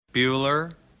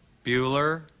Bueller,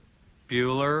 Bueller,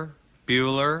 Bueller,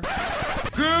 Bueller.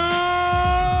 Good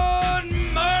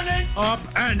morning! Up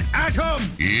and at 'em!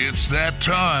 It's that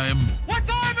time. What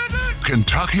time is it?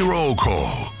 Kentucky Roll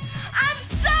Call I'm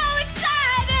so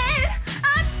excited!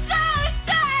 I'm so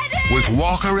excited! with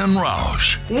Walker and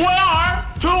Roush. We are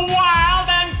two wild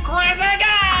and crazy guys!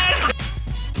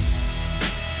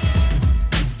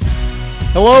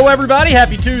 Hello, everybody.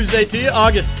 Happy Tuesday to you,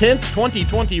 August 10th,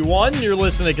 2021. You're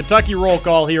listening to Kentucky Roll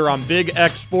Call here on Big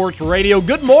X Sports Radio.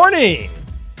 Good morning.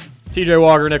 TJ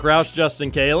Walker, Nick Roush,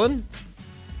 Justin Kalen.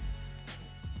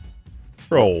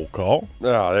 Roll call.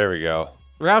 Oh, there we go.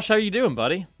 Roush, how you doing,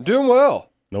 buddy? Doing well.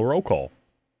 No roll call.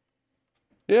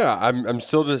 Yeah, I'm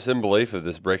still just in belief of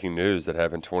this breaking news that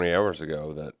happened 20 hours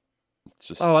ago. That it's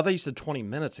just Oh, I thought you said 20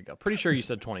 minutes ago. Pretty sure you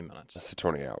said 20 minutes. that's the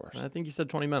 20 hours. I think you said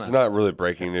 20 minutes. It's not really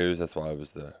breaking news. That's why it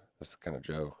was the kind of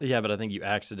joke. Yeah, but I think you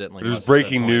accidentally. It was must have said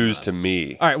breaking 20 news minutes. to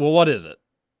me. All right, well, what is it?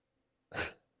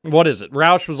 What is it?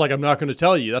 Roush was like, I'm not going to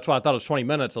tell you. That's why I thought it was 20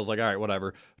 minutes. I was like, all right,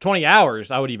 whatever. 20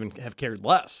 hours, I would even have cared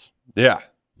less. Yeah,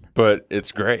 but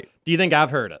it's great. Do you think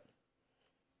I've heard it?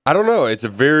 I don't know. It's a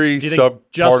very Do you think sub part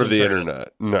of Justin's the heard it?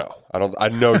 internet. No, I don't. I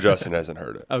know Justin hasn't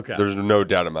heard it. Okay. There's no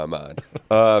doubt in my mind.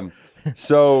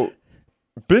 So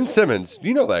Ben Simmons,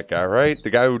 you know that guy, right? The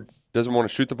guy who doesn't want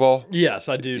to shoot the ball. Yes,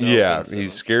 I do know. Yeah, Ben Simmons.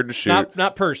 he's scared to shoot.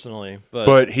 Not personally,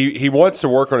 But he wants to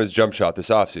work on his jump shot this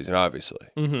offseason, obviously.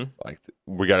 Mhm. Like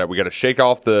we gotta shake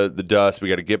off the dust. We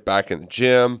gotta get back in the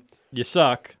gym. You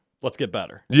suck. Let's get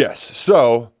better. Yes.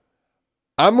 So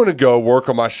I'm gonna go work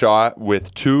on my shot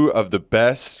with two of the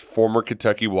best former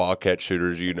Kentucky Wildcat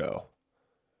shooters you know.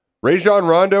 Rajon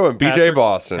Rondo and BJ Patrick-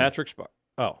 Boston. Patrick Sparks.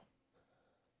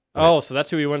 Oh, so that's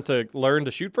who he went to learn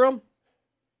to shoot from?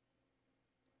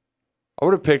 I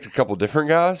would have picked a couple different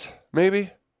guys,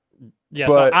 maybe. Yeah,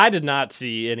 But- so I did not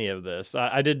see any of this.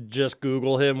 I did just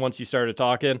Google him once you started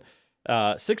talking.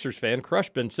 Sixers fan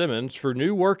crushed Ben Simmons for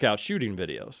new workout shooting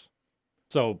videos.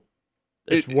 So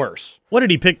it's worse. What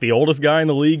did he pick? The oldest guy in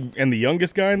the league and the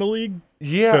youngest guy in the league?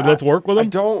 Yeah. So let's work with I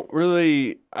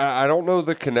him? I don't know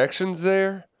the connections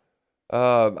there.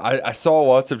 I saw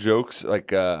lots of jokes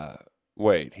like,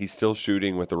 wait, he's still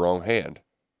shooting with the wrong hand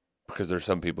because there's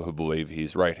some people who believe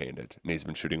he's right-handed and he's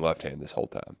been shooting left-hand this whole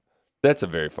time. That's a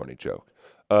very funny joke.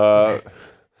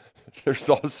 There's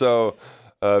also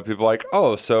people like,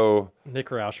 oh, so Nick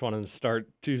Roush wanted to start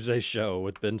Tuesday's show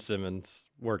with Ben Simmons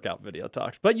workout video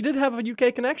talks. But you did have a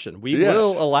UK connection. We Yes.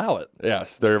 will allow it.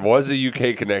 yes, there was a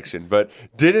UK connection, but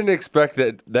didn't expect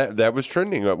that was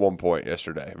trending at one point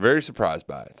yesterday. Very surprised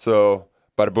by it. So,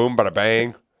 bada boom, bada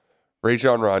bang.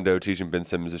 Rajon Rondo teaching Ben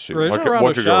Simmons to shoot. Rajon What could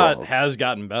Rondo's go shot wrong? has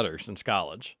gotten better since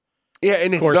college. Yeah, and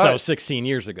Of it's course, not. that was 16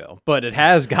 years ago, but it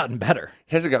has gotten better.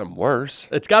 Hasn't gotten worse.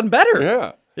 It's gotten better.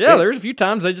 Yeah. Yeah, And there's a few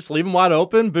times they just leave him wide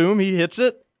open. Boom, he hits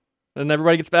it, and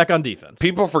everybody gets back on defense.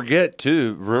 People forget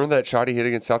too. Remember that shot he hit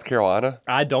against South Carolina?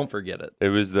 I don't forget it. It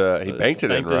was he banked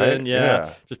it in, right?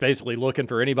 Yeah. Just basically looking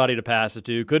for anybody to pass it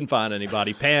to. Couldn't find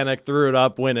anybody. Panicked, threw it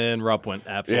up, went in. Rupp went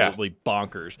absolutely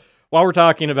bonkers. While we're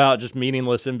talking about just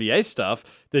meaningless NBA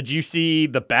stuff, did you see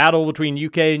the battle between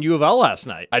UK and U of L last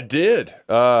night? I did.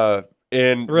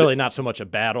 And Really not so much a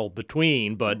battle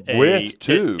between, but With,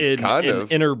 too, kind an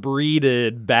of.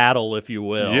 interbreeded battle, if you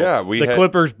will. Yeah, we the had-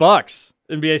 Clippers-Bucks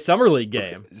NBA Summer League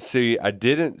game. see, I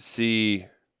didn't see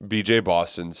BJ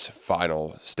Boston's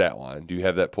final stat line. Do you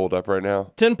have that pulled up right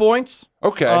now? 10 points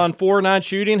Okay. on 4-9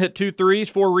 shooting, hit 2 threes,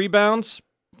 4 rebounds.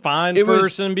 Fine It for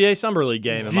was- an NBA Summer League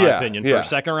game, in my Yeah, opinion. For yeah. a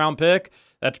second-round pick,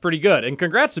 that's pretty good. And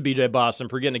congrats to BJ Boston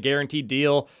for getting a guaranteed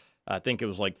deal. I think it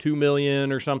was like $2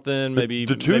 million or something, maybe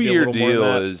the maybe a 2-year little more than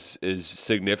deal that. is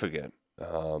significant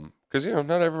because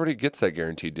not everybody gets that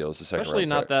guaranteed deal as a second Especially round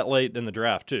not pick. that late in the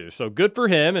draft, too. So good for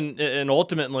him. And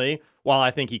ultimately, while I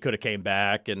think he could have came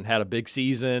back and had a big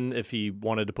season if he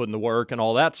wanted to put in the work and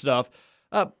all that stuff,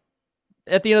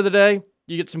 at the end of the day,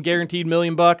 you get some guaranteed $1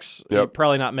 million. You're Yep.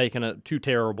 probably not making it too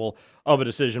terrible of a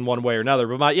decision one way or another.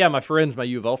 But my friends, my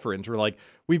U of L friends were like,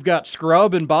 we've got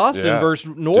Scrub in Boston Yeah. versus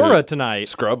Nora Dude, tonight.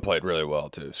 Scrub played really well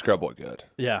too. Scrub looked good.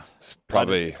 Yeah. It's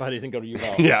probably Why do you think go to U of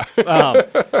L? yeah. He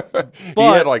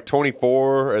but had like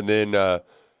 24, and then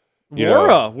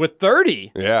Nora with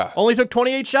 30. yeah, Only took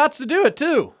 28 shots to do it,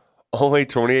 too. only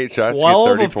 28 shots, to 12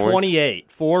 get 30 of points.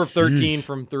 28, 4 of 13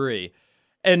 from 3.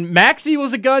 And Maxey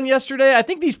was a gun yesterday. I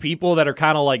think these people that are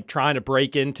kind of like trying to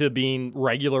break into being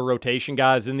regular rotation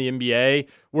guys in the NBA,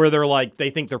 where they're like,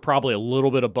 they think they're probably a little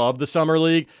bit above the Summer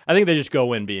League, I think they just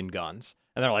go in being guns.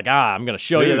 And they're like, I'm going to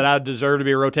show you Dude. that I deserve to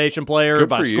be a rotation player Good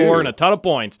by for you. scoring a ton of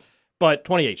points. But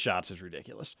 28 shots is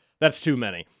ridiculous. That's too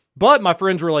many. But my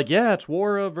friends were like, yeah, it's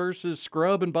Wara versus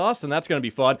Scrub and Boston. That's going to be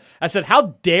fun. I said,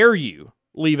 how dare you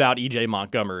leave out E.J.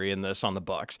 Montgomery in this on the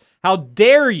Bucs? How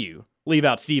dare you leave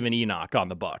out Steven Enoch on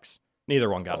the Bucs? Neither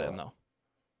one got in, though.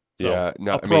 So Yeah,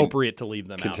 no, appropriate to leave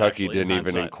them out. Kentucky actually, in didn't even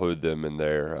hindsight. include them in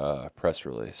their press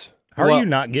release. How Well- are you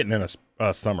not getting in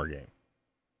a summer game?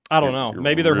 I don't know. You're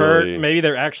Maybe they're really- hurt. Maybe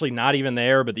they're actually not even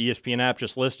there, but the ESPN app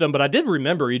just lists them. But I did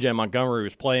remember E.J. Montgomery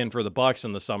was playing for the Bucs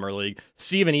in the summer league.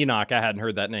 Steven Enoch, I hadn't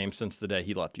heard that name since the day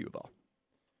he left U of L.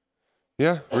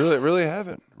 Yeah, really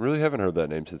haven't heard that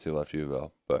name since he left U of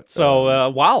L. But So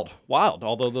wild.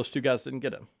 Although those two guys didn't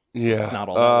get him. yeah, not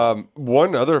all that well.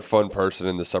 one other fun person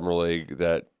in the summer league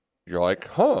that you're like,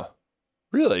 huh,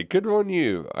 really good on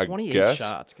you. I 28 guess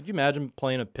shots. Could you imagine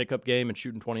playing a pickup game and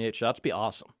shooting 28 shots? It'd be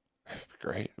awesome.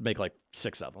 great. I'd make like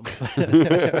 6 of them.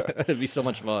 It'd be so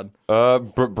much fun.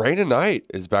 But Brandon Knight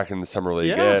is back in the summer league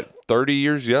Yeah. at 30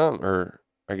 years young, or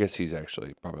I guess he's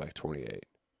actually probably like 28.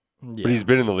 Yeah. But he's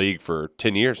been in the league for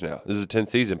 10 years now. This is the 10th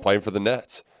season playing for the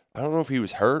Nets. I don't know if he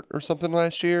was hurt or something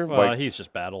last year. Well, he's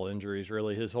just battled injuries,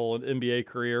 really, his whole NBA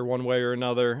career, one way or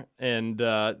another. And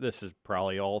this is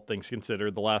probably, all things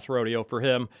considered, the last rodeo for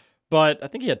him. But I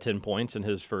think he had 10 points in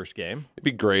his first game. it'd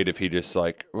be great if he just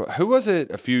like, who was it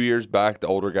a few years back, the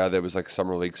older guy that was like a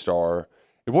summer league star?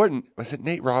 Was it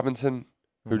Nate Robinson?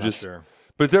 Who I'm not just, sure.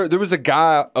 but there was a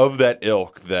guy of that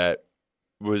ilk that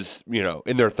was,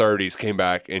 in their 30s, came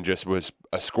back and just was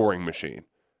a scoring machine.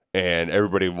 And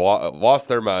everybody lost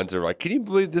their minds. They're like, can you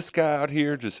believe this guy out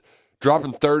here just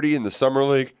dropping 30 in the summer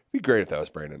league? It'd be great if that was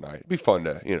Brandon Knight. It'd be fun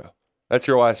to, that's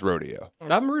your last rodeo.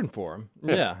 I'm rooting for him.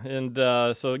 Yeah. Yeah.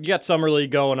 And so you got Summer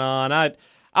League going on.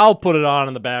 I'll put it on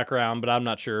in the background, but I'm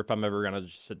not sure if I'm ever going to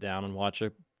just sit down and watch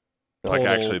a Like total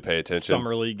actually pay attention.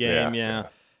 Summer League game. Yeah.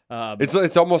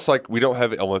 It's almost like we don't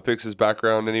have Olympics as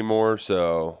background anymore,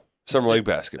 so summer league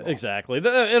basketball. Exactly.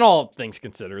 In all things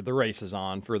considered, the race is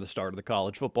on for the start of the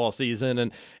college football season,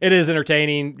 and it is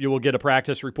entertaining. You will get a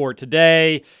practice report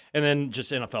today, and then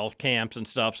just NFL camps and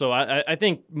stuff. So I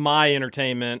think my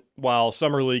entertainment, while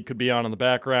Summer League could be on in the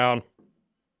background,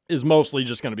 is mostly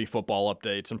just going to be football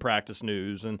updates and practice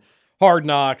news and Hard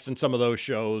Knocks and some of those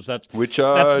shows. That's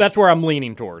where I'm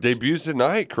leaning towards. Debuts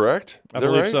tonight, correct? I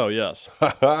believe so, yes.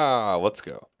 Let's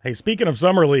go. Hey, speaking of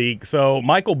summer league, so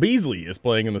Michael Beasley is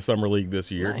playing in the summer league this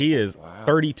year. Nice. He is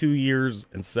 32 years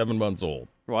and 7 months old.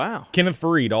 Wow. Kenneth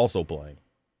Faried also playing.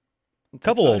 A That's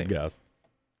couple old exciting. guys.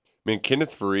 I mean,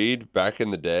 Kenneth Faried, back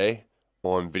in the day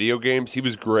on video games, he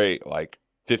was great, like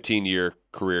 15-year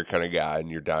career kind of guy in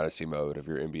your dynasty mode of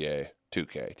your NBA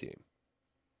 2K team.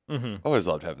 Mm-hmm. Always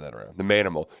loved having that around. The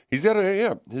Manimal. He's got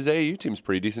his AAU team's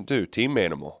pretty decent too. Team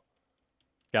Manimal.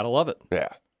 Gotta love it. Yeah.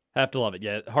 Have to love it.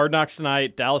 Yeah, Hard Knocks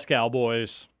tonight, Dallas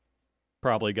Cowboys.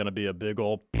 Probably going to be a big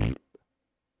old.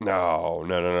 No,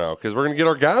 because we're going to get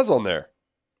our guys on there.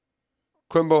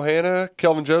 Quinn Bohanna,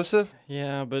 Kelvin Joseph.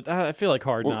 Yeah, but I feel like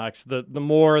Hard Well- Knocks, the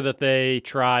more that they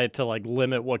try to like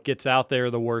limit what gets out there,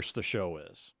 the worse the show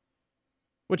is.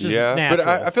 Which is natural. but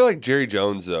I feel like Jerry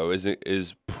Jones though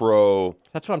is pro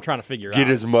That's what I'm trying to figure get out.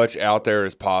 as much out there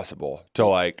as possible to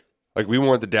like we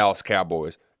want the Dallas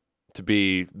Cowboys to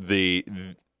be the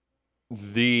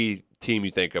team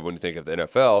you think of when you think of the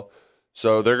NFL.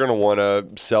 So they're going to want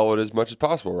to sell it as much as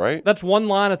possible, right? That's one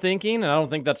line of thinking, and I don't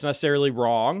think that's necessarily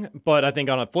wrong. But I think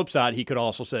on a flip side, he could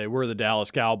also say, we're the Dallas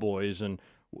Cowboys, and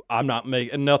I'm not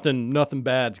making nothing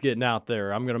bad's getting out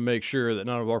there. I'm going to make sure that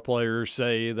none of our players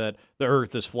say that the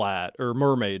earth is flat or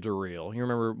mermaids are real. You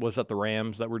remember, was that the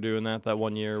Rams that were doing that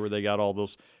one year where they got all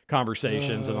those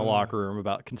conversations in the locker room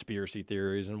about conspiracy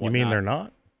theories and You whatnot? mean they're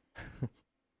not?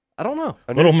 I don't know.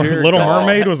 I know Little Jared Little Goff-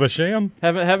 Mermaid was a sham?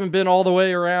 Haven't been all the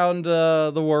way around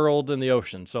the world and the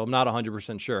ocean, so I'm not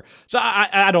 100% sure. So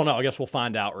I don't know. I guess we'll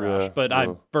find out, Roush. Yeah, but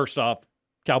yeah. First off,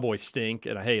 Cowboys stink,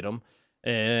 and I hate them.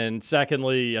 And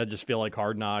secondly, I just feel like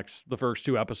Hard Knocks, the first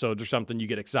 2 episodes are something you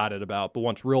get excited about. But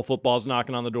once real football's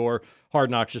knocking on the door,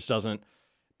 Hard Knocks just doesn't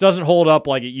hold up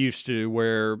like it used to,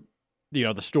 where, the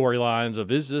storylines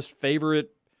of, is this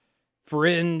favorite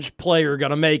fringe player going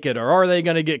to make it, or are they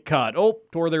going to get cut? Oh,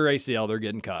 tore their ACL, they're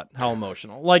getting cut. How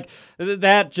emotional. Like,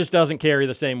 that just doesn't carry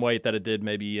the same weight that it did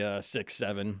maybe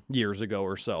 6-7 years ago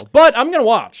or so. But I'm going to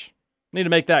watch. Need to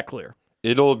make that clear.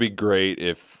 It'll be great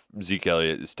if Zeke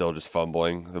Elliott is still just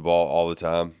fumbling the ball all the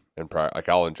time, and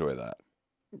I'll enjoy that.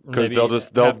 'Cause Maybe they'll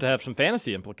have to have some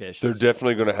fantasy implications. They're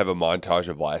definitely going to have a montage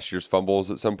of last year's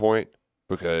fumbles at some point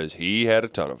because he had a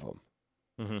ton of them.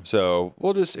 Mm-hmm. So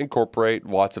we'll just incorporate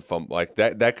lots of fun like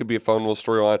that. That could be a fun little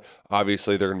storyline.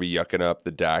 Obviously, they're going to be yucking up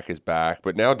the Dak is back,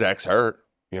 but now Dak's hurt.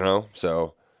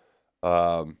 So,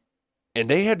 and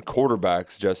they had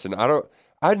quarterbacks, Justin.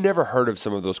 I'd never heard of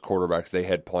some of those quarterbacks they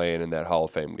had playing in that Hall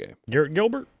of Fame game. Garrett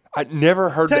Gilbert, I'd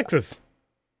never heard Texas.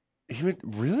 He went,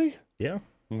 really? Yeah.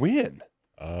 When?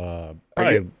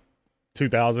 Probably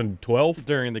 2012.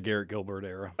 During the Garrett Gilbert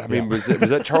era. I mean, was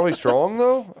that Charlie Strong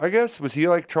though? I guess was he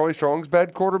like Charlie Strong's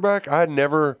bad quarterback? I had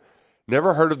never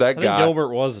heard of that I think guy. Gilbert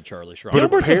was a Charlie Strong. But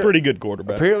Gilbert's a pretty good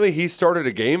quarterback. Apparently, he started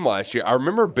a game last year. I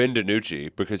remember Ben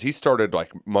DiNucci because he started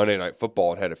like Monday Night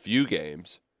Football and had a few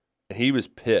games, and he was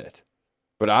Pitt.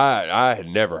 But I had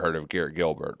never heard of Garrett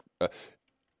Gilbert.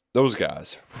 Those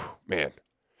guys, man.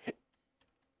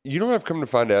 You know what I've come to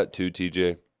find out too,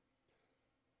 TJ?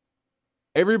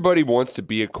 Everybody wants to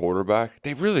be a quarterback.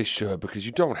 They really should because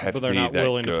you don't have But to they're be not that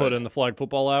willing good. to put in the flag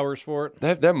football hours for it.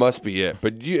 That must be it.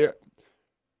 But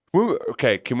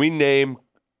okay, can we name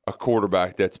a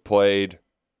quarterback that's played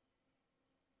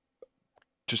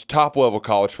just top-level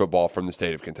college football from the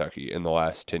state of Kentucky in the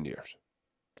last 10 years?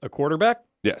 A quarterback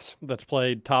Yes. that's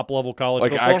played top-level college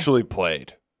Like football? actually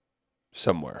played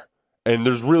somewhere. And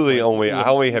there's really I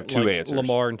only have two like answers.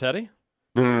 Lamar and Teddy?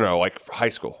 No, like high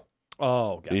school.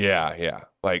 Oh, gotcha. Yeah.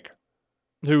 Like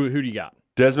Who do you got?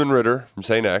 Desmond Ridder from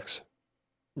St. X,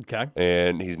 Okay.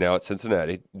 and he's now at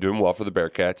Cincinnati, doing well for the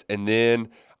Bearcats. And then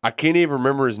I can't even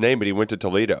remember his name, but he went to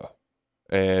Toledo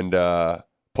and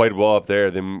played well up there,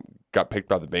 then got picked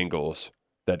by the Bengals.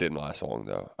 That didn't last long,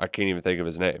 though. I can't even think of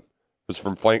his name.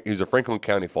 He was a Franklin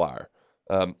County Flyer.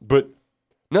 But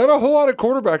not a whole lot of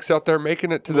quarterbacks out there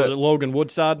making it to Was the it Logan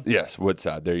Woodside? Yes,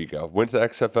 Woodside. There you go. Went to the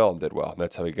XFL and did well. And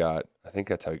that's how he got. I think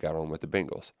that's how he got on with the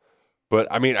Bengals. But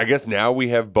I mean, I guess now we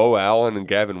have Bo Allen and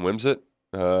Gavin Wimsatt,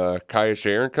 Kaya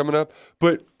Sharon coming up.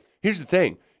 But here's the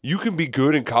thing: you can be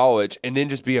good in college and then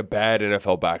just be a bad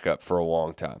NFL backup for a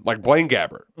long time, like Blaine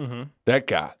Gabbert. Mm-hmm. That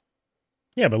guy.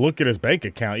 Yeah, but look at his bank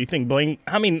account. You think Blaine?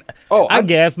 I mean, Oh, I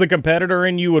guess the competitor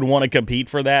in you would want to compete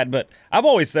for that, but I've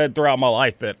always said throughout my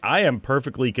life that I am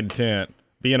perfectly content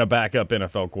being a backup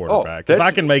NFL quarterback. If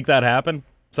I can make that happen,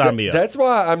 sign me up. That's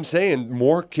why I'm saying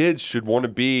more kids should want to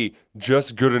be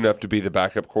just good enough to be the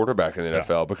backup quarterback in the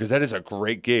NFL because that is a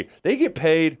great gig. They get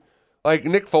paid. Like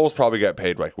Nick Foles probably got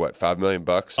paid like what, $5 million?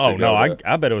 Oh no,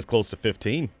 I bet it was close to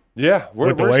 15. Yeah,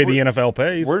 With the way the NFL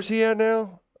pays. Where's he at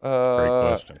now? That's a great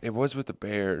question. It was with the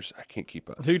Bears. I can't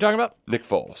keep up. Who you talking about? Nick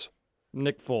Foles.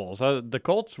 Nick Foles. The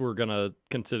Colts were going to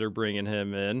consider bringing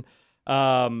him in.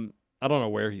 I don't know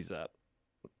where he's at.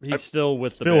 He's still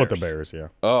with the Bears. Still with the Bears, yeah.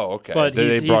 Oh, okay. But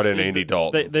they brought in he's- Andy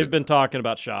Dalton. They've been talking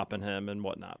about shopping him and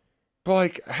whatnot. But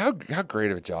like, how great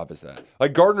of a job is that?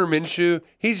 Like Gardner Minshew,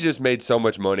 he's just made so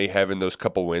much money having those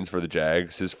couple wins for the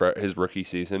Jags his rookie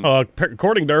season.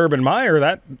 According to Urban Meyer,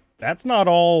 that's not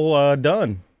all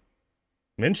done.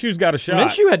 Minshew's got a shot.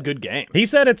 Minshew had good games. He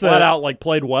said it's flat out like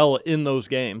played well in those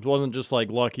games. Wasn't just like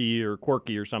lucky or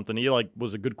quirky or something. He like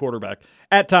was a good quarterback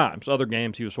at times. Other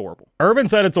games he was horrible. Urban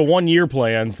said it's a 1-year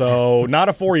plan, so not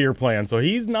a 4-year plan. So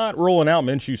he's not ruling out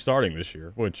Minshew starting this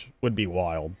year, which would be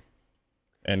wild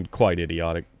and quite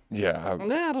idiotic. Yeah. I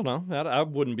don't know. I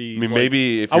wouldn't be. I mean,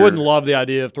 maybe if I you're- wouldn't love the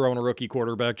idea of throwing a rookie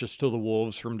quarterback just to the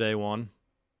Wolves from day one,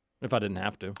 if I didn't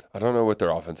have to. I don't know what their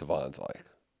offensive line's like.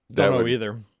 Don't know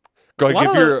either. Like A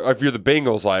lot if you're the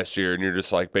Bengals last year and you're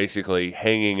just like basically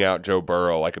hanging out Joe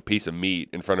Burrow like a piece of meat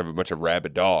in front of a bunch of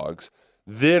rabid dogs,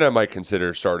 then I might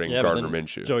consider starting Yeah, Gardner but then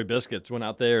Minshew. Joey Biscuits went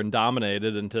out there and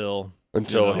dominated until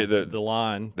the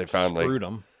line they finally screwed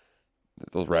him.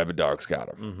 Those rabid dogs got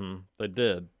him. Mm-hmm. They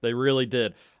did. They really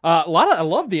did. I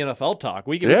love the NFL talk.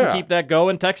 We can keep that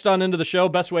going. Text on into the show.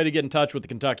 Best way to get in touch with the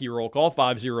Kentucky Roll Call,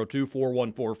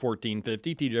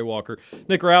 502-414-1450. TJ Walker,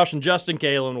 Nick Roush, and Justin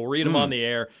Kalen. We'll read them on the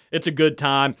air. It's a good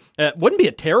time. It wouldn't be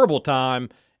a terrible time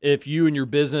if you and your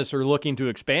business are looking to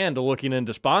expand to looking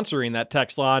into sponsoring that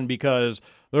text line because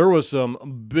there was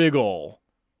some big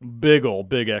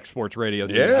X Sports Radio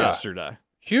news yesterday.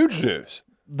 Huge news.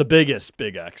 The biggest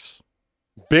Big X.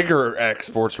 Bigger X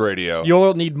Sports Radio.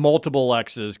 You'll need multiple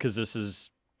X's because this is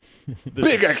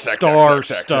Big X,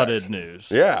 star-studded news.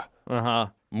 Yeah. Uh-huh.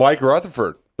 Mike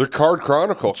Rutherford, the Card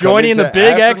Chronicle. Joining coming the to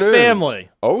Big X afternoons. family.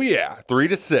 Oh, yeah. 3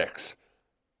 to 6.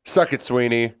 Suck it,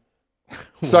 Sweeney.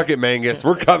 Suck it, Mangus.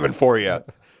 We're coming for you.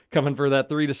 Coming for that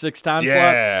 3 to 6 time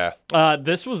Yeah. slot.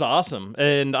 This was awesome.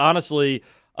 And honestly,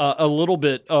 a little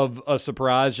bit of a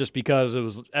surprise just because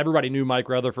everybody knew Mike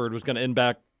Rutherford was going to end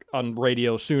back on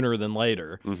radio sooner than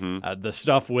later. Mm-hmm. The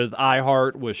stuff with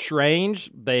iHeart was strange.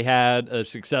 They had a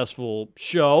successful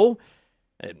show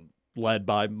led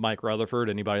by Mike Rutherford.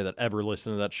 Anybody that ever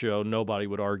listened to that show, nobody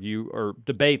would argue or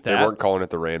debate that. They weren't calling it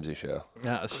the Ramsey Show.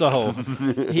 So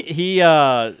he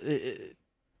and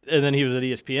then he was at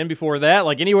ESPN before that.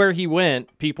 Like anywhere he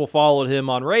went, people followed him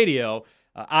on radio.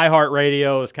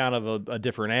 iHeartRadio is kind of a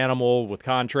different animal with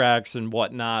contracts and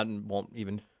whatnot, and won't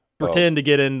even pretend to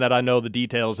get in that I know the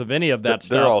details of any of that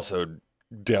stuff. They're also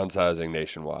downsizing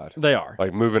nationwide. They are.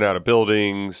 Like moving out of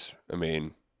buildings. I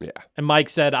mean, yeah. And Mike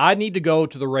said, I need to go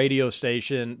to the radio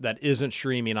station that isn't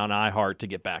streaming on iHeart to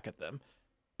get back at them.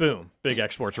 Boom. Big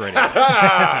X Sports Radio.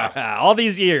 All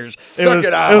these years. It was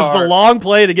the long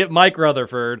play to get Mike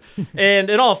Rutherford.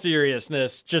 And in all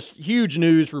seriousness, just huge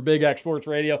news for Big X Sports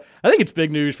Radio. I think it's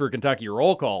big news for Kentucky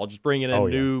Roll Call, just bringing in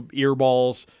new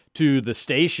earballs to the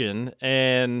station.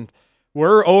 And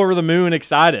we're over the moon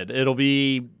excited.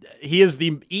 He is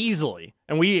the easily,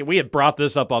 and we have brought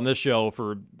this up on this show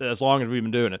for as long as we've been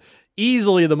doing it,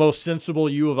 easily the most sensible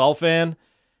U of L fan.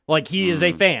 Like, he is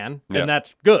a fan, and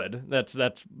that's good.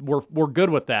 We're good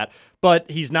with that. But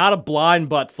he's not a blind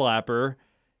butt slapper.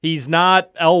 He's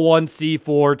not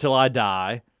L1C4 till I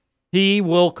die. He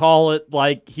will call it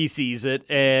like he sees it,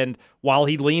 and while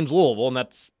he leans Louisville, and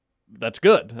that's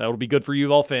good. That would be good for U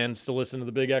of L fans to listen to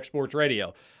the Big X Sports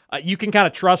Radio. You can kind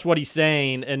of trust what he's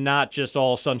saying and not just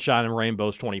all sunshine and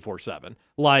rainbows 24/7,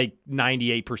 like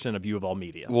 98% of U of L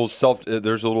media. Well,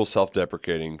 there's a little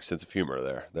self-deprecating sense of humor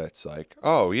there. That's like,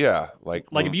 oh yeah, like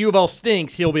if U of L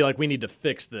stinks, he'll be like, we need to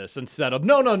fix this, instead of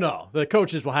no, the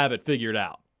coaches will have it figured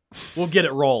out. We'll get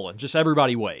it rolling. Just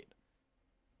everybody wait.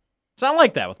 It's not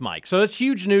like that with Mike. So it's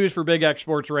huge news for Big X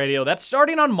Sports Radio. That's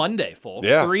starting on Monday, folks,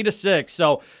 3 to 6.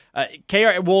 So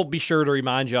KR, we'll be sure to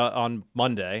remind you on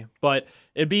Monday. But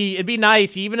it'd be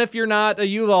nice, even if you're not a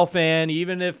U of L fan,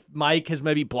 even if Mike has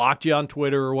maybe blocked you on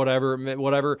Twitter or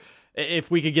whatever,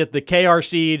 if we could get the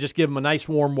KRC, just give him a nice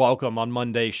warm welcome on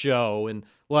Monday's show and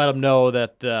let him know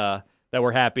that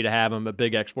we're happy to have him at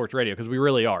Big X Sports Radio, because we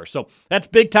really are. So that's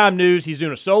big-time news. He's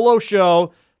doing a solo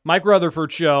show, Mike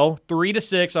Rutherford Show, 3 to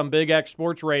 6 on Big X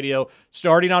Sports Radio,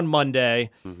 starting on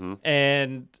Monday,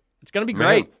 and it's going to be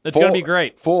great. It's going to be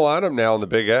great. Full lineup now on the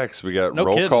Big X. We got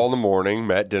Roll Call in the morning,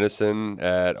 Matt Dennison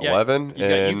at 11. You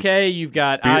got UK, you've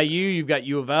got IU, you've got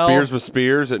U of L. Beers with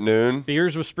Spears at noon.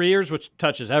 Beers with Spears, which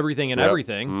touches everything and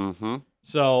everything. Mm-hmm.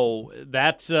 So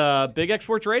that's Big X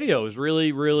Sports Radio is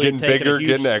really, really getting taking bigger, a huge...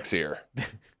 getting X-ier.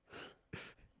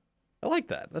 I like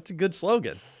that. That's a good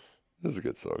slogan. That's a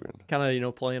good slogan. Kind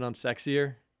of, playing on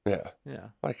sexier. Yeah. Yeah.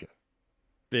 I like it.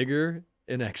 Bigger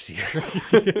and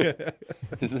X-ier.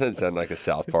 Doesn't that sound like a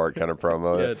South Park kind of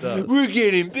promo? Yeah, it does. We're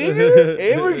getting bigger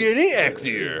and we're getting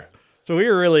X-ier. So we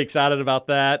were really excited about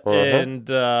that. And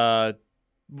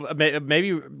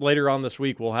maybe later on this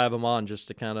week we'll have him on just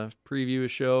to kind of preview a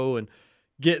show and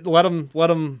let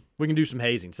him. We can do some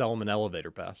hazing, sell him an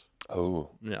elevator pass. Oh.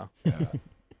 Yeah.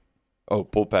 Oh,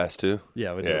 pool pass too?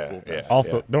 Yeah, we do a pool pass.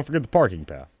 Also, don't forget the parking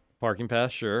pass. Parking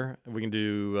pass, sure. We can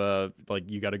do,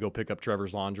 you got to go pick up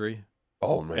Trevor's laundry.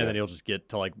 Oh, man. And then he'll just get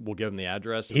to, we'll give him the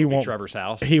address. He won't. Trevor's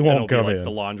house. He won't come in. The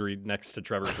laundry next to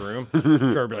Trevor's room.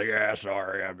 Trevor will be like, yeah,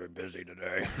 sorry, I've been busy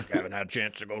today. Haven't had a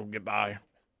chance to go get by.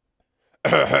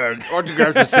 Why don't you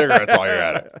grab some cigarettes while you're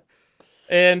at it?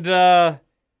 And,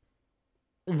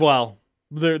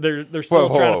 they're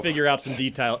still trying to figure out some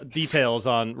details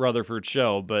on Rutherford's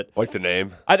show, but like the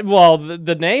name.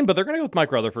 The name, but they're going to go with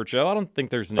Mike Rutherford Show. I don't think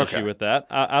there's an issue with that.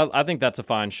 I think that's a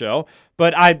fine show,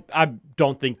 but I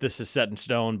don't think this is set in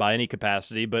stone by any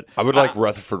capacity. But I would like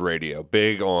Rutherford Radio,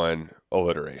 big on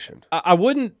alliteration. I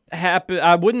wouldn't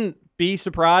be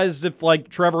surprised if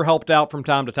Trevor helped out from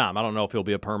time to time. I don't know if he'll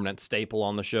be a permanent staple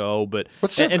on the show, but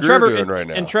what's Trevor doing right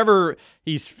now? And Trevor,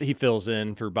 he fills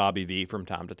in for Bobby V from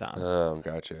time to time. Oh,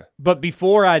 gotcha. But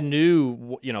before I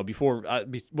knew,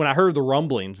 when I heard the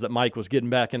rumblings that Mike was getting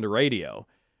back into radio,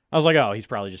 I was like, oh, he's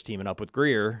probably just teaming up with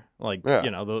Greer.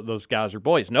 Those guys are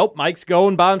boys. Nope, Mike's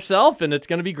going by himself, and it's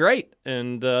going to be great.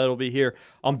 And it'll be here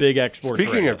on Big X Sports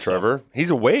Radio. Speaking of Trevor,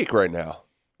 he's awake right now.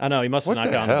 I know, he must have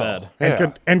not gone to bed.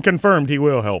 Yeah. And confirmed he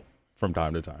will help from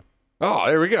time to time. Oh,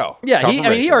 there we go. Yeah,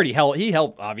 he already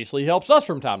helped. Obviously, he helps us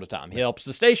from time to time. He helps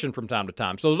the station from time to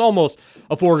time. So it was almost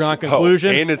a foregone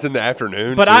conclusion. And it's in the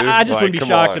afternoon, but too. I just wouldn't be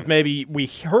shocked if maybe we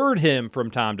heard him from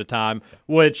time to time,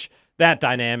 which that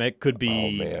dynamic could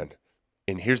be. Oh, man.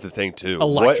 And here's the thing, too.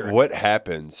 Electric. What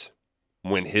happens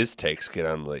when his takes get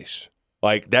unleashed?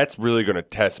 That's really going to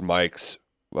test Mike's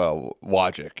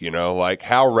logic,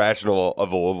 how rational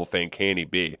of a Louisville fan can he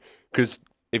be? Because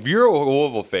if you're a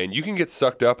Louisville fan, you can get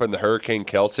sucked up in the Hurricane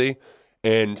Kelsey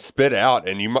and spit out,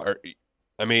 and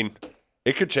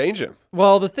it could change him.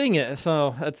 Well, the thing is,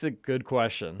 so that's a good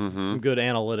question. Mm-hmm. Some good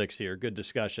analytics here, good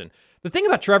discussion. The thing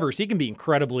about Trevor is he can be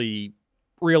incredibly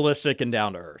realistic and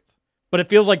down to earth. But it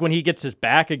feels like when he gets his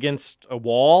back against a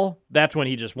wall, that's when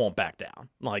he just won't back down.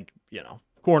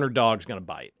 Corner dog's going to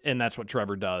bite, and that's what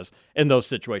Trevor does in those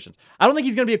situations. I don't think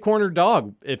he's going to be a corner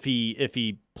dog if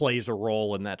he plays a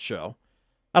role in that show.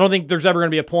 I don't think there's ever going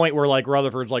to be a point where like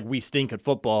Rutherford's like, we stink at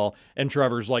football, and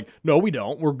Trevor's like, no, we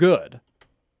don't. We're good.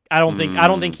 I don't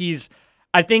think he's.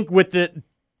 I think with the.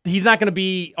 He's not going to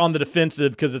be on the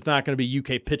defensive because it's not going to be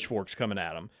UK pitchforks coming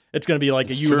at him. It's going to be like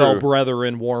a U of L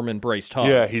brethren warm embraced hug.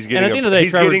 Yeah, he's getting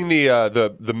getting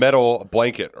the metal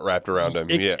blanket wrapped around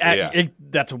him.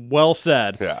 That's well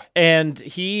said. Yeah, and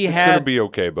it's going to be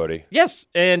okay, buddy. Yes,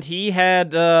 and he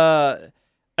had. I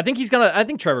think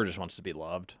Trevor just wants to be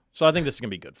loved, so I think this is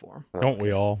going to be good for him. Don't we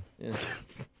all?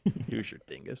 Use your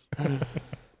dingus.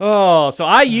 Oh, so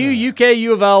IU, UK,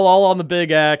 U of L, all on the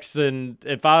Big X, and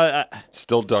if I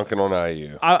still dunking on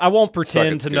IU, I won't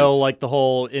pretend to know like the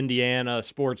whole Indiana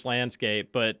sports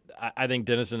landscape, but I think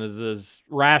Dennison is as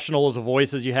rational as a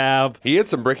voice as you have. He had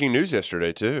some breaking news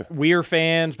yesterday too. We're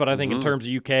fans, but I think in terms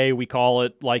of UK, we call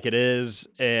it like it is,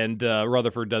 and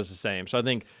Rutherford does the same. So I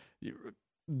think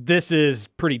this is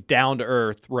pretty down to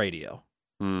earth radio.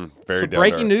 Very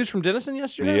breaking news from Dennison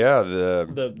yesterday? Yeah,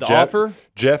 the offer?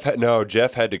 Jeff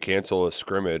had to cancel a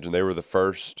scrimmage, and they were the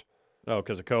first. Oh,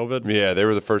 because of COVID? Yeah, they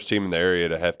were the first team in the area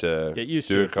to have to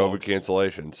do a COVID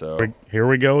cancellation. So here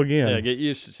we go again. Yeah, get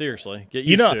used to seriously. Get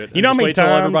used to it. You know how many wait times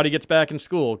till everybody gets back in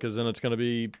school, because then it's going to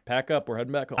be pack up. We're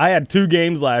heading back home. I had 2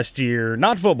 games last year,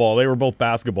 not football. They were both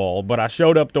basketball, but I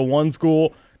showed up to one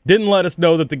school. Didn't let us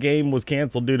know that the game was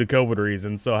canceled due to COVID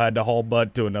reasons, so I had to haul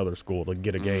butt to another school to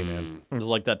get a game in. It was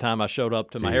like that time I showed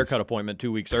up to my haircut appointment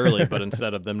 2 weeks early, but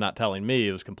instead of them not telling me,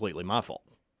 it was completely my fault.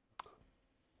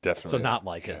 Definitely. So not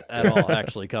like it at all,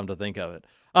 actually, come to think of it.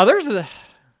 That's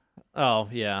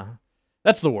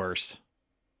the worst.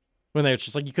 When they were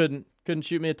just like, you couldn't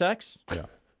shoot me a text? Yeah.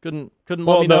 Couldn't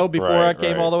let me know before I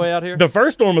came all the way out here? The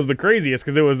first one was the craziest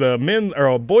because it was a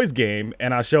boys game,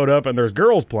 and I showed up and there's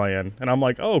girls playing, and I'm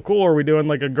like, oh, cool. Are we doing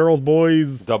like a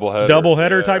girls-boys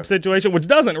doubleheader type situation, which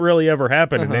doesn't really ever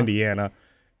happen in Indiana?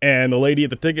 And the lady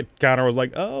at the ticket counter was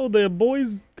like, oh, the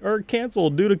boys are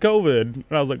canceled due to COVID. And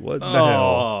I was like, what the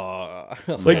hell?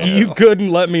 Like, you couldn't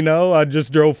let me know? I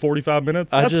just drove 45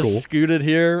 minutes? That's cool. I just scooted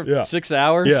here 6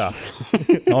 hours? Yeah.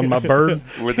 On my bird.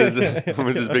 with his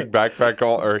big backpack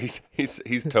on, or he's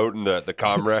toting the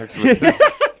Comrex with his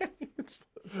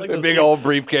like a big old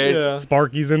briefcase. Yeah.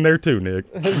 Sparky's in there too, Nick.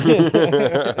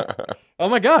 Oh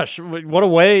my gosh, what a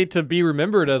way to be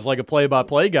remembered as like a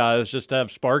play-by-play guy is just to have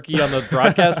Sparky on the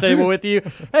broadcast table with you.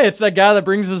 Hey, it's that guy that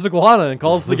brings his iguana and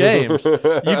calls the games.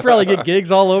 You probably get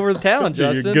gigs all over the town,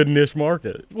 Justin. Good niche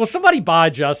market. Will somebody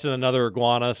buy Justin another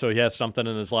iguana so he has something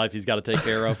in his life he's got to take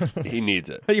care of? He needs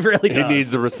it. He really does. He needs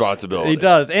the responsibility. He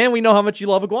does, and we know how much you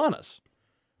love iguanas.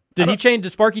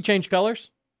 Did Sparky change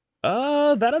colors?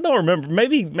 That I don't remember.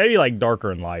 Maybe like darker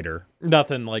and lighter.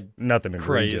 Nothing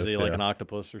crazy, like an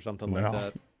octopus or something like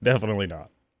that. Definitely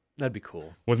not. That'd be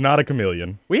cool. Was not a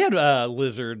chameleon. We had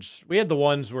lizards. We had the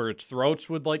ones where its throats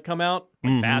would like come out.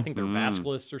 Like I think they're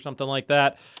basilisk or something like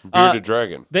that. Bearded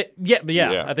dragon.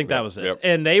 I think that was it. Yep.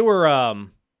 And they were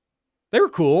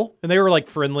cool and they were like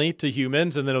friendly to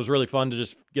humans. And then it was really fun to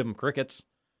just give them crickets.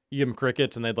 You give them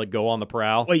crickets and they'd like go on the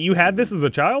prowl. Wait, you had this as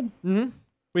a child? Mm-hmm.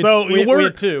 We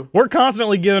had 2. We're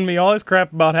constantly giving me all this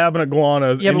crap about having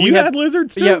iguanas. Yeah, and you had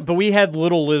lizards too? Yeah, but we had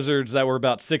little lizards that were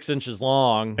about 6 inches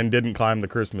long. And didn't climb the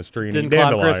Christmas tree. Didn't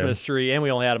climb the Christmas tree, and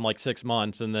we only had them like 6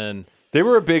 months. And then they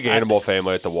were a big animal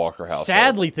family at the Walker house.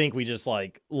 Sadly, think we just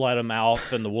like let them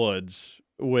out in the woods,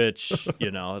 which,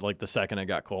 like the second it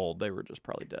got cold, they were just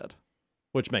probably dead,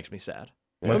 which makes me sad.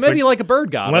 Maybe like a bird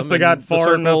got unless they got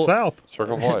far enough south.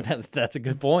 Circle of life. That's a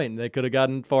good point. They could have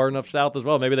gotten far enough south as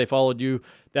well. Maybe they followed you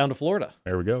down to Florida.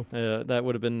 There we go. That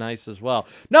would have been nice as well.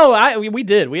 No, we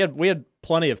did. We had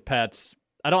plenty of pets.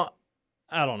 I don't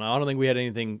know. I don't think we had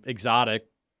anything exotic.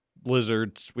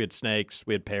 Lizards. We had snakes.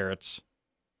 We had parrots.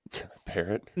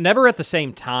 Parrot? Never at the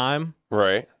same time.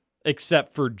 Right.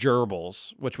 Except for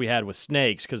gerbils, which we had with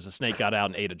snakes because the snake got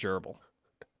out and ate a gerbil.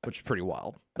 Which is pretty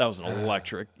wild. That was an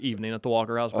electric evening at the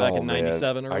Walker House back in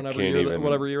 '97 or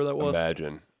whatever year that was.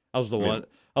 Imagine. I was the one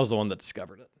that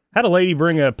discovered it. Had a lady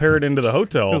bring a parrot into the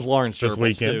hotel. It was Lawrence this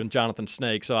weekend too, and Jonathan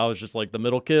Snake. So I was just like the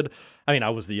middle kid. I mean, I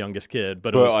was the youngest kid,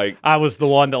 but I was the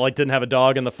one that like didn't have a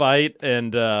dog in the fight,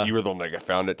 and you were the one that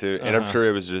found it too. And I'm sure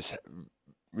it was just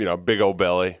big old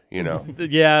belly,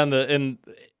 Yeah, and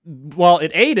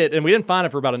it ate it, and we didn't find it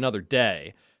for about another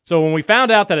day. So when we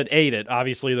found out that it ate it,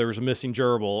 obviously there was a missing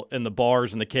gerbil, and the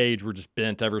bars in the cage were just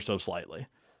bent ever so slightly.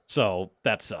 So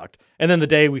that sucked. And then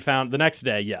the next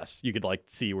day, yes, you could like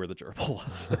see where the gerbil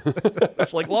was.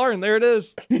 It's like, Lauren, there it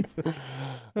is.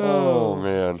 Oh,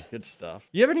 man. Good stuff.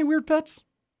 You have any weird pets?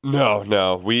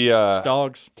 No. We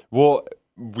Dogs. well,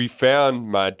 we found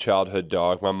my childhood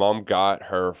dog. My mom got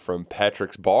her from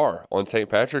Patrick's Bar on St.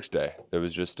 Patrick's Day. It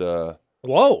was just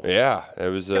Whoa. yeah, it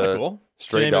was Kinda a cool.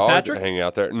 stray Did you name it dog Patrick? hanging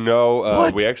out there. No,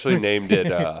 What? we actually named it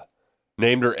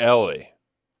named her Ellie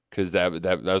because that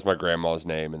was my grandma's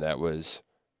name, and that was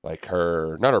like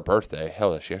not her birthday.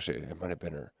 Hell, it might have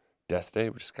been her death day,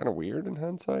 which is kind of weird in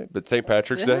hindsight. But St.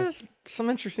 Patrick's Day. That's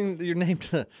some interesting that you're named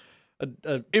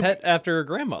a pet after a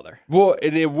grandmother. Well,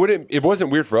 and it wasn't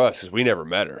weird for us because we never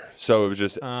met her. So it was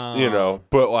just,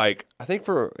 but like, I think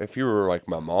if you were like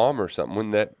my mom or something,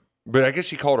 wouldn't that, but I guess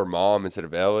she called her mom instead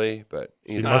of Ellie, but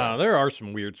There are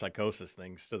some weird psychosis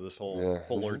things to this whole yeah,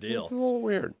 ordeal. It's a little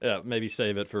weird. Yeah, maybe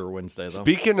save it for Wednesday, though.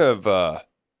 Speaking of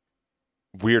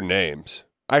weird names,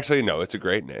 actually, no, it's a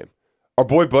great name. Our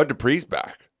boy Bud Dupree's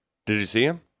back. Did you see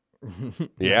him?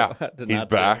 Yeah, Did he's not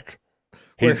see back.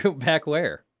 He's back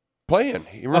where? playing.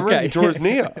 You remember he tore his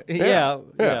knee up. Yeah.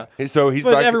 So he's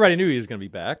But back. everybody knew he was going to be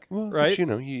back, right?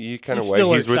 But, you kind of You wait.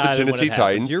 still are He's with the excited when Tennessee it happens.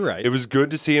 Titans. You're right. It was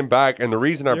good to see him back. And the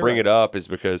reason I You're bring right. it up is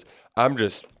because I'm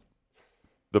just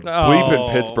the bleeping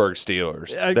Oh. Pittsburgh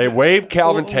Steelers. They waived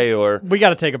Calvin Taylor. We got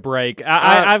to take a break.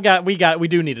 We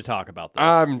do need to talk about this.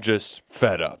 I'm just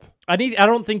fed up. I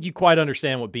don't think you quite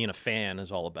understand what being a fan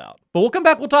is all about. But we'll come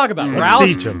back. We'll talk about it. Let's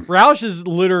teach 'em. Roush is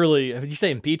literally. Did you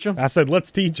say impeach him? I said, let's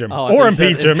teach him. Oh, I or thought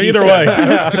you said impeach him. impeach Either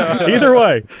way. Either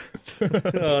way.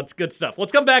 Oh, it's good stuff.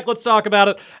 Let's come back. Let's talk about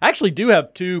it. I actually do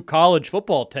have 2 college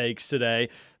football takes today.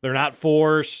 They're not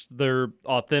forced. They're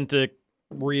authentic,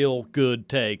 real good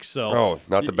takes. So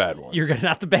Not the bad ones. you're gonna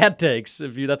not the bad takes.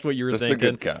 That's what you were Just the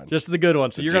thinking. good kind. Just the good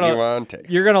ones. So The you're gonna genuine takes.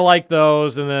 you're gonna like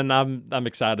those, and then I'm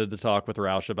excited to talk with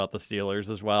Roush about the Steelers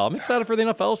as well. I'm excited for the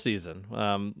NFL season.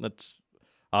 That's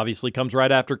obviously comes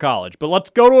right after college. But let's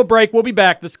go to a break. We'll be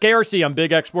back. This is KRC on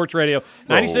Big X Sports Radio,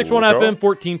 96.1 FM,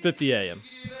 1450 AM.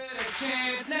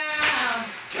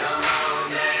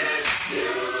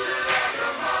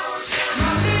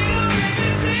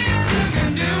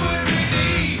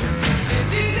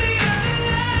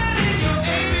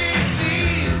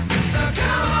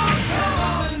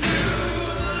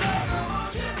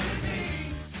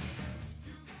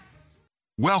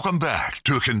 Welcome back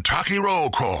to Kentucky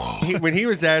Roll Call. When he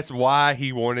was asked why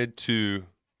he wanted to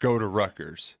go to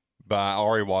Rutgers by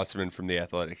Ari Wasserman from The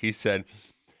Athletic, he said,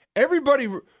 everybody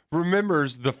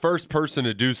remembers the first person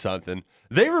to do something.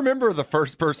 They remember the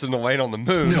first person to land on the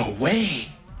moon. No way.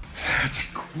 That's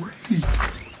great. We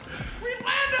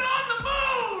landed on the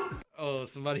moon! Oh,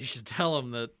 somebody should tell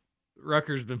him that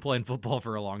Rutgers been playing football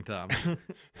for a long time.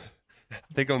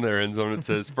 I think on their end zone it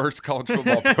says first college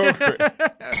football program.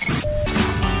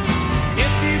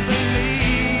 If you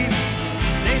believe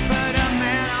they put a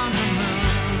man on the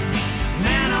moon,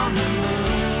 man on the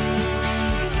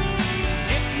moon.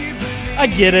 If you believe I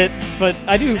get it, but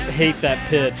I do hate that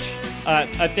pitch.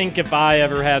 I think if I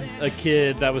ever had a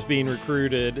kid that was being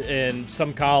recruited and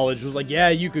some college was like, yeah,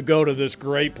 you could go to this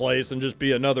great place and just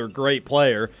be another great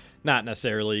player, not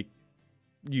necessarily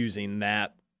using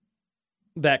that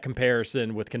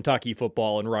comparison with Kentucky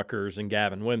football and Rutgers and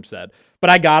Gavin Wimsatt. But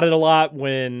I got it a lot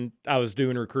when I was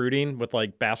doing recruiting with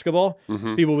like basketball.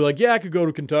 People would be like, yeah, I could go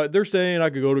to Kentucky. They're saying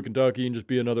I could go to Kentucky and just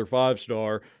be another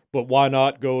 5-star, but why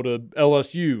not go to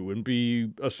LSU and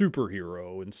be a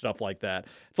superhero and stuff like that?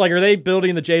 It's like, are they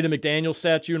building the Jaden McDaniels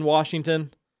statue in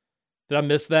Washington? Did I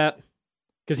miss that?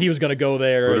 Because he was going to go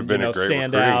there Would've and been a great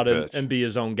stand recruiting out pitch. and be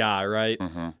his own guy, right?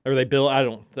 Or they built? I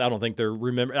don't think they're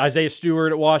remember Isaiah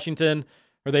Stewart at Washington.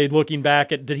 Are they looking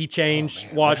back at? Did he change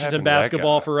what Washington happened to that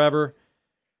basketball guy? forever?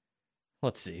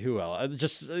 Let's see who else.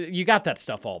 Just you got that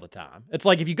stuff all the time. It's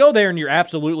like if you go there and you're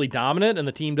absolutely dominant and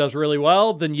the team does really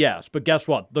well, then yes. But guess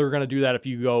what? They're going to do that if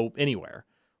you go anywhere.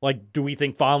 Like, do we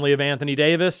think fondly of Anthony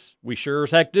Davis? We sure as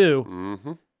heck do.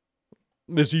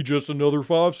 Mm-hmm. Is he just another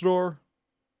 5-star?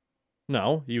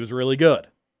 No, he was really good.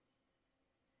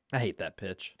 I hate that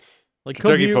pitch. Like,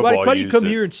 Kentucky football why do you used come it.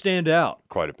 here and stand out?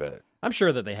 Quite a bit. I'm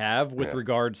sure that they have with Yeah.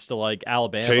 regards to like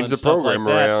Alabama. Change and the stuff program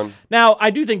like that. around. Now,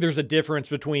 I do think there's a difference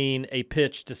between a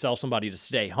pitch to sell somebody to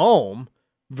stay home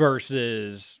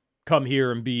versus come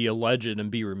here and be a legend and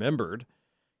be remembered.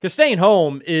 Because staying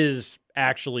home is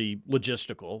actually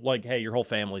logistical. Like, hey, your whole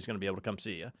family's going to be able to come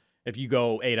see you. If you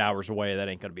go 8 hours away, that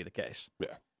ain't going to be the case.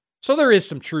 Yeah. So there is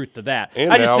some truth to that.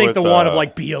 And I just now think the with, one of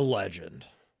like be a legend.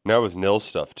 Now with Nils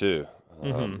stuff too.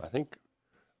 Mm-hmm.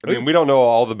 I mean, we don't know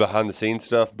all the behind the scenes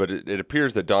stuff, but it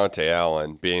appears that Dante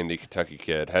Allen, being the Kentucky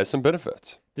kid, has some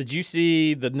benefits. Did you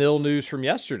see the nil news from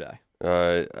yesterday?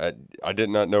 I did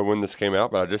not know when this came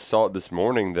out, but I just saw it this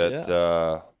morning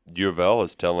that U of L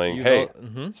is telling, hey,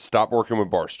 mm-hmm. stop working with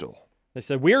Barstool. They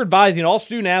said, we're advising all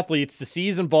student athletes to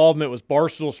cease involvement with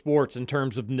Barstool Sports in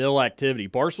terms of nil activity.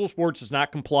 Barstool Sports does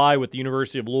not comply with the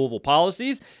University of Louisville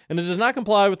policies, and it does not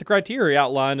comply with the criteria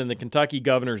outlined in the Kentucky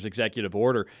Governor's executive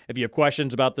order. If you have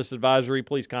questions about this advisory,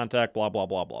 please contact blah, blah,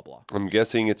 blah, blah, blah. I'm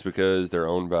guessing it's because they're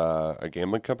owned by a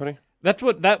gambling company?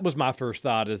 That was my first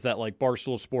thought, is that like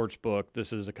Barstool Sportsbook,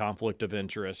 this is a conflict of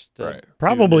interest. Right.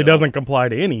 Probably doesn't comply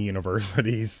to any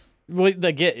universities. Well,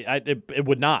 it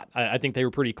would not. I think they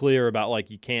were pretty clear about like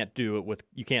you can't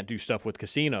do stuff with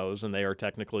casinos, and they are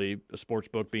technically a sports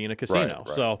book being a casino.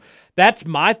 Right. So that's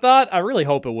my thought. I really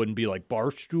hope it wouldn't be like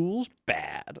Barstool's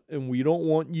bad, and we don't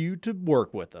want you to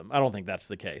work with them. I don't think that's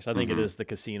the case. I think it is the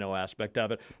casino aspect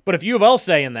of it. But if U of L's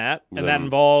saying that, and that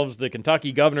involves the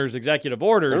Kentucky Governor's executive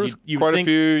orders, There's you quite think,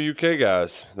 a few UK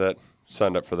guys that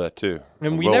signed up for that too.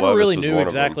 and we Will never Levis really was knew one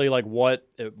of them. exactly like what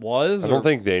it was. I don't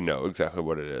think they know exactly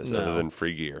what it is, No. other than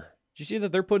free gear. Did you see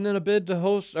that they're putting in a bid to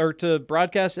host or to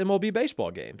broadcast MLB baseball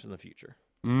games in the future?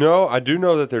 No, I do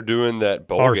know that they're doing that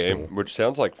bowl Barstool. game, which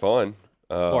sounds like fun.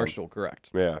 Barstool,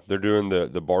 correct. Yeah, they're doing the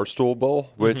Barstool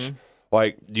Bowl, which,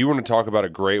 like, you want to talk about a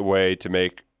great way to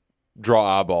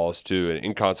draw eyeballs to an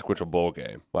inconsequential bowl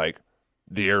game, like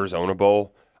the Arizona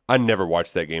Bowl. I never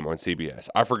watched that game on CBS.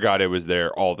 I forgot it was there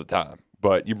all the time.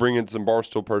 But you bring in some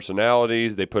Barstool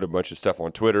personalities. They put a bunch of stuff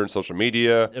on Twitter and social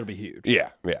media. It'll be huge.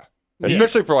 Yeah.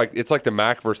 Especially for it's like the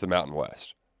MAC versus the Mountain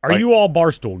West. Are you all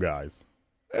Barstool guys?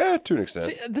 To an extent.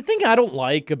 See, the thing I don't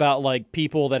like about like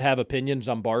people that have opinions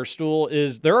on Barstool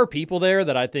is there are people there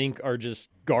that I think are just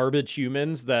garbage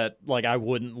humans that like I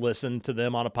wouldn't listen to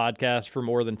them on a podcast for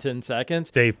more than 10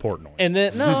 seconds. Dave Portnoy. And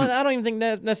then no, I don't even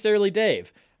think necessarily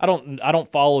Dave. I don't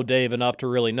follow Dave enough to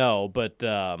really know, but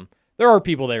there are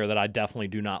people there that I definitely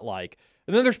do not like.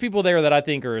 And then there's people there that I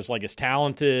think are as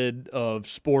talented of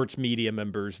sports media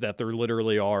members that there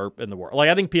literally are in the world. Like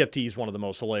I think PFT is one of the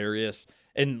most hilarious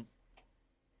and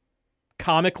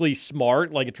comically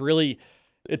smart. Like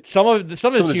some of his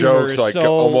the humor jokes is like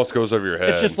so almost goes over your head.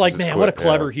 it's just like, man, what a quick,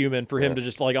 clever yeah. human for him to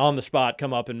just like on the spot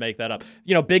come up and make that up.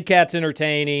 You know, Big Cat's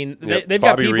entertaining. Yep. They've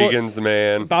Bobby got people, Regan's the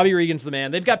man. Bobby Regan's the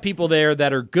man. They've got people there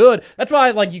that are good. That's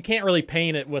why like you can't really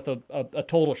paint it with a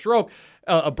total stroke,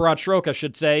 a broad stroke, I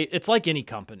should say. It's like any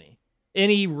company,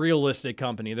 any realistic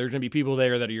company. There's gonna be people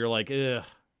there that you're like, ugh,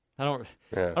 I don't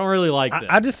really like them.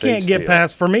 I just can't get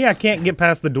past. For me, I can't get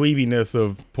past the dweebiness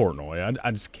of Portnoy.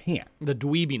 I just can't. The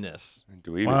dweebiness.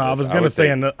 Well, I was gonna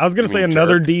say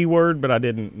another D word, but I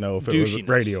didn't know if it was Douchiness.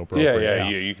 radio appropriate.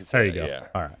 You can say There you that, go. yeah.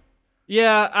 All right.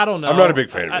 Yeah, I don't know. I'm not a big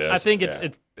fan of I this. think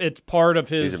it's part of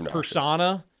his He's obnoxious.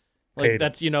 persona. Like Hate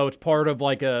that's it's part of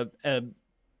like a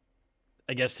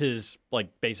I guess his like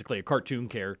basically a cartoon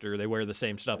character. They wear the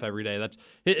same stuff every day. That's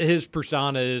his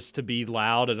persona is to be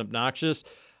loud and obnoxious.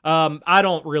 I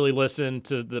don't really listen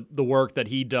to the work that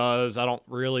he does. I don't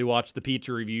really watch the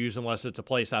pizza reviews unless it's a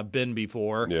place I've been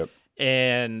before. Yep.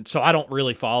 And so I don't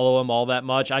really follow him all that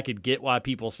much. I could get why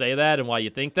people say that and why you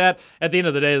think that. At the end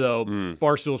of the day, though,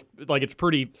 Barstool's like it's a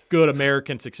pretty good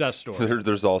American success story.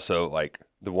 There's also like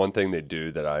the one thing they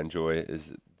do that I enjoy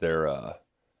is their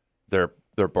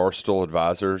Barstool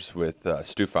advisors with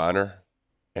Stu Feiner.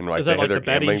 And like Is that they like have their the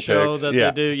betting gambling show picks. that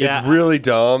Yeah. they do? Yeah. It's really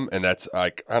dumb, and that's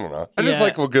like I don't know. I just Yeah.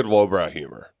 like a good lowbrow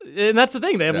humor. And that's the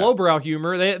thing. They have lowbrow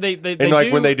humor. They And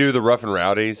like when they do the Rough and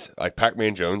Rowdies, like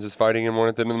Pac-Man Jones is fighting in one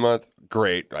at the end of the month.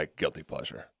 Great, like guilty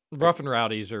pleasure. Rough and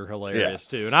Rowdies are hilarious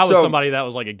too. And I was somebody that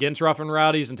was like against Rough and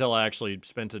Rowdies until I actually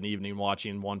spent an evening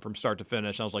watching one from start to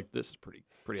finish. I was like, this is pretty.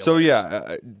 So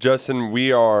hilarious. Justin,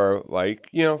 we are like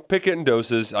pick it in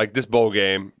doses. Like this bowl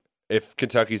game, if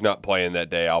Kentucky's not playing that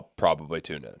day, I'll probably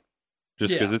tune in.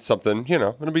 Just because it's something,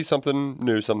 it'll be something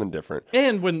new, something different.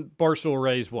 And when Barstool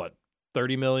raised what,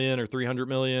 30 million or 300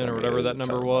 million or whatever that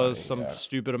number was, some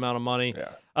stupid amount of money.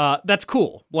 Yeah. That's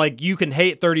cool. Like you can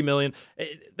hate 30 million.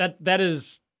 That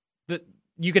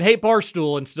you can hate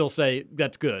Barstool and still say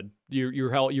that's good.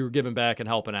 You're giving back and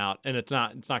helping out, and it's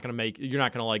not going to make you're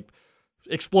not going to like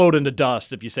explode into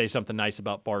dust if you say something nice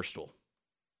about Barstool.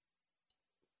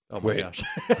 Oh my gosh.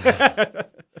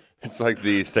 It's like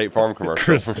the State Farm commercial.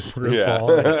 Chris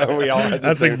Paul. We all had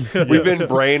the same. We've been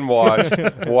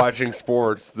brainwashed watching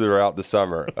sports throughout the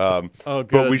summer. Oh, good.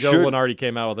 But we Joe should. Lenardi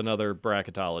came out with another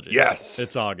bracketology. Yes.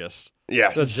 It's August.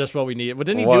 Yes. That's just what we need. But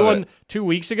didn't he Love do one it. 2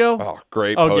 weeks ago? Oh,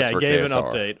 great Oh, post yeah, for gave an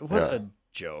KSR. update. What a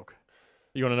joke.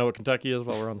 You want to know what Kentucky is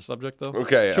while we're on the subject, though?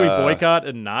 Okay. Should we boycott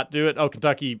and not do it? Oh,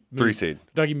 Kentucky. 3 seed.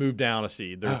 Kentucky moved down a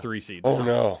seed. They're 3 seed. Oh,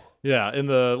 no. Yeah, in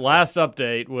the last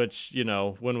update, which,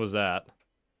 when was that?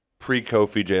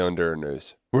 Pre-Kofi Jalen Duren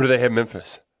news. Where do they have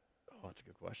Memphis? Oh, that's a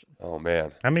good question. Oh,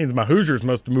 man. That means my Hoosiers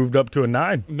must have moved up to a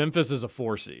 9. Memphis is a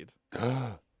 4 seed.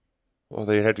 Well,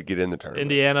 they had to get in the tournament.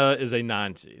 Indiana is a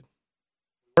 9 seed.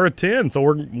 We're a 10, so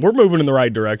we're moving in the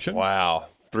right direction. Wow.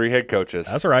 3 head coaches.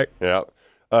 That's right. Yeah.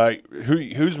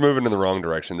 Who's moving in the wrong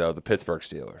direction, though? The Pittsburgh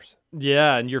Steelers.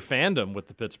 Yeah, and your fandom with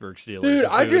the Pittsburgh Steelers Dude,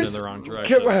 is moving in the wrong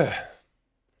direction.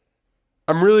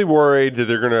 I'm really worried that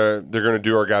they're gonna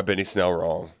do our guy Benny Snell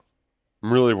wrong.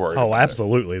 I'm really worried. Oh, about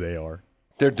absolutely they are.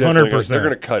 They're definitely 100%. they're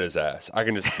gonna cut his ass. I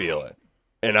can just feel it,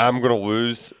 and I'm gonna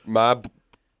lose my.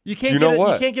 You can't You know you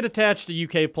what? can't get attached to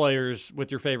UK players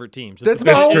with your favorite teams. That's a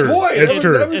my business. whole true. point. It's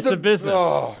true. It's a business.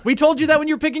 Oh. We told you that when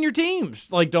you were picking your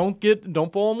teams. Like, don't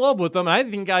fall in love with them. I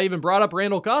think I even brought up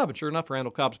Randall Cobb, and sure enough,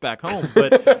 Randall Cobb's back home.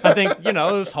 But I think, it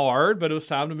was hard, but it was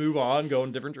time to move on, go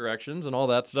in different directions, and all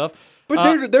that stuff.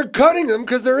 But they're cutting them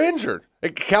because they're injured.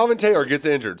 Like, Calvin Taylor gets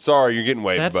injured. Sorry, you're getting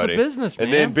waived, That's the buddy. business,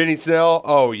 And man. then Benny Snell.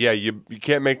 Oh yeah, you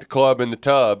can't make the club in the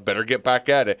tub. Better get back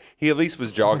at it. He at least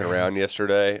was jogging around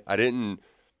yesterday. I didn't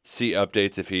see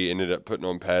updates if he ended up putting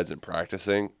on pads and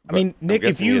practicing. I mean, I'm Nick, if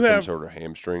guessing he you had have some sort of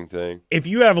hamstring thing. if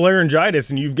you have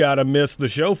laryngitis and you've got to miss the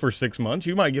show for 6 months,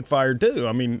 you might get fired too.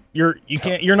 I mean, you're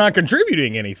not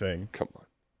contributing anything. Come on.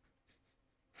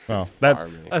 Well, that's Fire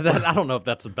me. I don't know if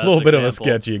that's the a best little bit of a example.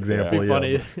 sketchy example. It'd be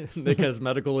yeah. funny. Nick has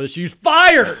medical issues.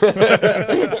 Fired!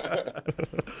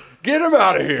 Get him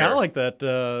out of here. Kind of like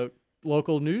that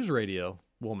local news radio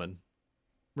woman.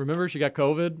 Remember, she got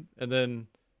COVID, and then,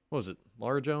 what was it,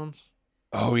 Laura Jones?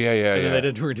 Oh yeah, And then they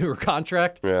didn't renew her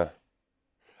contract. Yeah.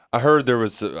 I heard there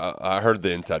was. I heard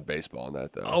the inside baseball on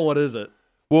that though. Oh, what is it?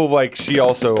 Well, like she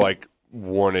also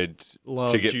wanted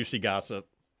Love to get. juicy gossip.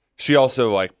 She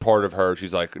also part of her.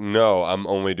 She's like, no, I'm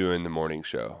only doing the morning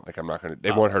show. Like I'm not gonna.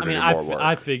 They want her to do more work.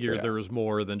 I figured Yeah. there was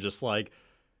more than just like,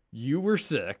 you were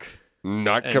sick,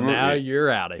 Not and coming. now you're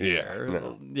out of Yeah, here.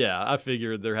 no. Yeah, I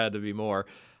figured there had to be more.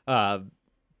 Yeah,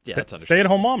 that's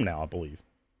Stay-at-home mom now, I believe.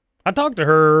 I talked to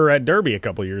her at Derby a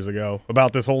couple years ago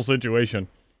about this whole situation.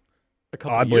 A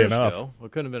couple Oddly years enough. ago.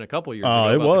 It couldn't have been a couple years Oh, ago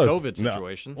it about was the COVID No.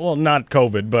 situation. Well, not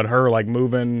COVID, but her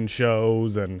moving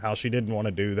shows and how she didn't want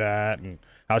to do that and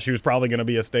how she was probably going to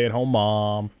be a stay-at-home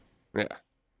mom. Yeah.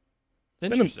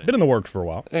 Interesting. Been in the works for a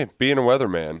while. Hey, being a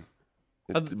weatherman,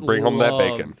 I'd bring home that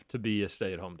love bacon. to be a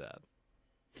stay-at-home dad.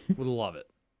 Would love it.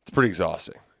 It's pretty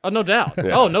exhausting. Oh, no doubt.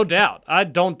 Yeah. Oh, no doubt. I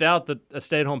don't doubt that a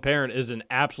stay-at-home parent is an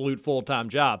absolute full-time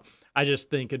job. I just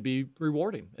think it'd be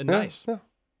rewarding and nice. Yeah.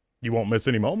 You won't miss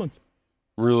any moments.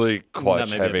 Really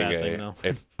clutch That may be a having bad thing, though.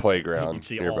 a playground You'd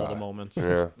see nearby. all the moments.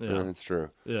 Yeah, Yeah. yeah, that's true.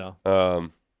 Yeah.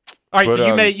 Um, All right, But,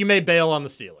 so you may bail on the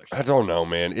Steelers. I don't know,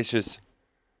 man. It's just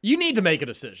You need to make a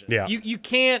decision. Yeah. You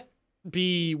can't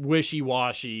be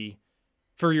wishy-washy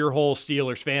for your whole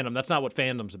Steelers fandom. That's not what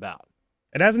fandom's about.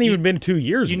 It hasn't even been 2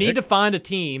 years. You Nick. need to find a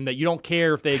team that you don't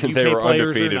care if they have UK they were players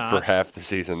undefeated or for not. half the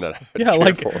season. That I Yeah,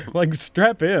 cheered for. like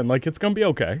strap in. Like it's gonna be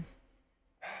okay.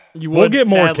 You We'll would get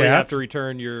more sadly have cats. to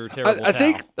return your terrible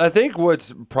I think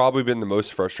what's probably been the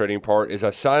most frustrating part is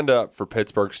I signed up for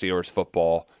Pittsburgh Steelers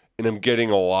football and I'm getting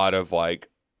a lot of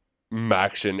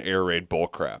Maction air raid bull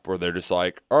crap where they're just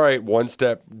like, all right, one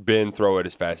step, bend, throw it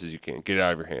as fast as you can, get it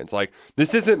out of your hands. Like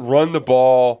this isn't run the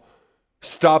ball,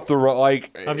 stop the run.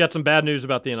 I've got some bad news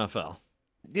about the NFL.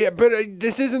 Yeah, but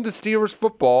this isn't the Steelers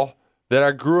football that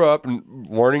I grew up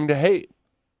learning to hate.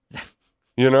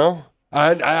 You know?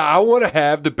 I want to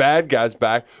have the bad guys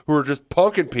back who are just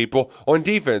punking people on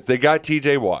defense. They got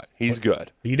TJ Watt. He's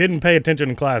good. You didn't pay attention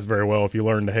in class very well if you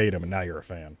learned to hate him, and now you're a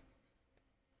fan.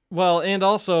 Well, and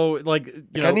also,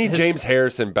 I need James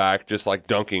Harrison back just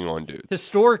dunking on dudes.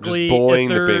 Historically, Just bullying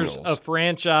if the there's Bengals. a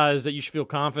franchise that you should feel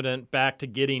confident back to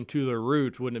getting to their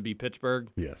roots, wouldn't it be Pittsburgh?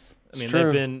 Yes. I mean, true.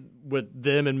 they've been with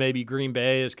them and maybe Green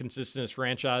Bay as consistent as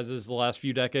franchises the last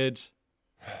few decades.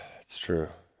 It's true.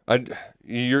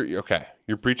 You're okay.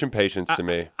 You're preaching patience to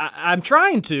me. I'm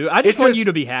trying to. I just It's want just- you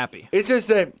to be happy. It's just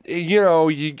that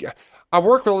I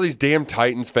work with all these damn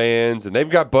Titans fans, and they've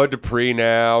got Bud Dupree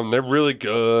now, and they're really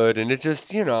good, and it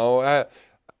just Here's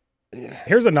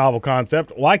a novel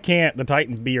concept. Why can't the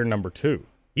Titans be your number 2?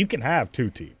 You can have 2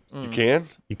 teams. you can.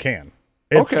 You can.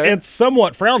 It's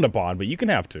somewhat frowned upon, but you can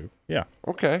have 2. Yeah.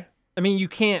 Okay. I mean, you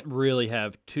can't really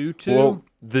have two. Well,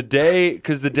 the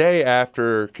day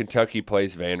after Kentucky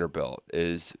plays Vanderbilt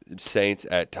is Saints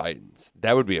at Titans.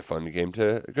 That would be a fun game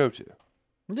to go to.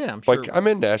 Yeah, I'm sure. I'm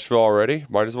in Nashville already.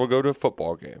 Might as well go to a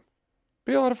football game.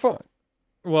 Be a lot of fun.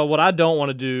 Well, what I don't want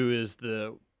to do is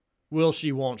the will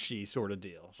she, won't she sort of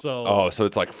deal. So, So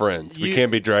it's like Friends. We You-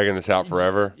 can't be dragging this out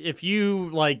forever. if you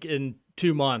in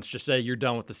 2 months just say you're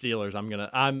done with the Steelers,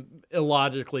 I'm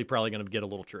illogically probably gonna get a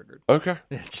little triggered. Okay.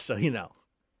 Just so you know.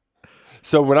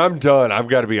 So when I'm done, I've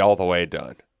got to be all the way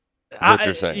done. Is what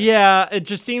you're saying? Yeah, it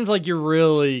just seems like you're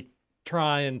really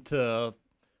trying to.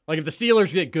 Like, if the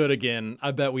Steelers get good again,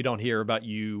 I bet we don't hear about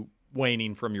you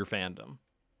waning from your fandom.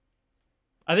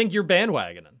 I think you're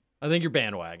bandwagoning.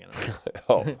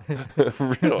 Oh,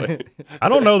 really? I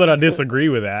don't know that I disagree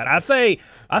with that. I say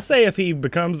if he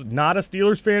becomes not a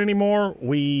Steelers fan anymore,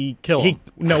 we kill him.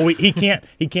 He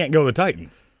can't go to the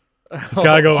Titans. He's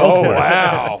got to go elsewhere.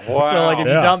 Wow. So, like, if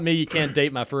you dump me, you can't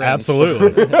date my friends.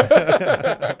 Absolutely.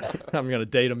 I'm going to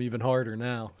date them even harder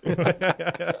now.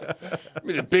 I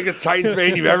mean, the biggest Titans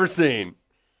fan you've ever seen.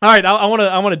 All right, I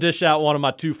want to dish out one of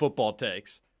my 2 football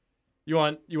takes. You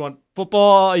want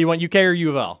football? You want UK or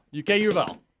U of L? UK, U of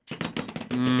L.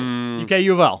 UK,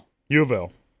 U of L. U of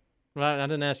L. Well, I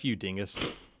didn't ask you,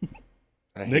 dingus.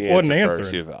 Nick wasn't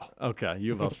answering. Okay,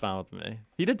 U of L's fine with me.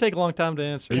 He did take a long time to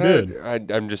answer. He did.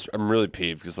 I'm really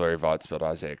peeved because Larry Vaught spelled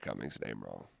Isaiah Cummings' name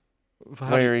wrong.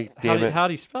 Larry, damn it.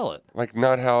 How'd he spell it? Like,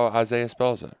 not how Isaiah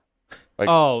spells it.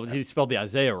 Like, He spelled the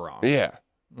Isaiah wrong. yeah.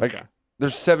 Like, Okay.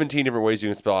 there's 17 different ways you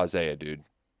can spell Isaiah, dude.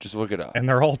 Just look it up. And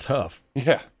they're all tough.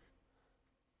 Yeah.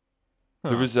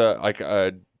 There was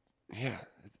yeah. You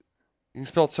can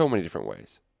spell it so many different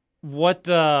ways. What?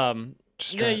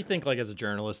 You think, like, as a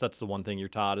journalist, that's the one thing you're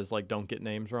taught is, like, don't get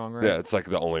names wrong, right? Yeah, it's like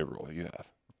the only rule you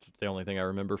have. It's the only thing I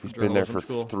remember from He's been there for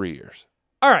school. 3 years.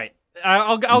 All right,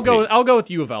 I'll go with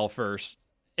U of L first,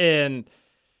 and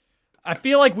I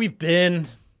feel like we've been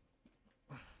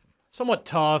somewhat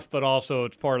tough, but also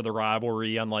it's part of the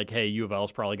rivalry. On like, hey, U of L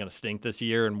is probably going to stink this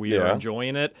year, and we are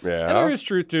enjoying it. Yeah. And there is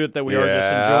truth to it that we are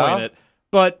just enjoying it.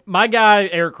 But my guy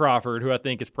Eric Crawford, who I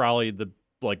think is probably the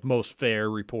most fair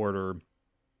reporter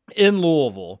in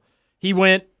Louisville, he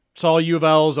went, saw U of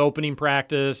L's opening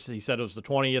practice. He said it was the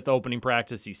 20th opening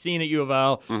practice he's seen at U of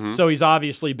L. Mm-hmm. So he's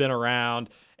obviously been around.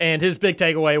 And his big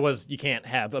takeaway was you can't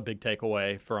have a big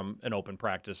takeaway from an open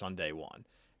practice on day one.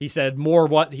 He said more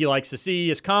of what he likes to see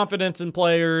is confidence in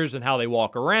players and how they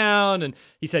walk around. And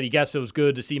he said he guessed it was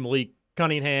good to see Malik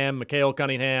Cunningham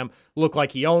look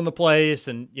like he owned the place.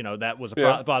 And, that was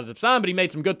a positive sign. But he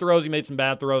made some good throws. He made some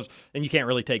bad throws. And you can't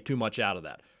really take too much out of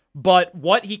that. But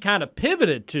what he kind of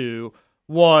pivoted to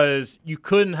was you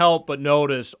couldn't help but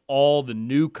notice all the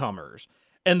newcomers.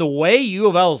 And the way U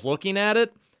of L is looking at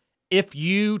it, if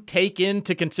you take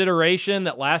into consideration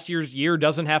that last year's year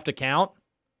doesn't have to count,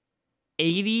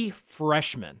 80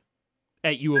 freshmen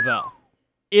at U of L.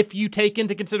 If you take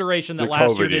into consideration that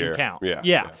last year didn't count.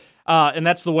 Yeah. And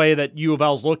that's the way that U of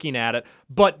L is looking at it.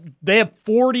 But they have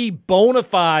 40 bona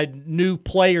fide new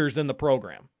players in the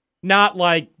program. Not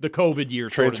like the COVID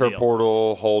years. Transfer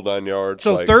portal, whole 9 yards.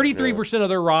 So 33% of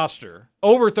their roster,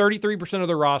 over 33% of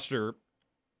their roster,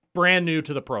 brand new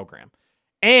to the program.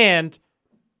 And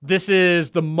this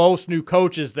is the most new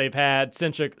coaches they've had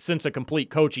since a complete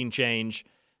coaching change,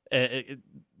 in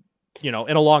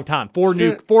a long time. Four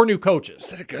new coaches. Is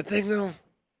that a good thing, though?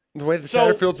 The way the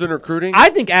Satterfield's been recruiting? I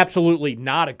think absolutely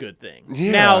not a good thing.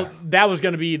 Yeah. Now, that was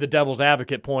going to be the devil's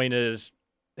advocate point is,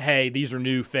 hey, these are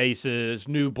new faces,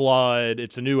 new blood,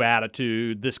 it's a new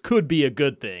attitude. This could be a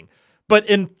good thing. But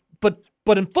in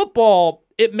football,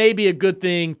 it may be a good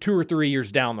thing 2 or 3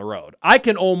 years down the road. I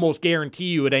can almost guarantee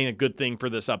you it ain't a good thing for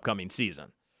this upcoming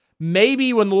season.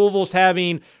 Maybe when Louisville's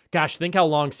having, think how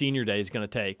long senior day is going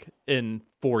to take in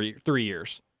 3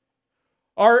 years.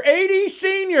 Our 80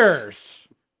 seniors.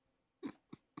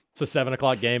 It's a 7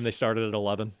 o'clock game. They started at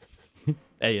 11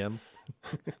 a.m.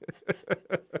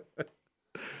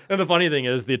 And the funny thing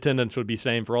is the attendance would be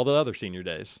same for all the other senior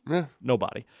days. Yeah.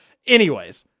 Nobody.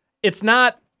 Anyways, that's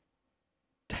not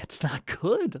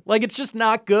good. Like, it's just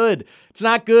not good. It's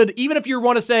not good. Even if you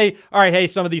want to say, all right, hey,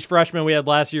 some of these freshmen we had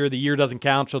last year, the year doesn't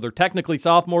count, so they're technically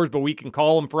sophomores, but we can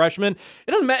call them freshmen.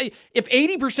 It doesn't matter. If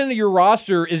 80% of your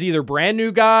roster is either brand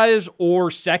new guys or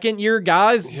second-year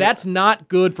guys, that's not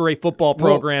good for a football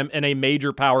program in a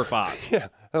major Power 5. Yeah.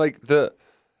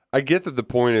 I get that the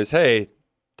point is, hey,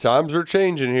 times are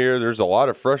changing here. There's a lot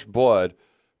of fresh blood.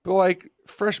 But,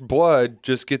 fresh blood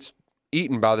just gets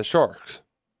eaten by the Sharks.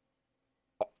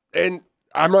 And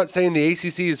I'm not saying the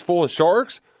ACC is full of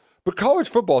Sharks, but college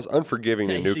football is unforgiving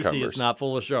to newcomers. The ACC is not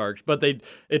full of Sharks, but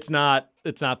it's not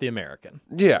the American.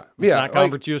 Yeah. It's not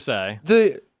Conference USA.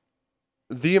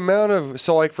 The amount of,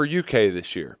 for UK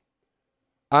this year,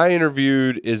 I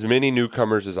interviewed as many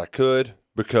newcomers as I could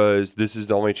because this is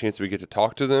the only chance we get to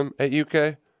talk to them at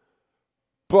UK.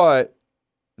 But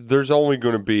there's only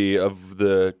going to be, of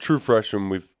the true freshmen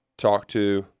we've talked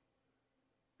to,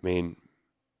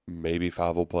 maybe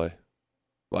 5 will play.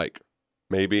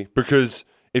 Maybe. Because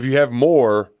if you have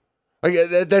more,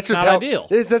 that's just how ideal.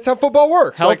 That's how football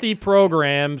works. Healthy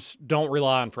programs don't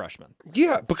rely on freshmen.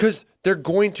 Yeah, because they're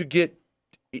going to get,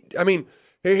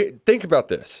 think about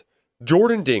this.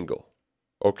 Jordan Dingle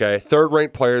okay,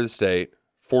 3rd-ranked player of the state,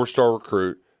 4-star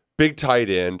recruit, big tight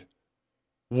end,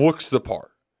 looks the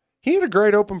part. He had a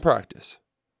great open practice.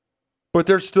 But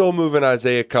they're still moving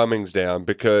Isaiah Cummings down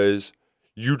because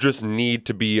you just need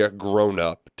to be a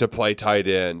grown-up to play tight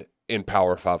end in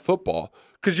Power 5 football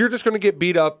because you're just going to get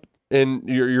beat up and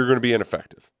you're going to be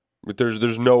ineffective. But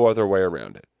there's no other way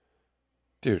around it.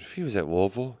 Dude, if he was at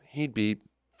Louisville, he'd be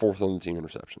 4th on the team in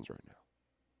receptions right now.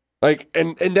 Like,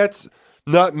 and that's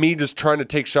not me just trying to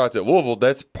take shots at Louisville.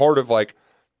 That's part of, like,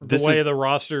 The way the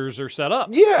rosters are set up.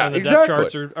 Yeah, and the exactly.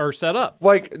 depth charts are set up.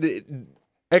 Like,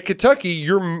 at Kentucky,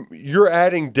 you're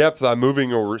adding depth by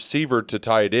moving a receiver to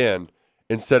tight end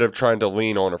instead of trying to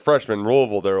lean on a freshman.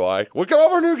 Louisville, they're like, look at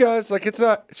all our new guys. Like, it's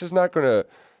not gonna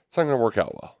work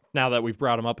out well. Now that we've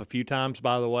brought them up a few times,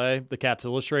 by the way, the Cats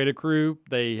Illustrated crew,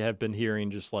 they have been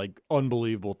hearing just like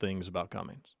unbelievable things about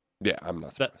Cummings. Yeah, I'm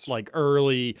not surprised. That, like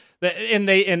early,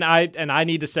 and I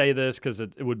need to say this because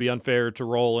it would be unfair to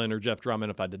Roland or Jeff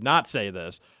Drummond if I did not say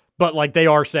this, but like they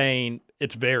are saying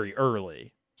it's very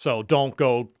early. So don't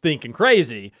go thinking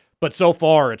crazy. But so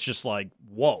far, it's just like,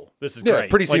 whoa, this is great.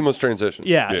 Pretty like, seamless transition.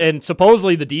 Yeah, and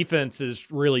supposedly the defense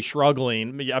is really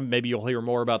struggling. Maybe you'll hear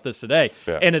more about this today.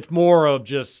 Yeah. And it's more of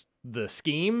just the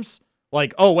schemes.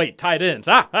 Like, oh, wait, tight ends.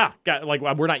 Like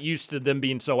we're not used to them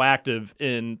being so active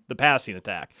in the passing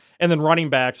attack. And then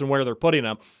running backs and where they're putting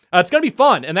them. It's going to be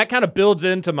fun. And that kind of builds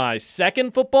into my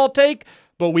second football take,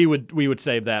 but we would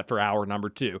save that for hour number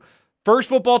 2. First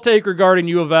football take regarding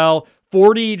U of L,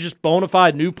 40 just bona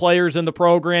fide new players in the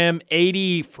program,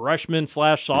 80 freshmen /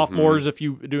 sophomores, if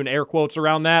you do an air quotes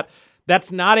around that.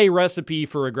 That's not a recipe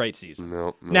for a great season.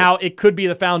 No. Now, it could be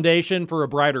the foundation for a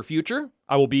brighter future.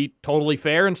 I will be totally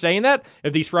fair in saying that.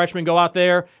 If these freshmen go out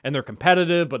there and they're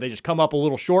competitive, but they just come up a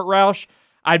little short, Roush,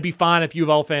 I'd be fine if U of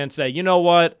L fans say, you know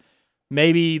what,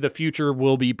 maybe the future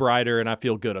will be brighter, and I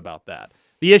feel good about that.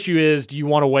 The issue is, do you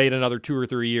want to wait another 2 or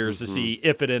 3 years to see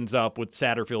if it ends up with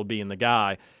Satterfield being the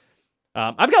guy?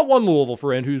 I've got one Louisville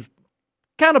friend who's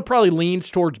kind of probably leans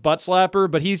towards butt slapper,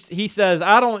 but he says,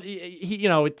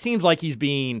 it seems like he's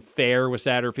being fair with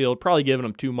Satterfield, probably giving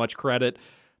him too much credit.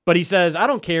 But he says, I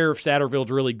don't care if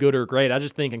Satterfield's really good or great. I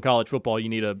just think in college football, you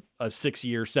need a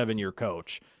 6-year, 7-year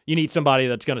coach. You need somebody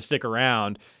that's going to stick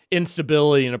around.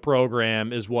 Instability in a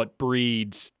program is what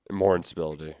breeds More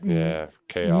instability. Yeah.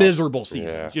 Chaos. miserable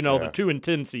seasons. Yeah, the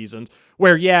 2-10 seasons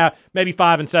where, maybe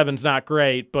 5 and 7's not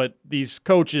great, but these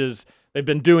coaches, they've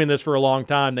been doing this for a long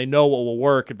time. They know what will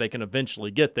work if they can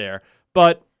eventually get there.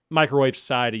 But microwave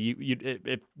society,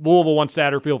 if Louisville wants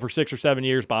Satterfield for 6 or 7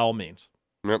 years, by all means.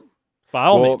 Yep. By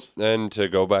all means. And to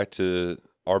go back to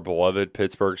our beloved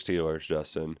Pittsburgh Steelers,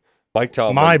 Justin, Mike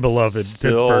Tomlin. My beloved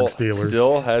Pittsburgh Steelers.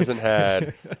 Still hasn't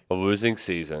had a losing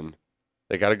season.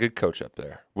 They got a good coach up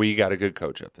there. We got a good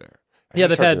coach up there. Yeah,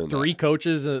 they've had 3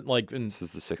 coaches in This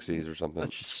is the 60s or something.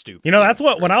 That's just stupid. That's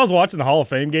what, when I was watching the Hall of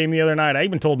Fame game the other night, I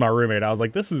even told my roommate, I was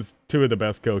like, this is 2 of the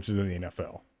best coaches in the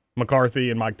NFL, McCarthy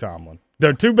and Mike Tomlin.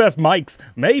 They're 2 best Mikes,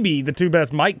 maybe the 2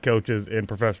 best Mike coaches in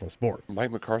professional sports.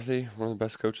 Mike McCarthy, one of the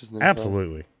best coaches in the NFL?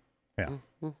 Absolutely. Yeah.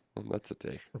 Well, that's a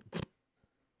take.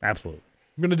 Absolutely.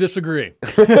 I'm going to disagree.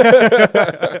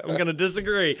 I'm going to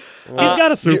disagree. He's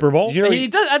got a Super Bowl. He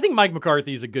does. I think Mike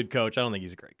McCarthy is a good coach. I don't think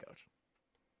he's a great coach.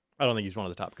 I don't think he's one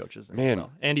of the top coaches in the NFL.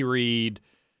 Andy Reid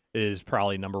is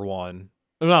probably number 1.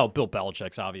 No, Bill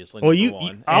Belichick's obviously number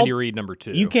 1. Andy Reid number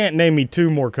 2. You can't name me 2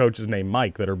 more coaches named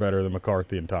Mike that are better than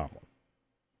McCarthy and Tomlin.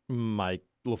 Mike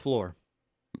LaFleur.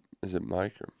 Is it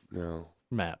Mike or no?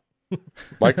 Matt.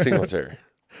 Mike Singletary.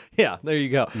 Yeah, there you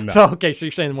go. No. So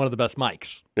you're saying one of the best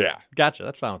Mikes. Yeah. Gotcha.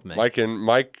 That's fine with me.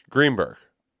 Mike Greenberg.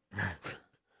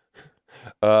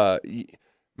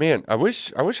 Man, I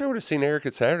wish I would have seen Eric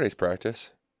at Saturday's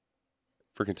practice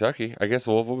for Kentucky. I guess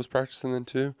Louisville was practicing then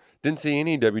too. Didn't see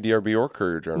any WDRB or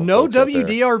Courier Journal. No folks out there.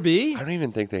 WDRB? I don't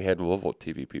even think they had Louisville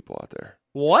TV people out there.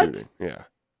 What? Shooting. Yeah.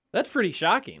 That's pretty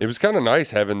shocking. It was kind of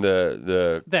nice having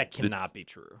the That cannot be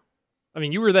true. I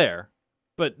mean, you were there,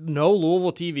 but no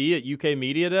Louisville TV at UK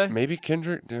Media Day? maybe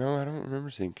Kendrick. I don't remember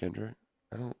seeing Kendrick.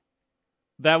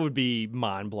 That would be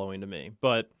mind-blowing to me,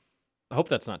 but I hope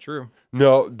that's not true.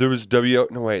 No, there was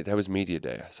No, wait, that was Media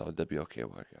Day. I saw WLKY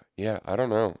guy. Yeah, I don't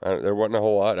know. There wasn't a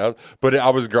whole lot. But I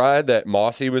was glad that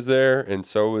Mossy was there, and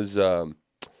so was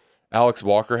Alex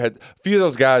Walker. Had a few of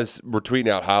those guys were tweeting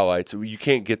out highlights. You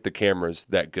can't get the cameras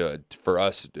that good for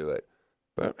us to do it.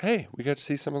 But hey, we got to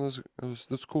see some of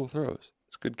those cool throws.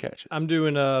 It's good catches. I'm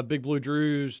doing Big Blue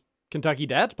Drew's Kentucky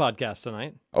Dads podcast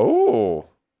tonight. Oh.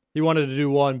 He wanted to do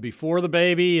one before the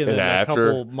baby and then after?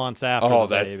 a couple months after the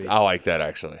baby. I like that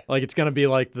actually. Like it's going to be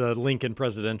like the Lincoln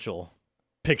presidential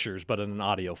pictures, but in an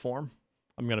audio form.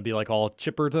 I'm going to be like all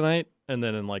chipper tonight. And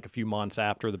then in like a few months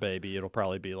after the baby, it'll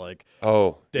probably be like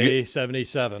day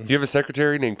 77. You have a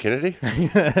secretary named Kennedy?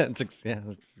 That's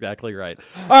exactly right.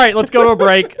 All right, let's go to a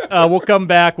break. We'll come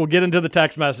back. We'll get into the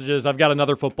text messages. I've got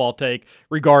another football take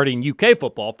regarding UK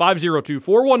football.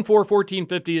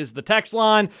 502-414-1450 is the text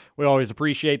line. We always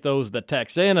appreciate those that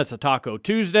text in. It's a Taco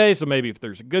Tuesday, so maybe if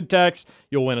there's a good text,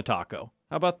 you'll win a taco.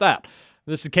 How about that?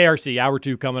 This is KRC, Hour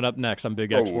 2 coming up next on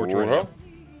Big X Sports Radio.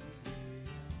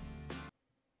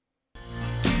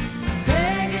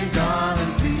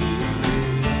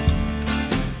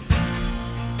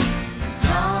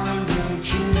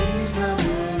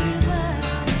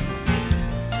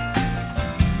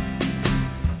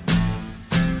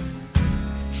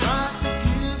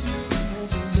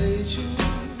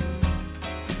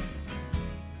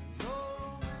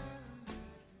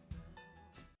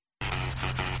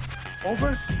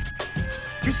 Over?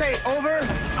 You say over?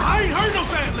 I ain't heard no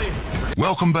family.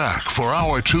 Welcome back for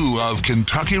Hour 2 of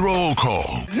Kentucky Roll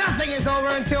Call Nothing is over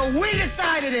until we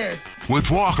decide it is. with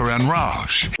Walker and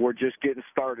Roush. We're just getting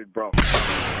started, bro.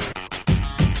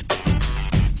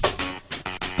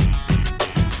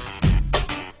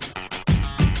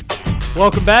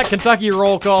 Welcome back. Kentucky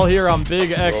Roll Call here on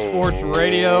Big X Sports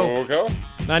Radio.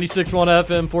 96.1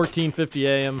 FM, 1450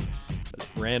 AM.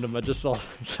 Random. I just saw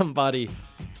somebody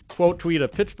quote tweet a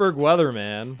Pittsburgh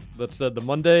weatherman that said the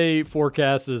Monday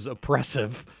forecast is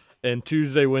oppressive and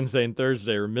Tuesday, Wednesday, and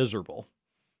Thursday are miserable.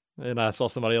 And I saw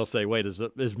somebody else say, wait,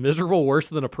 is miserable worse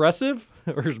than oppressive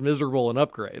or is miserable an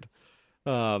upgrade?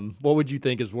 What would you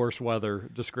think is worse weather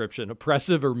description,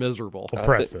 oppressive or miserable?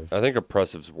 Oppressive. I think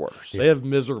oppressive's worse. They have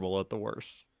miserable at the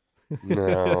worst.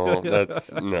 No,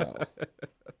 that's no.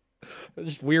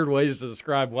 Just weird ways to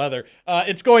describe weather.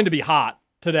 It's going to be hot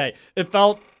today. It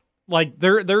felt like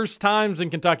there's times in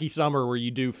Kentucky summer where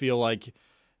you do feel like,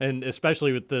 and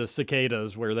especially with the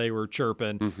cicadas where they were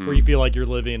chirping, where you feel like you're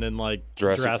living in like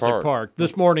Jurassic Park.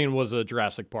 This morning was a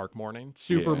Jurassic Park morning.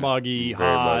 Super muggy, very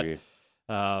hot.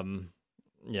 muggy.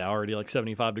 Already like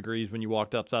 75 degrees when you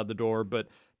walked outside the door, but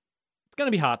it's going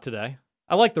to be hot today.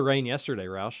 I liked the rain yesterday,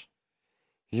 Roush.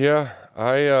 Yeah,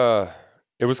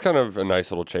 it was kind of a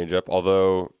nice little change up,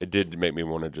 although it did make me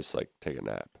want to just like take a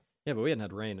nap. Yeah, but we hadn't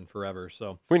had rain in forever,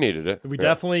 so we needed it. We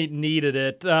definitely needed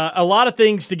it. A lot of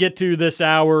things to get to this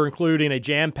hour, including a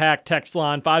jam-packed text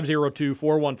line,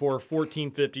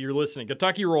 502-414-1450. You're listening.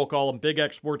 Kentucky Roll Call on Big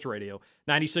X Sports Radio,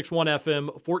 96.1 FM,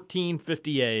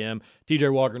 1450 AM.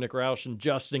 TJ Walker, Nick Roush, and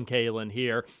Justin Kalen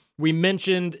here. We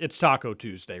mentioned it's Taco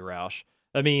Tuesday, Roush.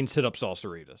 That means hit up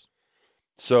Salsaritas.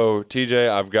 So, TJ,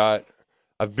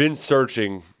 I've been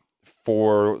searching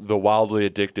for the wildly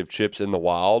addictive chips in the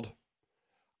wild.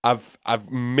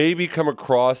 I've maybe come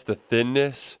across the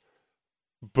thinness,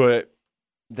 but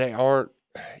they aren't.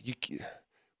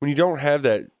 When you don't have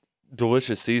that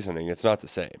delicious seasoning, it's not the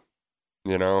same.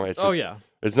 You know, it's just,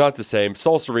 it's not the same.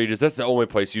 Salsaritas, that's the only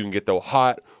place you can get the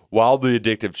hot, wildly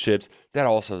addictive chips. That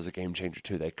also is a game changer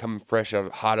too. They come fresh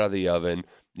hot out of the oven.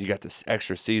 You got this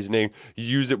extra seasoning. You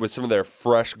use it with some of their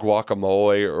fresh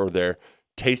guacamole or their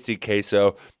tasty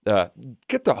queso.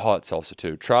 Get the hot salsa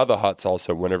too. Try the hot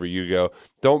salsa whenever you go.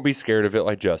 Don't be scared of it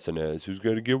like Justin is, who's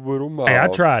going to get little mouth. Hey, I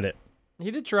tried it. He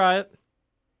did try it.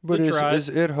 But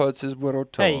it hurts his little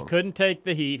tongue. Hey, he couldn't take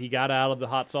the heat. He got out of the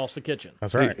hot salsa kitchen.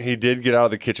 That's right. He did get out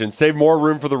of the kitchen. Save more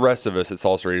room for the rest of us at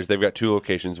Salsaritas. They've got two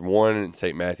locations. One in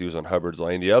St. Matthews on Hubbard's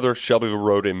Lane. The other, Shelbyville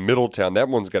Road in Middletown. That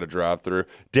one's got a drive-through.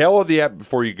 Download the app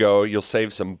before you go. You'll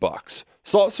save some bucks.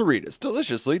 Salsaritas,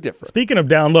 deliciously different. Speaking of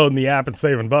downloading the app and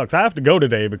saving bucks, I have to go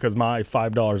today because my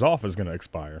 $5 off is going to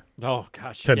expire. Oh,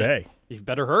 gosh. Today. You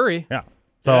better hurry. Yeah.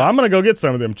 So I'm going to go get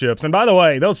some of them chips. And by the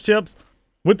way, those chips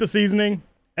with the seasoning,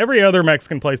 every other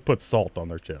Mexican place puts salt on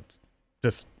their chips.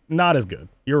 Just not as good.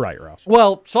 You're right, Roush.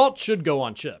 Well, salt should go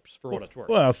on chips for what it's worth.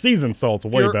 Well, seasoned salt's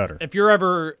way better. If you're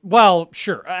ever, well,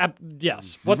 sure.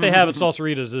 Yes. What they have at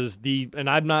Salsaritas is and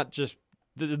I'm not just,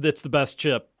 it's the best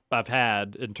chip I've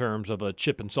had in terms of a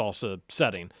chip and salsa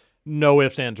setting. No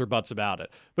ifs, ands, or buts about it.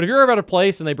 But if you're ever at a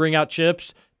place and they bring out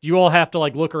chips, do you all have to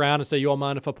like look around and say, you all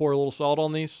mind if I pour a little salt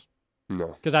on these?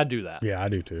 No. Because I do that. Yeah, I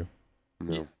do too.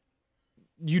 No.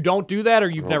 You don't do that, or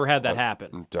you've never had that happen?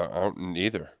 I don't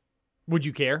either. Would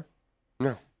you care?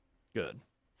 No. Good.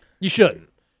 You shouldn't.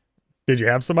 Did you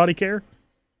have somebody care?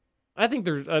 I think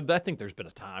there's been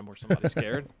a time where somebody's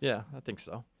cared. Yeah, I think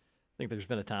so. I think there's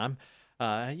been a time.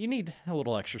 You need a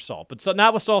little extra salt, but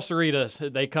not with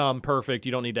Salsaritas. They come perfect.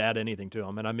 You don't need to add anything to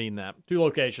them, and I mean that. Two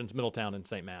locations, Middletown and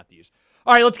St. Matthews.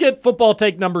 All right, let's get football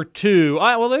take number 2.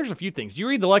 Well, there's a few things. Did you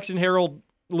read the Lexington Herald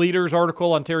Leaders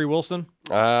article on Terry Wilson?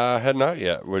 I had not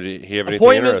yet. Would he have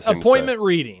anything interesting to say? Appointment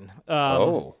reading.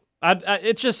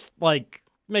 It's just like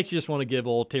makes you just want to give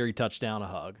old Terry Touchdown a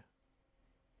hug.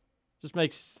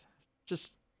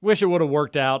 Just wish it would have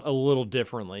worked out a little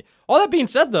differently. All that being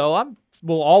said, though, I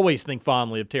will always think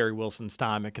fondly of Terry Wilson's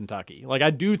time at Kentucky. Like,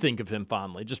 I do think of him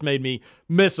fondly. It just made me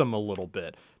miss him a little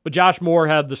bit. But Josh Moore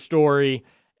had the story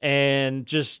and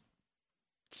just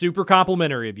super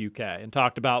complimentary of UK and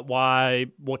talked about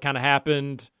what kind of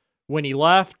happened when he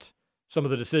left, some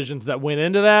of the decisions that went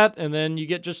into that, and then you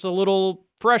get just a little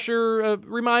fresher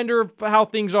reminder of how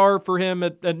things are for him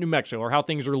at New Mexico, or how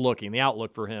things are looking, the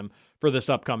outlook for him for this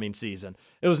upcoming season.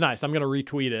 It was nice. I'm going to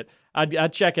retweet it.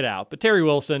 I'd check it out. But Terry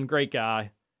Wilson, great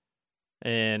guy,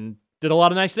 and did a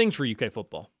lot of nice things for UK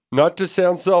football. Not to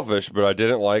sound selfish, but I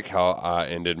didn't like how I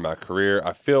ended my career.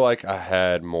 I feel like I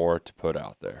had more to put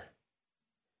out there.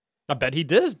 I bet he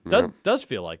does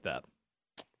feel like that.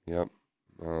 Yep.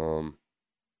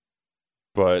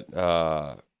 But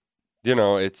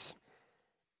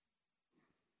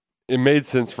it made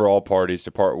sense for all parties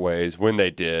to part ways when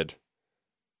they did.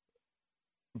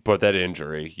 But that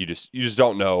injury, you just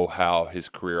don't know how his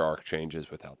career arc changes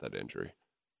without that injury.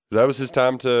 That was his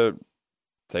time to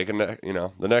take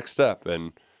the next step,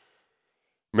 and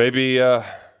maybe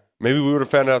we would have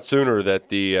found out sooner that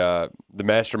the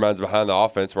masterminds behind the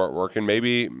offense weren't working.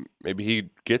 Maybe he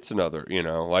gets another.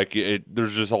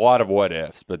 There's just a lot of what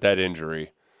ifs, but that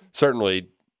injury certainly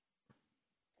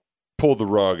pulled the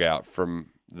rug out from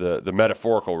the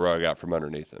metaphorical rug out from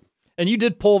underneath him. And you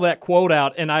did pull that quote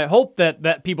out, and I hope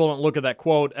that people don't look at that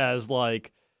quote as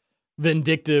like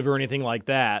vindictive or anything like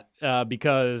that,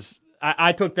 because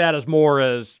I took that as more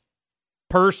as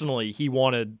personally he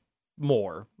wanted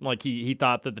more. Like he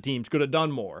thought that the teams could have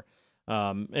done more,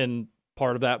 and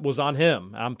part of that was on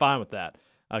him. I'm fine with that,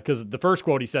 because the first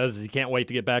quote he says is he can't wait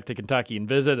to get back to Kentucky and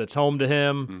visit. It's home to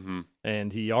him,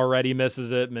 and he already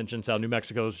misses it. Mentions how New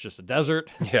Mexico is just a desert.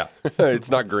 Yeah, it's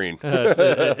not green.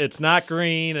 It's not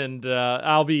green, and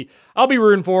I'll be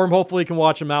rooting for him. Hopefully, can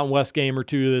watch a Mountain West game or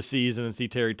two this season and see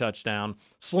Terry Touchdown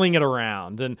sling it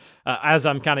around. And as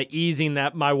I'm kind of easing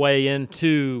my way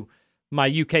into my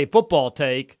UK football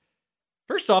take,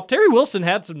 first off, Terry Wilson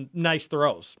had some nice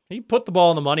throws. He put the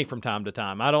ball in the money from time to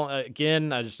time. I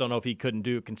just don't know if he couldn't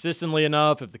do it consistently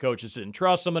enough, if the coaches didn't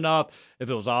trust him enough, if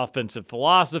it was offensive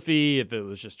philosophy, if it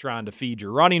was just trying to feed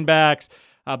your running backs.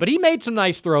 But he made some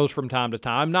nice throws from time to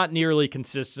time, not nearly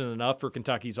consistent enough for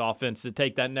Kentucky's offense to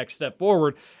take that next step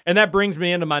forward. And that brings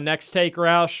me into my next take,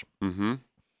 Roush. Mm-hmm.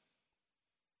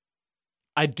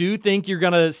 I do think you're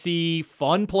going to see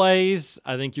fun plays.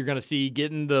 I think you're going to see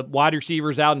getting the wide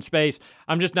receivers out in space.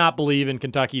 I'm just not believing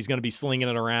Kentucky's going to be slinging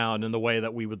it around in the way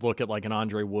that we would look at like an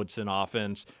Andre Woodson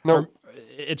offense. No.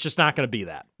 It's just not going to be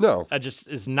that. No.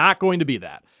 It's not going to be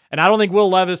that. And I don't think Will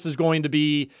Levis is going to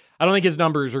be – I don't think his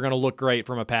numbers are going to look great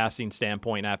from a passing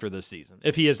standpoint after this season.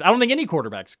 If he is – I don't think any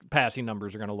quarterback's passing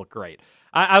numbers are going to look great.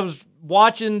 I was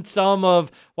watching some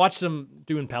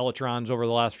doing Pelotrons over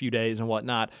the last few days and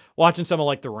whatnot, watching some of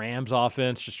like the Rams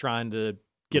offense, just trying to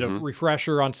get a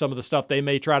refresher on some of the stuff they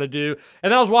may try to do.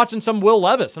 And then I was watching some Will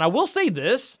Levis. And I will say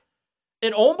this,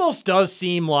 it almost does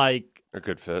seem like a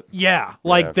good fit. Yeah,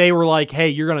 they were like, hey,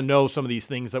 you're going to know some of these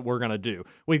things that we're going to do,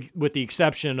 with the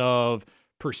exception of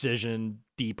precision,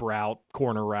 deep route,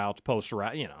 corner routes, post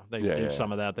route. They do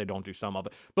some of that. They don't do some of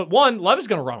it. But Levis is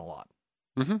going to run a lot.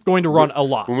 Mm-hmm. Going to run a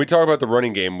lot. When we talk about the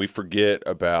running game, we forget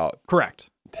about correct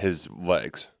his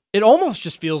legs. It almost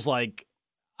just feels like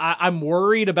I'm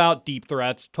worried about deep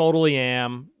threats. Totally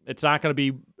am. It's not going to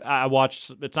be.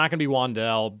 It's not going to be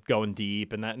Wandell going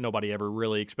deep, and that nobody ever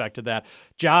really expected that.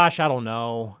 Josh, I don't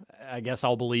know. I guess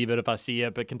I'll believe it if I see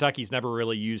it. But Kentucky's never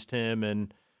really used him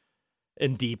in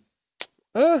deep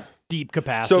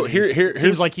capacity. So here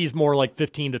seems like he's more like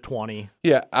 15 to 20.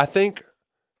 Yeah, I think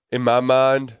in my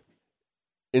mind,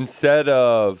 instead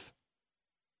of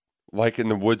like in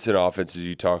the Woodson offenses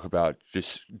you talk about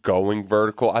just going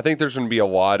vertical, I think there's going to be a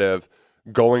lot of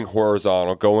going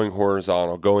horizontal,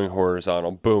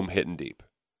 boom, hitting deep.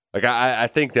 Like I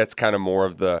think that's kind of more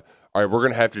of the, all right, we're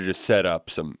going to have to just set up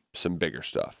some bigger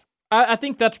stuff. I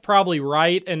think that's probably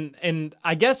right. And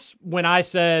I guess when I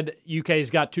said UK's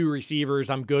got two receivers,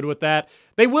 I'm good with that.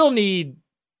 They will need,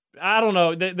 I don't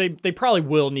know, they probably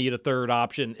will need a third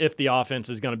option if the offense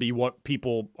is going to be what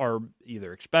people are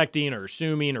either expecting or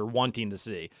assuming or wanting to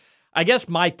see. I guess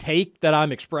my take that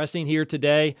I'm expressing here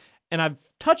today, and I've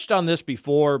touched on this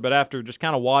before, but after just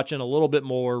kind of watching a little bit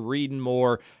more, reading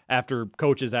more, after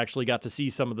coaches actually got to see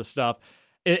some of the stuff,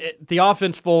 the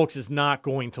offense, folks, is not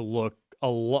going to look a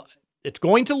lot. It's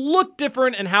going to look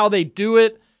different in how they do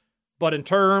it, But in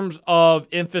terms of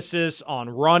emphasis on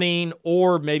running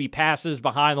or maybe passes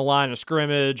behind the line of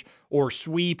scrimmage or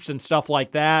sweeps and stuff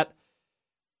like that,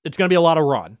 it's going to be a lot of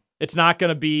run. It's not going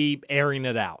to be airing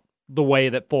it out the way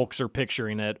that folks are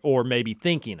picturing it or maybe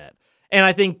thinking it. And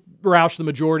I think, Roush, the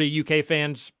majority of UK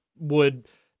fans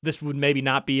this would maybe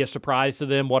not be a surprise to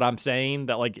them, what I'm saying,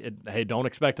 that hey, don't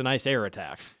expect a nice air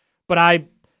attack. But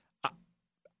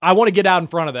I want to get out in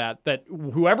front of that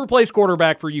whoever plays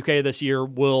quarterback for UK this year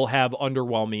will have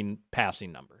underwhelming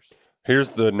passing numbers. Here's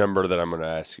the number that I'm going to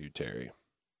ask you, Terry,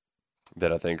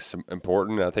 that I think is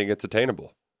important, and I think it's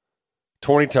attainable.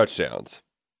 20 touchdowns.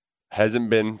 Hasn't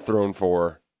been thrown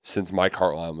for since Mike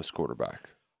Hartline was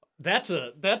quarterback. That's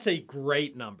a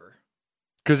great number.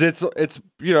 Because it's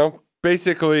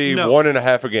basically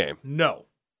 1.5 a game. No.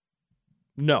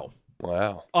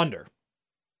 Wow. Under.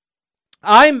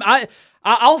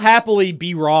 I'll happily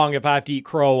be wrong if I have to eat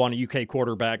crow on a UK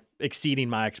quarterback exceeding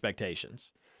my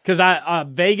expectations. Because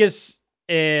Vegas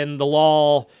and the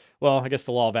law, well, I guess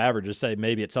the law of averages say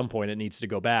maybe at some point it needs to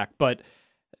go back. But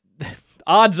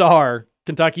odds are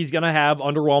Kentucky's going to have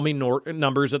underwhelming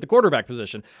numbers at the quarterback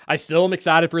position. I still am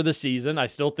excited for this season. I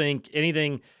still think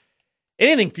anything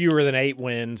fewer than 8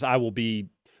 wins, I will be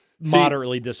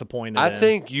moderately disappointed in. I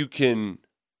think you can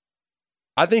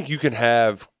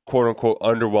have quote unquote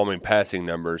underwhelming passing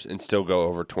numbers and still go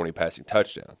over 20 passing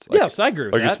touchdowns. Yes, I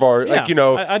agree with that. As far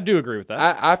I do agree with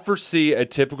that. I foresee a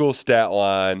typical stat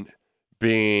line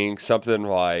being something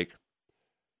like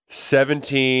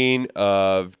 17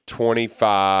 of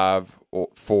 25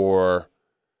 for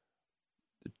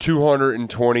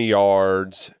 220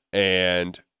 yards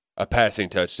and a passing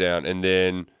touchdown, and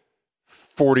then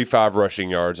 45 rushing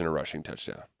yards and a rushing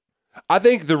touchdown. I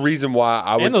think the reason why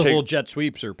I would those little jet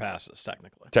sweeps are passes,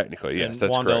 technically. Technically, yes,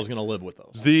 that's correct. Wandell's going to live with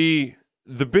those. The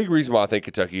big reason why I think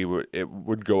Kentucky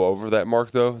would go over that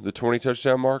mark, though, the 20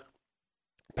 touchdown mark,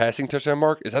 passing touchdown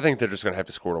mark, is I think they're just going to have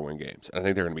to score to win games. I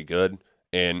think they're going to be good,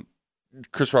 and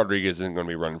Chris Rodriguez isn't going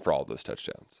to be running for all those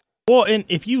touchdowns. Well, and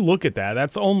if you look at that,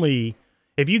 that's only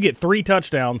if you get 3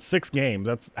 touchdowns, 6 games.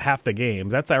 That's half the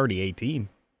games. That's already 18.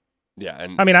 Yeah,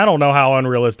 and I mean, I don't know how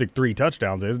unrealistic 3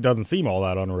 touchdowns is. It doesn't seem all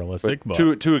that unrealistic, but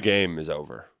 2 a game is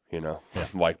over.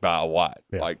 Like by a lot,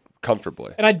 like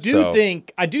comfortably. And I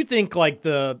think I think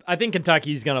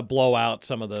Kentucky's going to blow out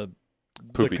some of the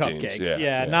cupcakes. Teams.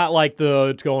 Yeah, not like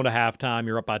it's going to halftime.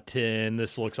 You're up by 10.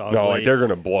 This looks ugly. No, like they're going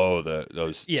to blow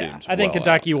those teams. Yeah, I think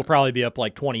Kentucky will probably be up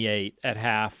like 28 at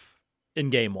half in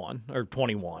game 1 or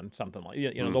 21, something like.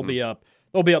 They'll be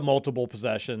up multiple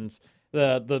possessions.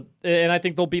 And I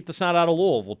think they'll beat the snot out of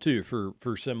Louisville too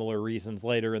for similar reasons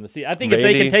later in the season. I think if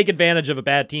they can take advantage of a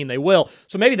bad team, they will.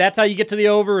 So maybe that's how you get to the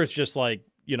over. It's just like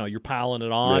you're piling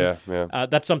it on. Yeah.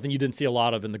 That's something you didn't see a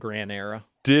lot of in the Grant era.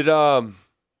 Did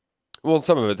well,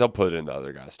 some of it they'll put it in the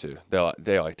other guys too.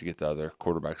 They like to get the other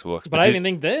quarterbacks looks. But I didn't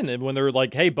think then when they're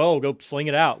like, "Hey, Bo, go sling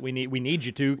it out. We need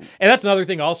you to." And that's another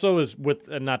thing also is with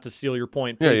and not to steal your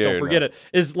point, please don't forget it.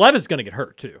 Is Levis going to get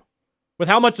hurt too? With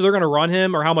how much they're going to run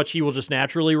him or how much he will just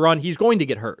naturally run, he's going to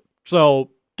get hurt. So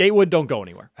Gatewood, don't go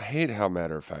anywhere. I hate how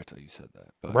matter-of-factly you said that.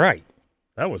 But. Right.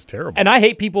 That was terrible. And I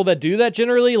hate people that do that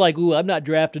generally, like, ooh, I'm not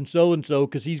drafting so-and-so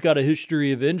because he's got a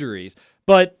history of injuries.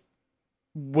 But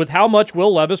with how much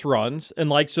Will Levis runs and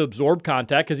likes to absorb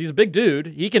contact, because he's a big dude,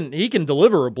 he can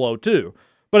deliver a blow too.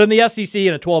 But in the SEC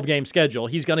in a 12-game schedule,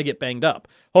 he's going to get banged up.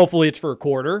 Hopefully it's for a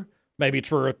quarter. Maybe it's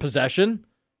for a possession.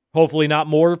 Hopefully not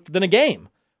more than a game.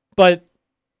 But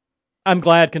I'm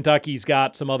glad Kentucky's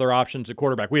got some other options at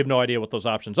quarterback. We have no idea what those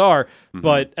options are,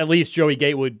 but at least Joey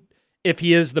Gatewood, if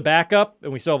he is the backup,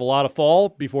 and we still have a lot of fall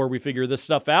before we figure this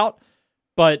stuff out,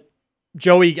 but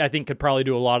Joey, I think, could probably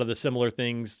do a lot of the similar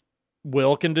things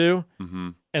Will can do. Mm-hmm.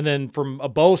 And then from a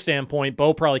Bo standpoint,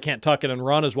 Bo probably can't tuck it and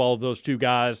run as well as those two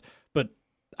guys, but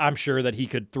I'm sure that he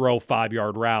could throw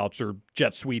 5-yard routes or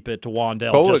jet sweep it to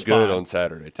Wandell. Bo looked good on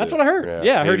Saturday, too. That's what I heard.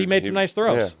 Yeah, I heard he made some nice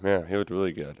throws. Yeah, he looked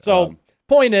really good. So,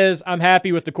 point is, I'm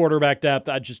happy with the quarterback depth.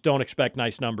 I just don't expect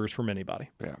nice numbers from anybody.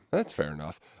 Yeah, that's fair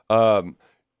enough.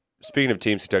 Speaking of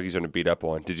teams Kentucky's going to beat up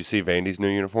on, did you see Vandy's new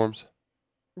uniforms?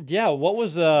 Yeah, what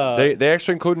was They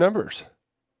actually include numbers.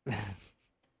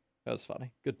 That was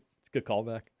funny. Good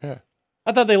callback. Yeah.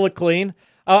 I thought they looked clean.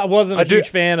 I wasn't a huge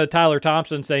fan of Tyler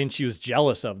Thompson saying she was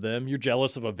jealous of them. You're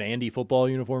jealous of a Vandy football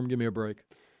uniform? Give me a break.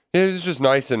 Yeah, it was just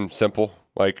nice and simple,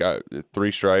 like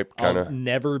 3-stripe kind of. I'll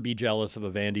never be jealous of a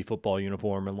Vandy football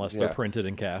uniform unless they're printed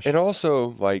in cash. And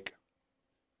also, like,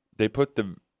 they put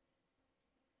the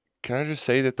 – can I just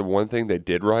say that the one thing they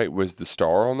did right was the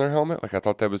star on their helmet? Like, I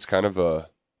thought that was kind of a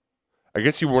 – I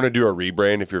guess you want to do a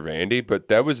rebrand if you're Vandy, but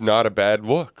that was not a bad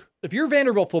look. If you're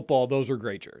Vanderbilt football, those are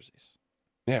great jerseys.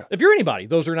 Yeah. If you're anybody,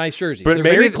 those are nice jerseys. But They're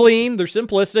maybe very clean. They're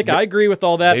simplistic. I agree with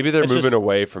all that. Maybe they're It's moving just-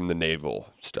 away from the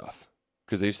naval stuff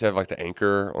because they used to have like the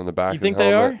anchor on the back. You of think the they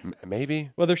helmet. are?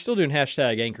 Maybe. Well, they're still doing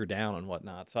hashtag anchor down and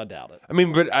whatnot, so I doubt it. I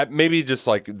mean, but maybe just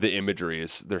like the imagery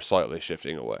is they're slightly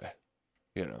shifting away.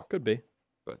 You know, Could be.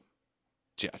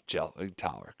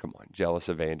 Tyler, come on, jealous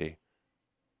of Andy.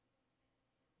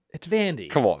 It's Vandy.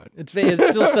 Come on, It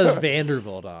still says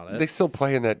Vanderbilt on it. they still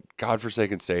play in that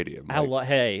godforsaken stadium.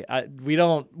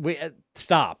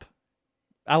 Stop.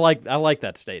 I like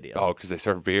that stadium. Oh, because they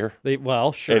serve beer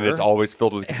Sure. and it's always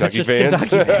filled with It's Kentucky just fans.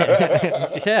 Kentucky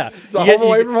fans. Yeah. It's a home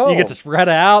away from home. You get to spread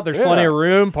out. There's plenty Yeah. of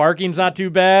room. Parking's not too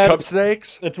bad. Cup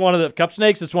snakes. It's one of the Cup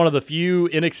Snakes. It's one of the few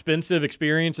inexpensive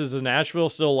experiences in Nashville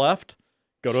still left.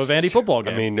 Go to a Vandy football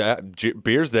game. I mean,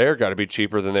 beers there got to be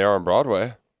cheaper than they are on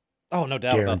Broadway. oh, no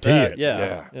doubt Guarantee about that. it.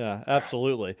 Yeah,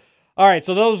 absolutely. All right,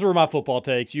 so those were my football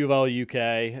takes. U of L,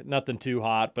 UK, nothing too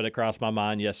hot, but it crossed my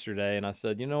mind yesterday, and I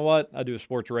said, you know what? I do a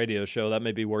sports radio show. That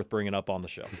may be worth bringing up on the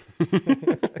show.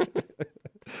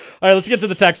 All right, let's get to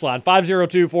the text line.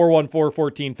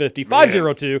 502-414-1450.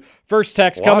 502, first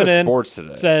text A lot coming of in, sports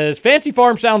today. says, Fancy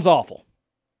Farm sounds awful.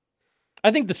 I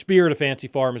think the spirit of Fancy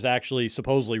Farm is actually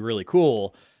supposedly really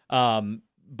cool.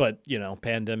 But,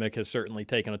 pandemic has certainly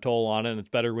taken a toll on it, and it's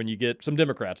better when you get some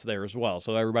Democrats there as well,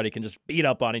 so everybody can just beat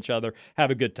up on each other,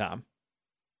 have a good time.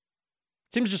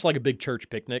 Seems just like a big church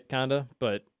picnic, kind of,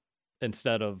 but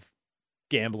instead of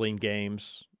gambling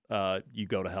games, you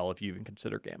go to hell if you even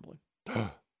consider gambling.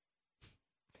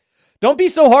 Don't be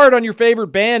so hard on your favorite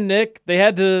band, Nick. They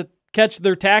had to catch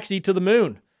their taxi to the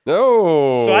moon.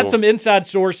 No. So I had some inside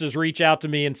sources reach out to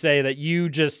me and say that you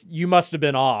must have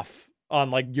been off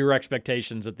on like your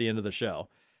expectations at the end of the show.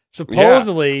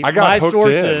 Supposedly, I got my hooked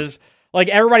sources, like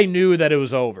everybody knew that it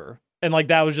was over. And like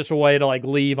that was just a way to like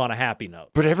leave on a happy note.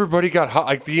 But everybody got hot.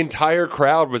 Like the entire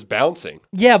crowd was bouncing.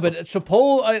 Yeah, but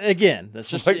again, that's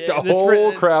just Like the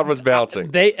whole crowd was bouncing.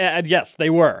 Yes,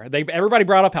 they were. Everybody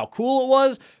brought up how cool it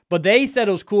was, but they said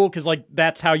it was cool because like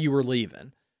that's how you were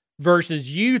leaving.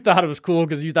 Versus you thought it was cool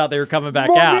because you thought they were coming back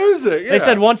More out. music, yeah. They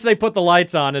said once they put the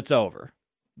lights on, it's over.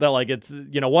 That like it's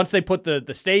once they put the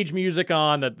stage music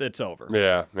on, that it's over.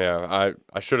 Yeah.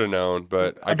 I should have known,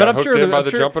 but I got hooked in by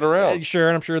the jumping around. Sure,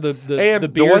 and I'm sure the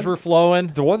And beers were flowing.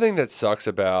 The one thing that sucks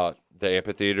about the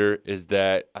amphitheater is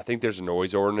that I think there's a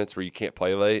noise ordinance where you can't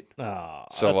play late. Oh,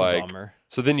 So that's like, a bummer.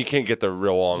 so then you can't get the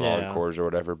real long Yeah. encores or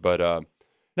whatever. But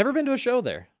Never been to a show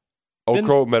there. Oak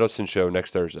Grove Medicine Show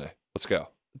next Thursday. Let's go.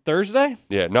 Thursday?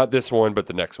 Yeah, not this one, but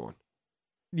the next one.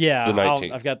 Yeah, The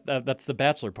 19th. I've got that's the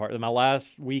bachelor part. My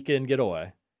last weekend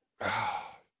getaway.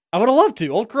 I would have loved to.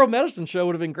 Old Crow Medicine Show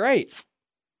would have been great.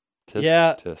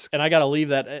 Tisk. And I got to leave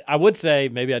that. I would say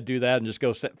maybe I'd do that and just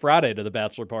go Friday to the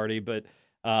bachelor party, but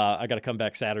I got to come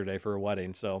back Saturday for a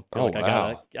wedding. So I feel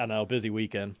like I know, busy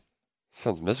weekend.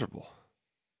 Sounds miserable.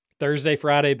 Thursday,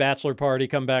 Friday, bachelor party,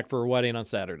 come back for a wedding on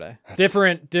Saturday.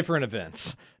 Different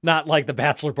events. Not like the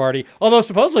bachelor party. Although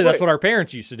supposedly that's what our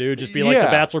parents used to do, just be like the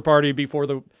bachelor party before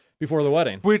the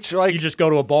wedding. Which like you just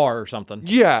go to a bar or something.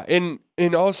 Yeah, and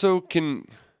also can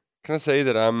I say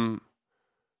that I'm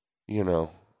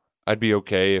I'd be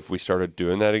okay if we started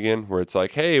doing that again, where it's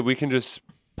like, hey, we can just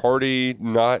party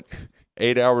not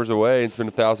 8 hours away and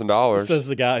spend $1,000. Says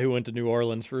the guy who went to New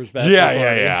Orleans for his bachelor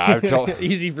Yeah.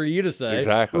 Easy for you to say.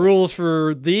 Exactly. Rules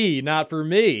for thee, not for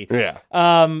me. Yeah.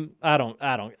 I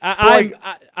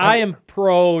am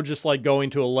pro just like going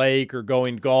to a lake or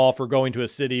going golf or going to a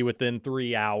city within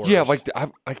 3 hours. Yeah, like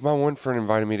my one friend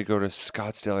invited me to go to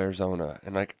Scottsdale, Arizona,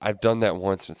 and like I've done that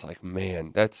once, and it's like,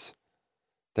 man, that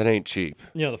ain't cheap.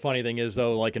 The funny thing is,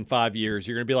 though, like in 5 years,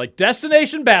 you're going to be like,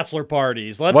 destination bachelor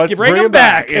parties. Let's bring them them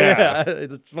back. back. Yeah.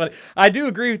 It's funny. I do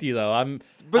agree with you, though.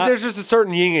 But there's just a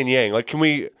certain yin and yang. Like, can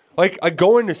we, like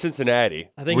going to Cincinnati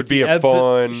I think would it's be the a ebbs and-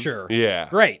 fun. Sure. Yeah.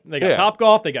 Great. They got Yeah.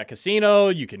 Topgolf. They got casino.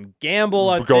 You can gamble,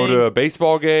 I Go think. to a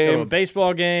baseball Go to a game.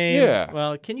 baseball game. Yeah.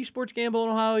 Well, can you sports gamble in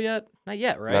Ohio yet? Not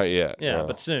yet, right? Not yet, Yeah, no.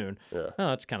 but soon. Yeah.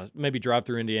 Oh, it's kind of maybe drive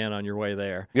through Indiana on your way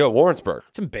there. Yeah, Lawrenceburg.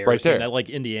 It's embarrassing there. that like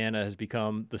Indiana has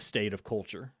become the state of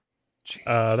culture.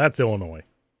 That's Illinois,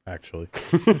 actually.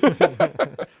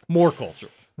 More culture.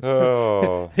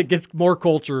 Oh. It gets more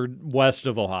culture west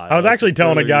of Ohio. I was actually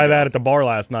telling a Further guy you go. that at the bar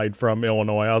last night from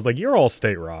Illinois. I was like, "You're all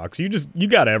state rocks. You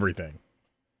got everything.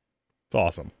 It's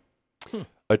awesome."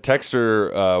 A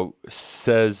texter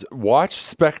says, watch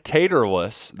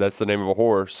Spectatorless. That's the name of a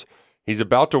horse. He's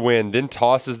about to win, then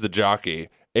tosses the jockey.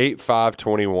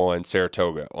 8-5-21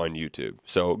 Saratoga on YouTube.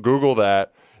 So Google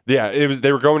that. Yeah,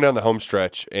 they were going down the home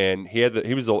stretch, and he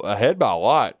was ahead by a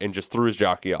lot and just threw his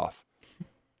jockey off.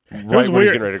 It was when he's weird.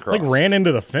 getting ready to cross. Like ran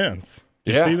into the fence.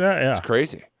 Did you see that? Yeah. It's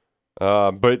crazy.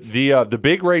 But the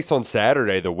big race on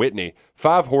Saturday, the Whitney,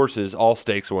 5 horses, all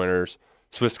stakes winners.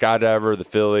 Swiss Skydiver, the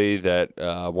filly that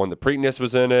won the Preakness,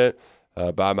 was in it.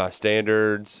 By my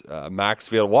standards,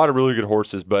 Maxfield, a lot of really good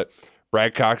horses, but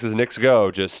Brad Cox's Knicks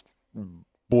Go just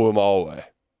blew them all away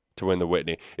to win the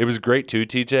Whitney. It was great too,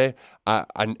 TJ.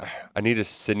 I need to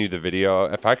send you the video.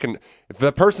 If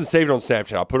the person saved it on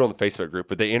Snapchat, I'll put it on the Facebook group.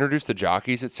 But they introduced the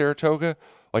jockeys at Saratoga,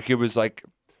 like it was like,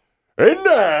 and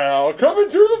now coming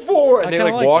to the fore, and they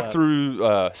like walked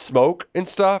through smoke and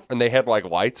stuff, and they had like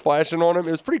lights flashing on them.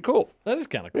 It was pretty cool. That is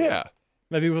kind of cool. Yeah.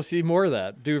 Maybe we'll see more of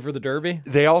that. Do it for the Derby.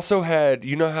 They also had,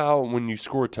 you know how when you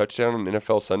score a touchdown on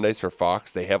NFL Sundays for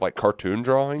Fox, they have like cartoon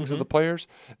drawings of the players?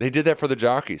 They did that for the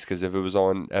jockeys because if it was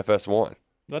on FS1.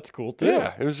 That's cool, too.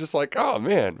 Yeah, it was just like, oh,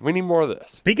 man, we need more of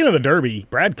this. Speaking of the Derby,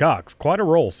 Brad Cox, quite a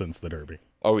role since the Derby.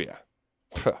 Oh, yeah.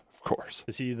 Of course.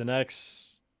 Is he the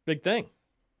next big thing?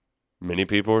 Many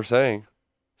people are saying,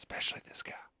 especially this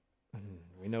guy.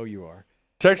 We know you are.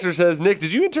 Texter says, Nick,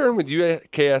 did you intern with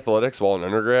UK Athletics while in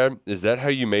undergrad? Is that how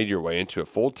you made your way into a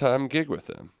full-time gig with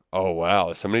them? Oh, wow.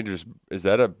 Is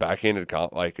that a backhanded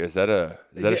comp? Like, is that a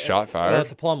shot fired?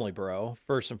 That's a Plumlee, bro,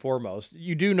 first and foremost.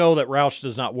 You do know that Roush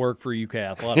does not work for UK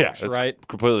Athletics, right?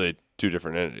 Completely 2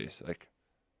 different entities. Like,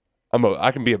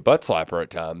 I can be a butt slapper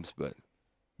at times, but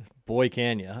boy,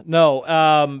 can you? No,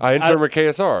 I intern with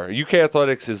KSR. UK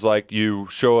Athletics is like you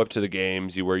show up to the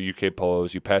games, you wear UK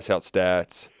polos, you pass out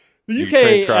stats. The UK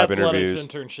transcribe athletics interviews.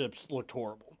 Internships looked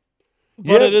horrible.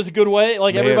 But it is a good way.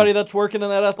 Like, Man. everybody that's working in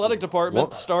that athletic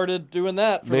department started doing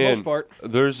that for the most part.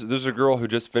 There's a girl who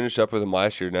just finished up with him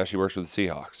last year. Now she works with the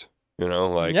Seahawks. You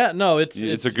know, like yeah, no, it's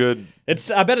a good.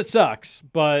 I bet it sucks,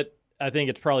 but I think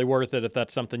it's probably worth it if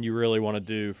that's something you really want to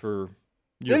do for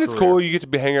your And it's career. cool. You get to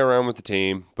be hanging around with the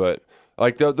team, but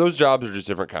like those jobs are just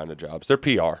different kind of jobs. They're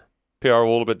PR. PR a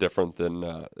little bit different than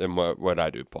what I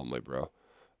do, Plumlee, bro.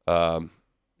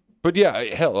 But yeah,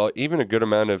 hell, even a good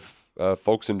amount of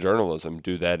folks in journalism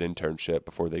do that internship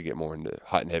before they get more into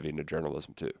hot and heavy into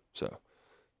journalism too. So,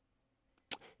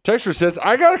 Texture says,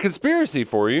 I got a conspiracy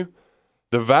for you.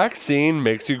 The vaccine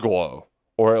makes you glow,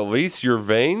 or at least your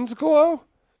veins glow.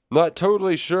 Not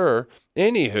totally sure.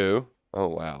 Anywho, oh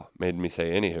wow, made me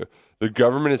say anywho. The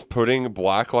government is putting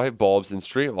black light bulbs in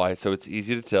street lights, so it's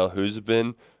easy to tell who's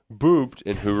been booped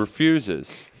and who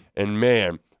refuses. And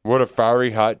man, what a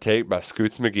fiery hot take by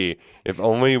Scoots McGee. If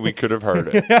only we could have heard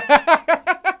it.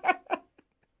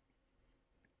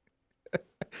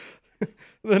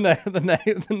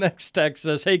 The next text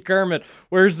says, hey, Kermit,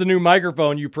 where's the new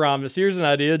microphone you promised? Here's an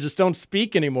idea. Just don't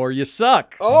speak anymore. You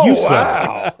suck. Oh, You wow.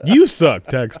 suck. You suck,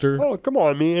 Texter. Oh, come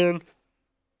on, man.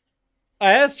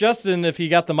 I asked Justin if he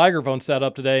got the microphone set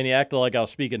up today, and he acted like I was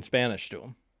speaking Spanish to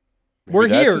him. We're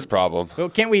Maybe that's here. his problem. Well,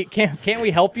 can't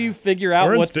we help you figure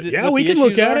out what we the can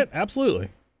look issues at are? it. Absolutely.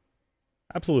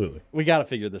 We got to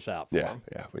figure this out. For Yeah, him.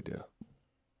 yeah, we do.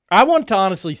 I want to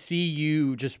honestly see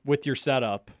you just with your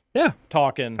setup. Yeah,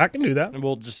 talking. I can do that. And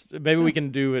we'll just maybe we can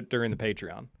do it during the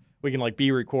Patreon. We can like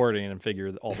be recording and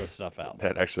figure all this stuff out.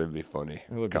 That'd actually be funny.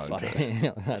 It would be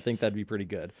funny. I think that'd be pretty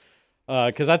good.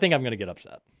 Because I think I'm going to get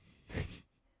upset.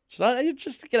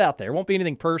 Just get out there. It won't be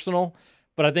anything personal,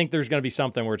 but I think there's going to be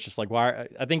something where it's just like, why?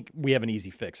 I think we have an easy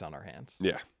fix on our hands.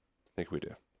 Yeah, I think we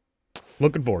do.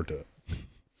 Looking forward to it.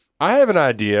 I have an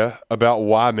idea about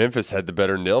why Memphis had the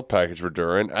better nil package for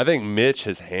Duran. I think Mitch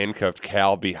has handcuffed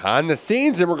Cal behind the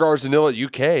scenes in regards to nil at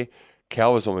UK.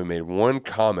 Cal has only made one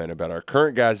comment about our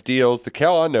current guys' deals. The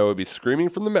Cal I know would be screaming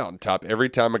from the mountaintop every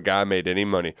time a guy made any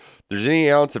money. If there's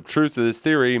any ounce of truth to this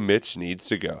theory, Mitch needs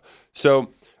to go.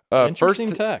 So,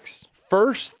 Interesting text.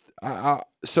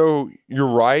 So you're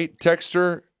right,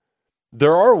 Texter.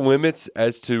 There are limits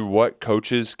as to what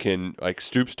coaches can, like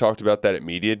Stoops talked about that at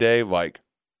Media Day, like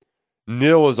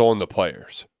nil is on the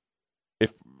players.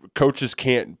 If coaches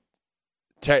can't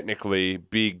technically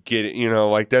be getting,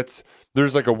 like there's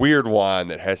like a weird line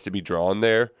that has to be drawn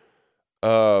there.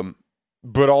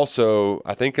 But also,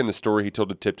 I think in the story he told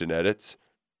to Tipton Edits,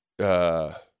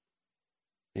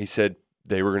 he said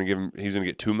they were going to give him, he was going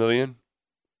to get $2 million.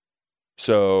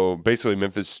 So basically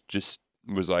Memphis just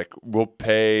was like, we'll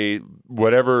pay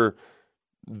whatever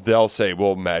they'll say,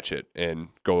 we'll match it and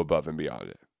go above and beyond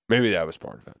it. Maybe that was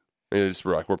part of it. Maybe just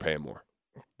we're like, we're paying more.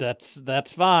 That's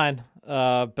fine.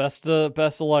 Best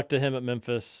of luck to him at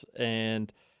Memphis.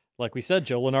 And like we said,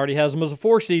 Joe Lunardi has him as a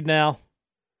 4 seed now.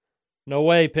 No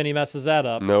way Penny messes that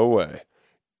up. No way.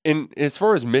 And as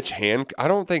far as Mitch I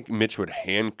don't think Mitch would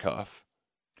handcuff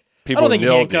people. I don't think he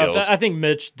nil handcuffed. deals. I think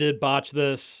Mitch did botch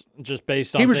this just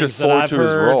based on He was things just that forward I've to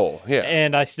his heard. role. Yeah.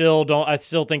 And I still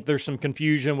think there's some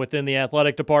confusion within the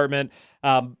athletic department.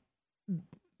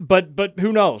 But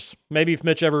who knows? Maybe if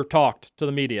Mitch ever talked to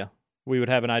the media, we would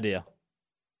have an idea.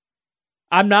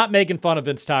 I'm not making fun of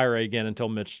Vince Tyra again until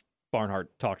Mitch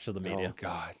Barnhart talks to the media. Oh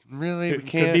God, really? We Could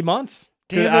can't. be months.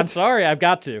 Damn it. I'm sorry, I've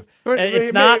got to. But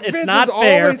It's not Vince fair. is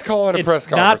always calling a It's press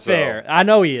not conference, fair. though. I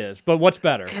know he is, but what's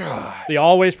better? Gosh. The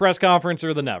always press conference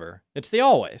or the never? It's the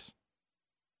always.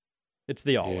 It's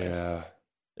the always. Yeah.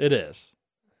 It is.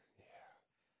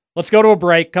 Let's go to a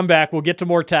break. Come back. We'll get to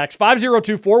more text.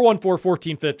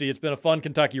 502-414-1450. It's been a fun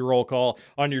Kentucky roll call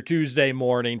on your Tuesday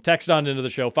morning. Text on into the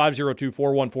show,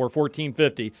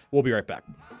 502-414-1450. We'll be right back.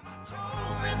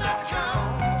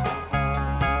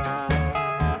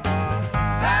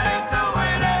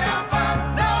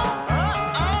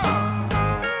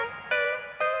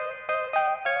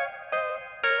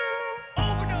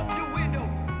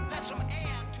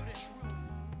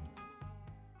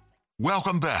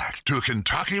 Welcome back to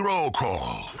Kentucky Roll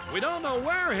Call. We don't know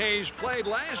where Hayes played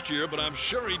last year, but I'm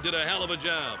sure he did a hell of a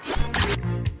job.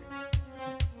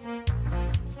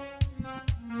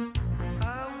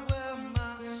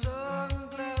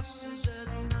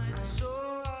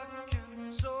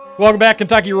 Welcome back,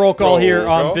 Kentucky Roll Call here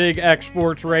Roll on call. Big X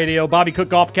Sports Radio. Bobby Cook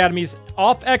Golf Academy's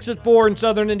off exit 4 in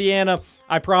Southern Indiana.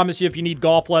 I promise you, if you need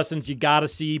golf lessons, you got to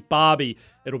see Bobby.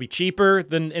 It'll be cheaper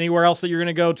than anywhere else that you're going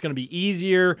to go. It's going to be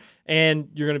easier, and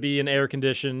you're going to be in air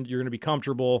conditioned. You're going to be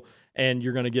comfortable, and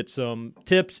you're going to get some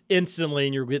tips instantly,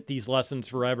 and you'll get these lessons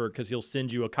forever because he'll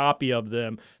send you a copy of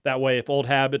them. That way, if old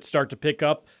habits start to pick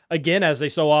up again, as they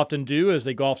so often do, as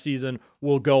the golf season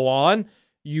will go on,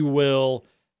 you will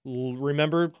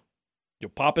remember, you'll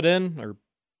pop it in.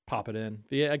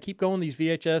 I keep going these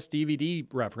VHS, DVD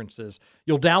references.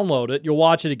 You'll download it, you'll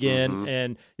watch it again,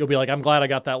 and you'll be like, I'm glad I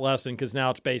got that lesson because now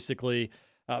it's basically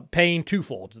paying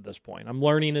twofolds at this point. I'm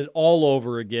learning it all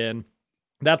over again.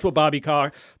 That's what Bobby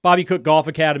Cook Golf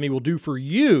Academy will do for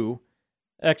you.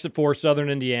 Exit 4, Southern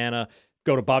Indiana.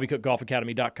 Go to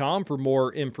BobbyCookGolfAcademy.com for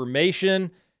more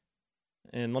information.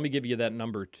 And let me give you that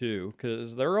number too,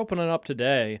 because they're opening up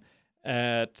today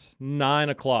at 9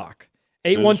 o'clock.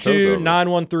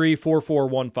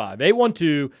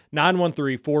 812-913-4415.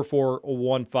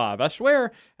 812-913-4415. I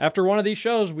swear, after one of these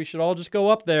shows, we should all just go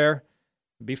up there.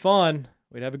 It'd be fun.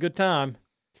 We'd have a good time.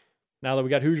 Now that we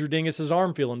got Hoosier Dingus's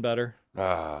arm feeling better.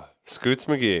 Scoots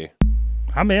McGee.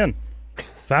 I'm in.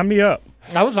 Sign me up.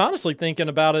 I was honestly thinking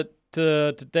about it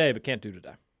today, but can't do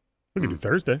today. We can do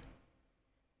Thursday.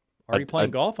 Already playing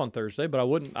golf on Thursday, but I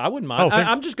wouldn't mind. Oh,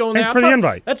 thanks. I'm just going there. Thanks for the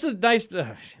invite. That's a nice...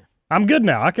 I'm good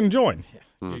now. I can join.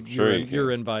 Sure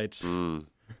your invites. 0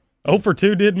 for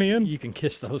 2 did me in. You can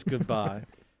kiss those goodbye.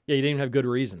 Yeah, you didn't even have good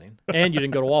reasoning. And you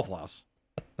didn't go to Waffle House.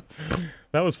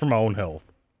 That was for my own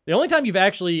health. The only time you've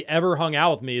actually ever hung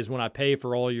out with me is when I pay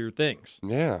for all your things.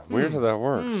 Yeah, weird how that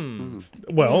works.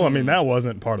 Well, I mean, that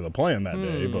wasn't part of the plan that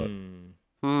day, but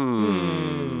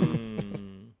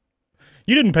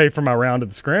you didn't pay for my round at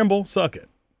the scramble. Suck it.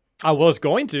 I was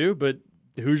going to, but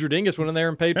Hoosier Dingus went in there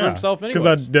and paid for himself anyway.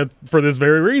 Because for this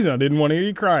very reason, I didn't want to hear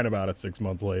you crying about it 6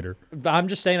 months later. I'm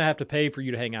just saying I have to pay for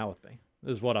you to hang out with me,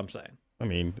 is what I'm saying. I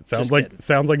mean, it sounds Just like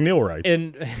kidding. nil rights.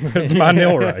 And It's my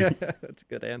nil rights. That's a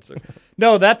good answer.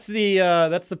 No, that's the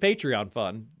Patreon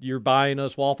fund. You're buying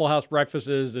us Waffle House breakfasts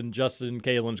and Justin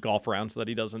Kalen's golf rounds that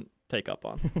he doesn't take up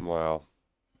on. Wow.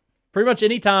 Pretty much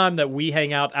any time that we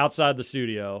hang out outside the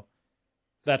studio,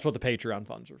 that's what the Patreon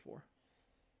funds are for.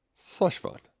 Slush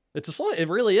fun. It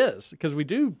really is, because we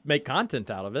do make content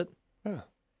out of it. Yeah.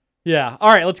 Yeah. All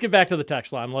right, let's get back to the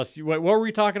text line. What were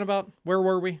we talking about? Where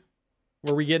were we?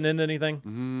 Were we getting into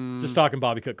anything? Just talking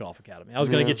Bobby Cook Golf Academy. I was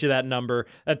going to get you that number.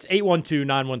 That's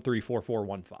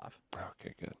 812-913-4415.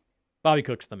 Okay, good. Bobby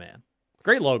Cook's the man.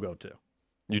 Great logo, too.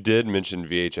 You did mention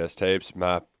VHS tapes.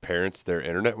 My parents, their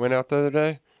internet went out the other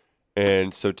day.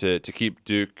 And so to keep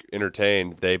Duke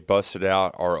entertained, they busted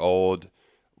out our old...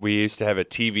 We used to have a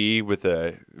TV with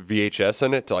a VHS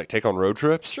in it to like take on road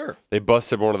trips. Sure. They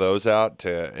busted one of those out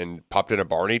and popped in a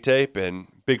Barney tape, and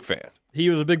big fan.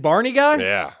 He was a big Barney guy?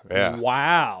 Yeah.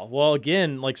 Wow. Well,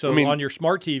 again, on your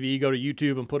smart TV, you go to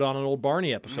YouTube and put on an old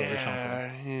Barney episode or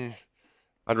something.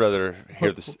 I'd rather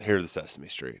hear the Sesame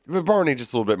Street. But Barney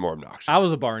just a little bit more obnoxious. I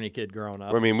was a Barney kid growing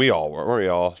up. I mean, we all were. Weren't we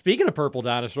all? Speaking of purple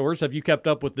dinosaurs, have you kept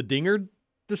up with the Dinger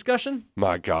discussion?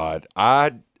 My God.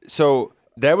 So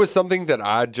that was something that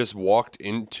I just walked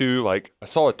into. Like, I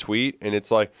saw a tweet, and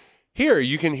it's like, here,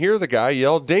 you can hear the guy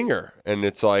yell Dinger. And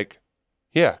it's like,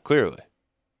 yeah, clearly.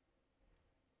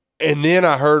 And then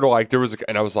I heard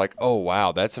and I was like, oh,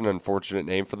 wow, that's an unfortunate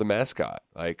name for the mascot.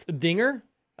 Like Dinger?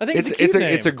 I think it's a it's cute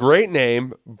name. It's a great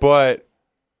name, but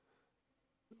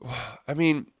I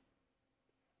mean,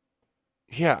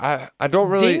 Yeah, I don't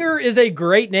really Dinger is a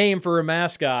great name for a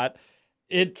mascot.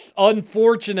 It's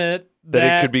unfortunate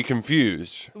that it could be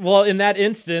confused. Well, in that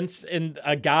instance, in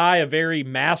a very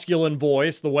masculine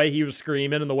voice, the way he was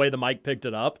screaming and the way the mic picked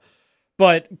it up.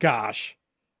 But gosh,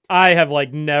 I have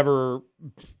never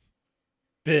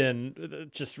been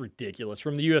just ridiculous.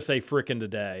 From the USA Frickin'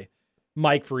 Today,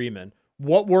 Mike Freeman.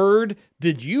 What word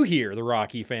did you hear the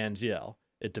Rocky fans yell?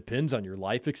 It depends on your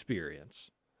life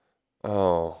experience.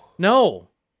 Oh. No.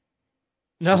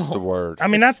 Just the word. I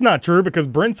mean, that's not true because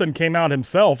Brinson came out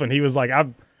himself and he was like,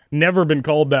 I've never been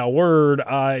called that word.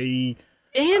 I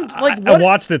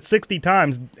watched it 60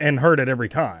 times and heard it every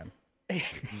time.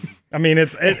 I mean,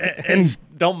 and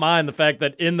don't mind the fact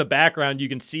that in the background you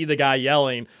can see the guy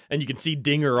yelling and you can see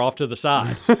Dinger off to the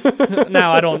side.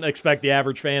 Now, I don't expect the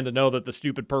average fan to know that the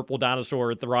stupid purple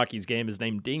dinosaur at the Rockies game is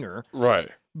named Dinger. Right.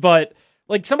 But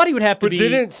somebody would have to But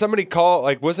didn't somebody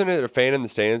call, wasn't it a fan in the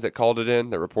stands that called it in,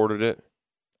 that reported it?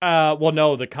 Well,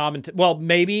 no,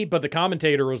 maybe, but the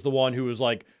commentator was the one who was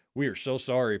like, we are so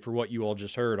sorry for what you all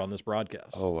just heard on this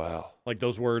broadcast. Oh, wow.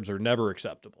 Those words are never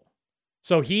acceptable.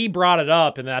 So he brought it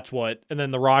up, and and then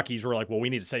the Rockies were like, well,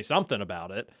 we need to say something about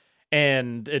it.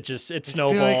 And it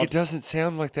snowballed. I feel like it doesn't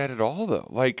sound like that at all,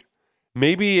 though.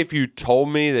 Maybe if you told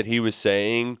me that he was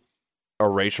saying a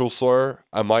racial slur,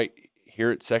 I might hear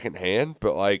it secondhand,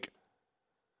 but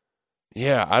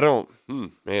yeah, I don't,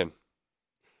 man.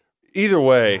 Either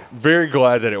way, very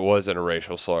glad that it wasn't a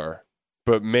racial slur.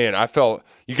 But man,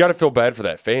 you got to feel bad for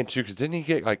that fan too, because didn't he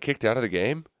get kicked out of the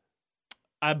game?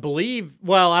 I believe.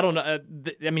 Well, I don't know.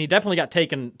 He definitely got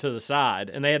taken to the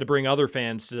side, and they had to bring other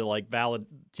fans to valid,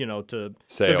 to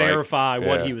verify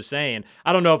what he was saying.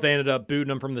 I don't know if they ended up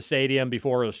booting him from the stadium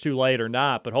before it was too late or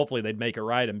not, but hopefully they'd make it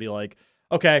right and be like,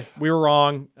 okay, we were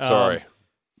wrong. Sorry.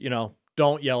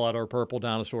 Don't yell at our purple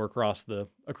dinosaur across the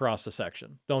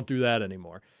section. Don't do that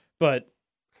anymore. But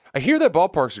I hear that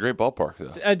ballpark's a great ballpark,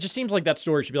 though. It just seems like that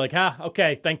story should be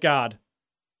okay, thank God.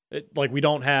 We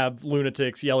don't have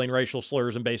lunatics yelling racial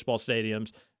slurs in baseball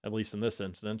stadiums, at least in this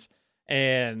instance,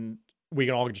 and we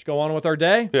can all just go on with our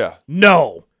day? Yeah.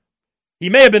 No. He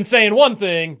may have been saying one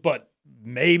thing, but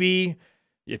maybe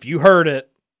if you heard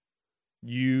it,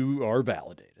 you are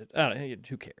validated.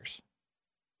 Who cares?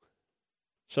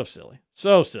 So silly.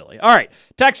 So silly. All right.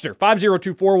 Texter,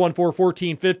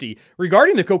 502-414-1450.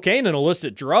 Regarding the cocaine and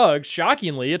illicit drugs,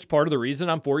 shockingly, it's part of the reason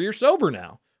I'm 4 years sober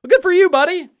now. Well, good for you,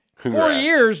 buddy. Congrats. 4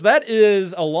 years. That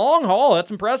is a long haul.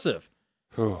 That's impressive.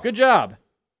 Good job.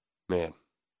 Man.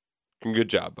 Good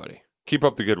job, buddy. Keep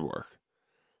up the good work.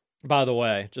 By the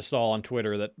way, just saw on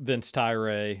Twitter that Vince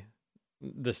Tyra,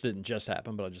 this didn't just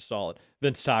happen, but I just saw it.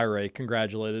 Vince Tyra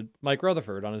congratulated Mike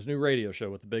Rutherford on his new radio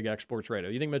show with the Big X Sports Radio.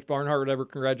 You think Mitch Barnhart would ever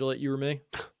congratulate you or me?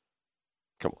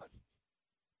 Come on.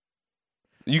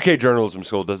 UK journalism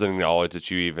school doesn't acknowledge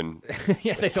that you even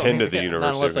attend to the university.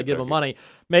 Not unless I give them money.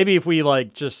 Maybe if we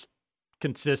just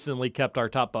consistently kept our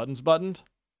top buttons buttoned.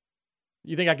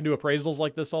 You think I can do appraisals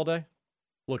like this all day?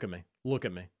 Look at me. Look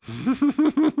at me.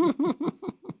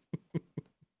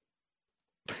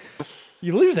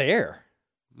 You lose air.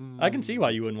 I can see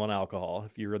why you wouldn't want alcohol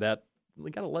if you were that. You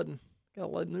gotta lighten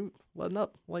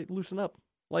up, loosen up,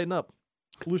 lighten up,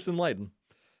 loosen, lighten.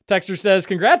 Texter says,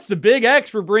 congrats to Big X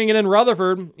for bringing in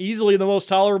Rutherford, easily the most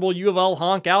tolerable U of L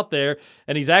honk out there,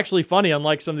 and he's actually funny,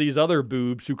 unlike some of these other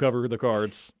boobs who cover the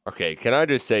cards. Okay, can I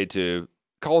just say, too,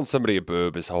 calling somebody a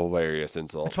boob is a hilarious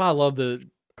insult. That's why I love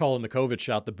calling the COVID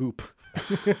shot the boop.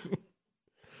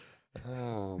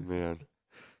 Oh, man.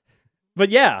 But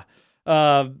yeah,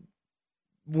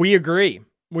 we agree.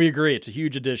 We agree. It's a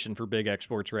huge addition for Big X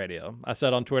Sports Radio. I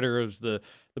said on Twitter it was the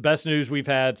best news we've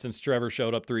had since Trevor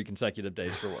showed up 3 consecutive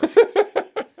days for work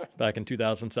back in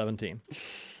 2017.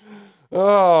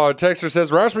 Oh, Texter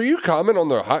says, Ross, will you comment on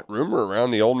the hot rumor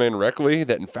around the old man Reckley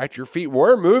that, in fact, your feet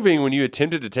were moving when you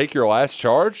attempted to take your last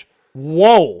charge?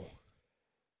 Whoa.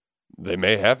 They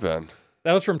may have been.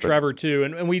 That was from Trevor, too.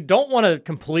 And we don't want to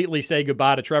completely say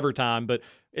goodbye to Trevor time, but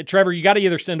Trevor, you got to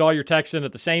either send all your texts in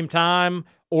at the same time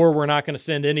or we're not going to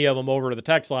send any of them over to the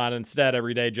text line. Instead,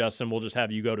 every day, Justin, we'll just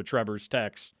have you go to Trevor's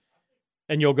text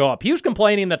and you'll go up. He was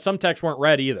complaining that some texts weren't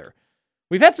read either.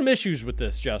 We've had some issues with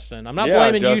this, Justin. I'm not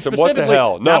blaming Justin, you specifically. What the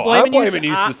hell? No, I'm blaming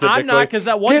you specifically. I'm not, because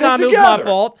that one time it was my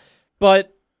fault.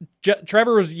 But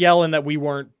Trevor was yelling that we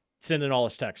weren't sending all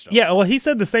his text over. Yeah, well, he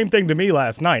said the same thing to me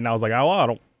last night, and I was like, I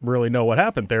don't really know what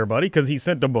happened there, buddy, because he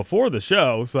sent them before the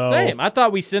show. So same. I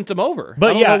thought we sent them over. But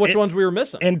I don't know which ones we were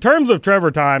missing. In terms of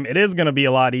Trevor time, it is going to be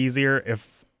a lot easier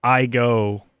if I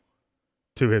go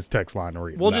to his text line and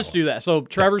read them. We'll just do that. So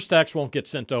Trevor's text won't get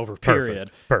sent over,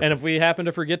 period. Perfect. And if we happen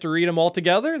to forget to read them all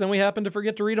together, then we happen to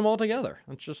forget to read them all together.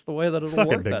 That's just the way that it'll Suck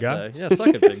it, work big that guy. day. Yeah, suck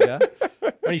it, big guy.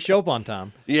 When you show up on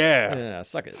time. Yeah. Yeah,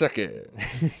 suck it. Suck it.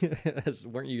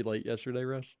 Weren't you late yesterday,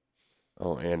 Rush?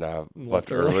 Oh, and I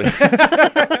left early.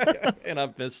 And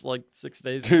I've missed like 6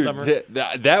 days Dude, of summer.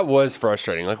 that was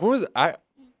frustrating. Like, what was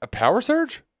a power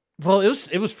surge? Well,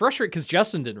 it was frustrating because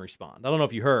Justin didn't respond. I don't know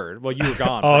if you heard. Well, you were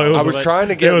gone. Oh, it I was trying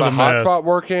to get it was my a mess. hotspot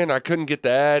working. I couldn't get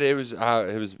that. It was.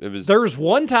 There was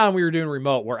one time we were doing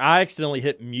remote where I accidentally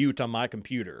hit mute on my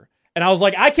computer. And I was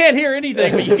like, I can't hear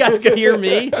anything, but you guys can hear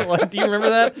me. Like, do you remember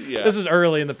that? Yeah. This is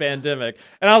early in the pandemic.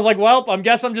 And I was like, well, I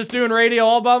guess I'm just doing radio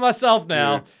all by myself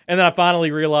now. Dude. And then I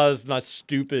finally realized my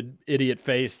stupid idiot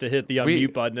face to hit the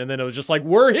unmute button. And then it was just like,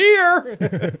 we're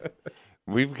here.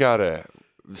 We've got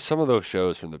some of those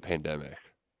shows from the pandemic.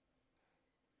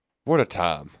 What a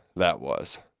time that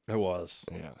was. It was.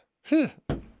 Yeah.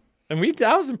 And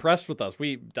I was impressed with us.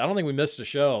 I don't think we missed a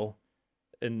show.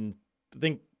 And I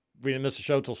think we didn't miss a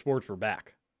show till sports were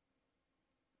back.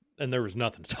 And there was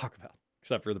nothing to talk about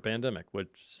except for the pandemic, which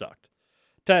sucked.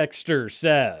 Texter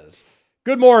says,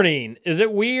 good morning. Is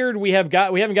it weird we haven't got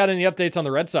any updates on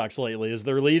the Red Sox lately? Is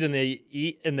their lead in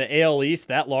the AL East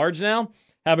that large now?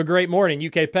 Have a great morning,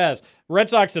 UK Pez.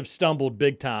 Red Sox have stumbled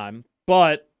big time,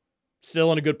 but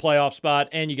still in a good playoff spot,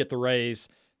 and you get the Rays,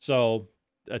 so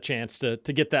a chance to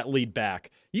get that lead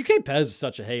back. UK Pez is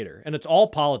such a hater, and it's all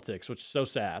politics, which is so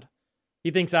sad. He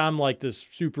thinks I'm like this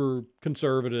super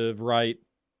conservative right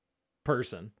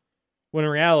person, when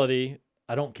in reality,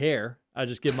 I don't care. I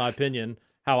just give my opinion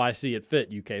how I see it fit,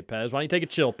 UK Pez. Why don't you take a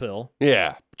chill pill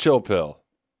Yeah. Chill pill.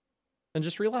 and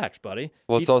just relax, buddy?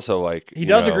 Well, it's also like He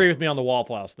does agree with me on the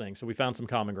Waffle House thing, so we found some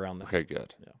common ground there. Okay,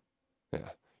 good. Yeah.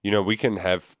 Yeah. We can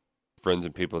have friends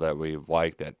and people that we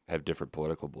like that have different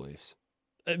political beliefs.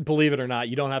 Believe it or not,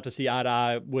 you don't have to see eye to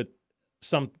eye with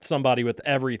somebody with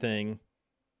everything.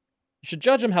 You should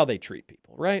judge them how they treat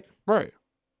people, right? Right.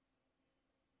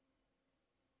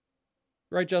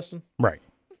 Right, Justin? Right.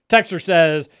 Texter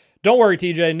says, don't worry,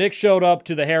 TJ. Nick showed up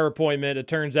to the hair appointment. It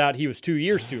turns out he was 2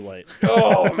 years too late.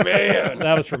 Oh, man.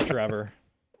 That was from Trevor.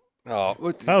 Oh,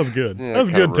 That was good. Yeah, That was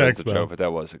a kinda good ruins text, the though. joke, but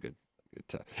that was a good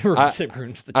text. It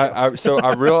ruins the joke. So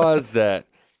I realized that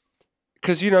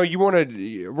because we're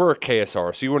a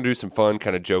KSR, so you want to do some fun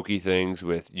kind of jokey things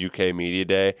with UK Media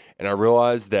Day, and I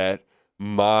realized that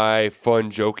my fun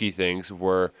jokey things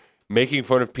were making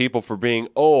fun of people for being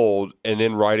old and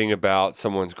then writing about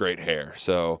someone's great hair.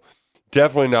 So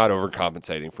definitely not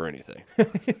overcompensating for anything.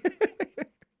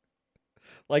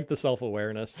 Like the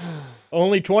self-awareness.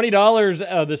 Only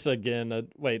 $20. This again.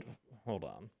 Wait, hold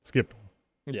on. Skip.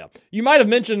 Yeah. You might have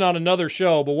mentioned on another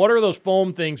show, but what are those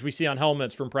foam things we see on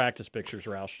helmets from practice pictures,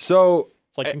 Roush? So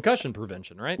It's like concussion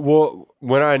prevention, right? Well,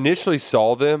 when I initially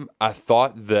saw them, I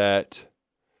thought that,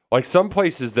 like, some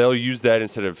places they'll use that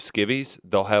instead of skivvies.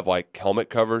 They'll have like helmet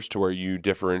covers to where you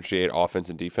differentiate offense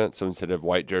and defense. So instead of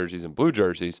white jerseys and blue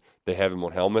jerseys, they have them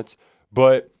on helmets.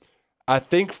 But I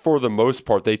think for the most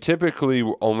part, they typically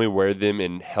only wear them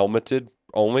in helmets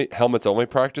only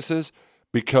practices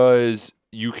because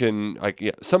you can,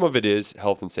 some of it is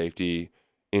health and safety,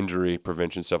 injury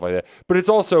prevention, stuff like that. But it's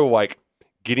also like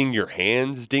getting your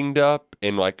hands dinged up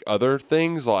and like other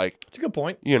things like, It's a good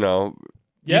point.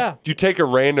 Yeah. You take a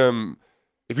random,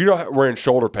 if you're not wearing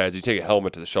shoulder pads, you take a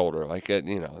helmet to the shoulder. Like, that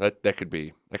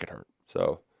could hurt.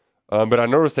 So, but I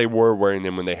noticed they were wearing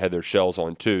them when they had their shells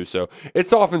on too. So it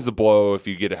softens the blow if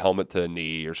you get a helmet to the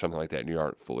knee or something like that and you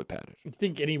aren't fully padded. Do you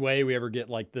think any way we ever get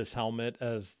like this helmet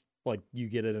as like you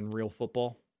get it in real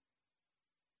football?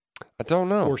 I don't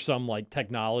know. Or some like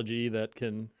technology that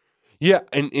can. Yeah.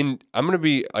 And I'm going to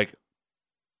be like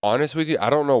honest with you. I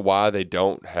don't know why they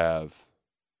don't have.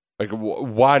 Like,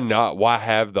 why not? Why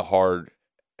have the hard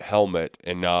helmet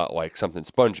and not like something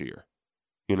spongier?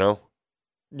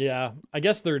 Yeah, I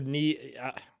guess their knee.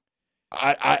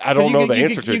 I don't know the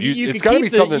answer to it. It's got to be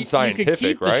something scientific, you could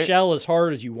keep right? the shell as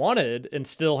hard as you wanted and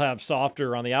still have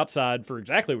softer on the outside for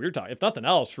exactly what you're talking. If nothing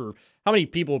else, for how many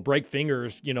people break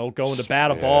fingers, going to bat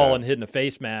a ball and hitting a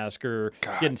face mask or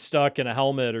getting stuck in a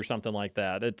helmet or something like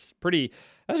that. That's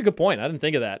a good point. I didn't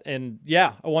think of that. And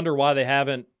yeah, I wonder why they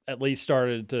haven't at least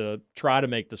started to try to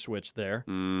make the switch there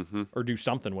or do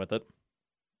something with it.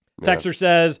 Yeah. Texter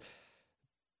says,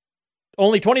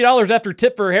 only $20 after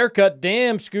tip for a haircut.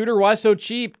 Damn, Scooter, why so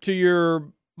cheap to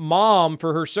your mom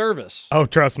for her service? Oh,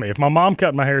 trust me. If my mom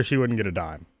cut my hair, she wouldn't get a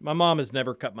dime. My mom has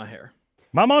never cut my hair.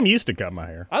 My mom used to cut my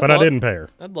hair, but I didn't pay her.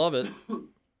 I'd love it.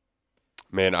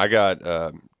 Man, I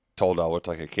got told I looked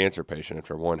like a cancer patient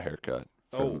after one haircut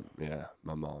from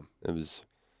my mom. It was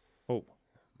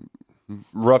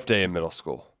Rough day in middle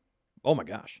school. Oh my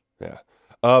gosh. Yeah.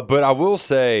 But I will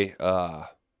say, $20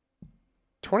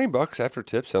 after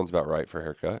tip sounds about right for a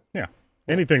haircut. Yeah.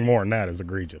 Anything more than that is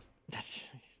egregious.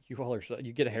 You all are.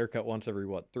 You get a haircut once every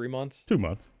 3 months? 2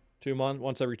 months. 2 months.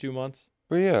 Once every 2 months.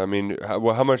 But yeah, I mean,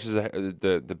 how much is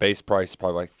the base price?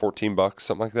 Probably like $14,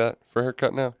 something like that for a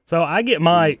haircut now. So I get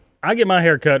my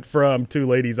haircut from 2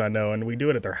 ladies I know, and we do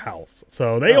it at their house.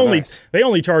 So they only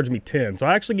charge me $10. So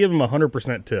I actually give them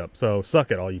 100% tip. So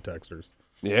suck it, all you texters.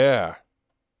 Yeah.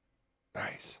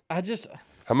 Nice.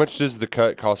 How much does the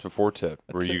cut cost before tip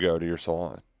where you go to your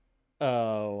salon?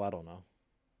 Oh, I don't know.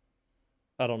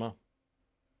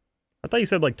 I thought you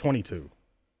said like 22.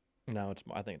 No,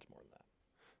 I think it's more than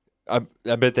that.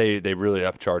 I bet they really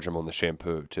upcharge them on the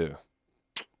shampoo too.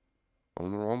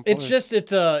 On the wrong place.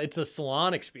 It's a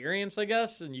salon experience, I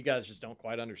guess, and you guys just don't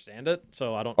quite understand it.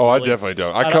 So I don't. Oh, really, I definitely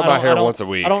don't. I cut my hair once a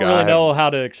week. I don't really know how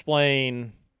to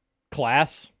explain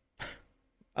class.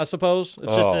 I suppose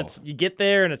it's just you get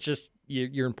there and it's just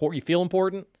you're important. You feel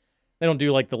important. They don't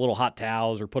do like the little hot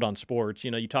towels or put on sports.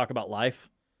 You talk about life,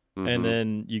 and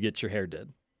then you get your hair did,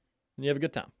 and you have a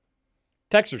good time.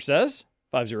 Texter says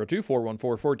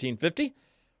 502-414-1450.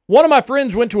 One of my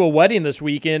friends went to a wedding this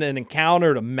weekend and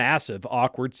encountered a massive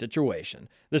awkward situation.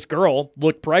 This girl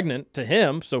looked pregnant to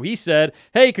him, so he said,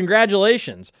 "Hey,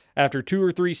 congratulations." After 2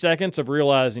 or 3 seconds of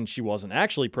realizing she wasn't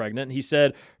actually pregnant, he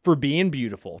said, "For being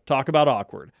beautiful." Talk about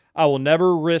awkward. I will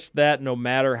never risk that no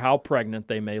matter how pregnant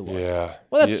they may look. Yeah.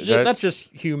 Well, that's just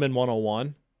human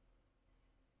 101.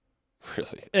 Really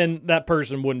is. And that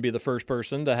person wouldn't be the first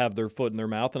person to have their foot in their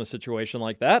mouth in a situation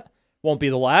like that. Won't be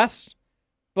the last.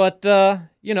 But,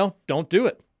 don't do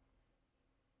it.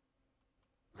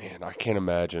 Man, I can't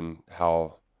imagine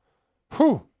how.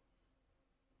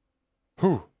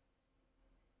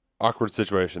 Awkward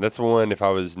situation. That's one, if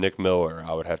I was Nick Miller,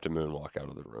 I would have to moonwalk out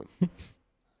of the room.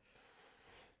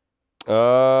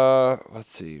 Let's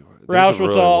see.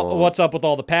 Roush, what's up with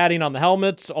all the padding on the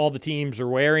helmets all the teams are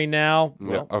wearing now?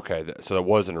 Well, yeah, okay, so that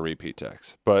wasn't a repeat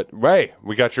text. But, Ray,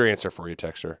 we got your answer for you,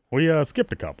 Texter. We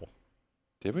skipped a couple.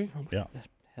 Did we? Yeah.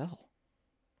 Hell.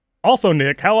 Also,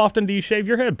 Nick, how often do you shave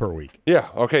your head per week? Yeah,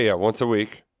 okay, once a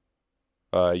week.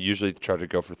 Usually try to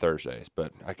go for Thursdays,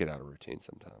 but I get out of routine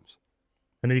sometimes.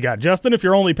 And then you got Justin. If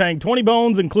you're only paying 20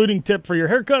 bones, including tip for your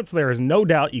haircuts, there is no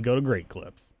doubt you go to Great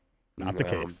Clips. Not the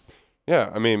case.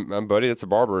 Yeah, I mean, my buddy that's a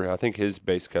barber, I think his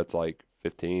base cut's like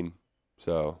 15.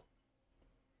 So,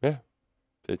 yeah,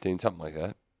 15, something like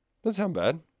that. Doesn't sound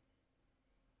bad.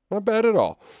 Not bad at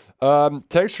all.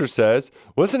 Texture says,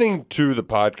 listening to the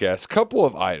podcast, couple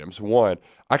of items. One,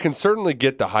 I can certainly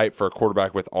get the hype for a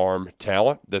quarterback with arm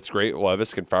talent. That's great.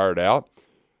 Levis can fire it out.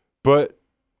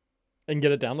 And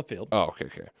get it down the field. Oh,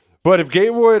 okay. But if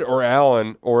Gatewood or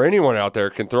Allen or anyone out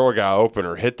there can throw a guy open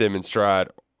or hit them in stride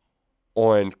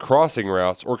on crossing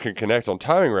routes or can connect on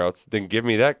timing routes, then give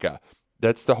me that guy.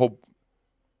 That's the whole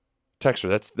Texture.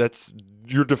 That's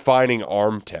your defining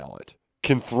arm talent.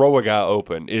 Can throw a guy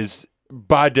open is,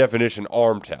 by definition,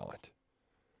 arm talent.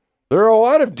 There are a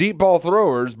lot of deep ball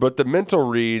throwers, but the mental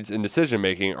reads and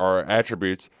decision-making are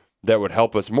attributes that would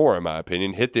help us more, in my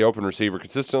opinion. Hit the open receiver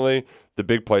consistently, the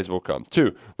big plays will come.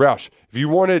 2, Roush, if you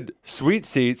wanted sweet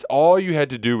seats, all you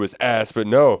had to do was ask, but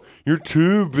no, you're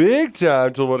too big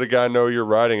time to let a guy know you're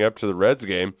riding up to the Reds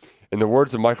game. In the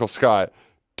words of Michael Scott,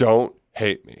 don't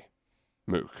hate me,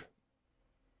 Mook.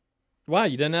 Wow,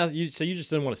 you didn't ask. So you just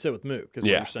didn't want to sit with Mook. Is what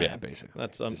you're saying. Yeah, basically.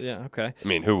 That's okay. I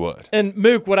mean, who would? And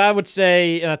Mook, what I would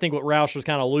say, and I think what Roush was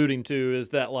kind of alluding to, is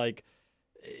that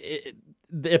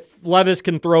if Levis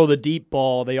can throw the deep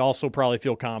ball, they also probably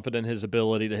feel confident in his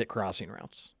ability to hit crossing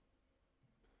routes.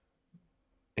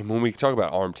 And when we talk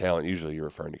about arm talent, usually you're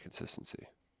referring to consistency.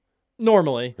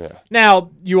 Normally. Yeah.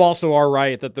 Now, you also are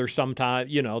right that there's sometimes,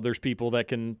 there's people that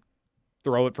can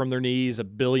throw it from their knees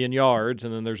 1 billion yards,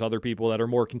 and then there's other people that are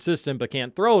more consistent but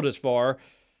can't throw it as far.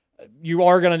 You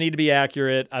are going to need to be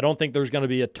accurate. I don't think there's going to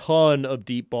be a ton of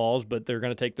deep balls, but they're going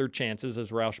to take their chances,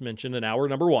 as Roush mentioned in hour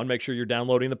number 1. Make sure you're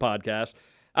downloading the podcast.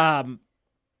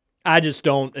 I just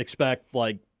don't expect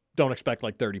 30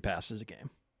 passes a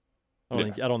game. I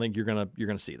don't think you're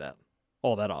gonna see that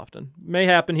all that often. May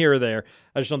happen here or there.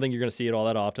 I just don't think you're going to see it all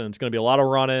that often. It's going to be a lot of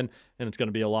running, and it's going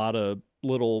to be a lot of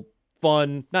little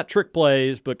fun, not trick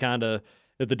plays, but kind of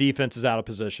if the defense is out of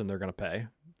position, they're going to pay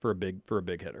for a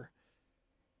big hitter.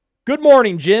 Good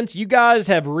morning, gents. You guys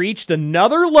have reached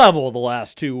another level the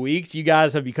last 2 weeks. You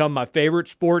guys have become my favorite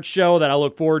sports show that I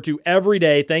look forward to every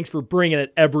day. Thanks for bringing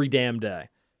it every damn day.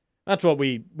 That's what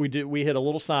we do. We hit a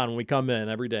little sign when we come in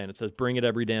every day, and it says, bring it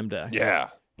every damn day. Yeah.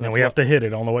 And we have to hit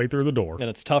it on the way through the door. And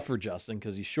it's tough for Justin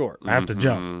because he's short. I have to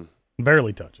jump.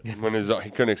 Barely touching. When he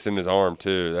couldn't extend his arm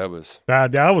too. That was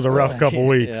That was a rough couple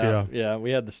weeks. Yeah.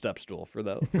 We had the step stool for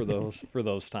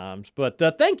those times. But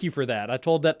thank you for that. I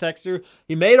told that texter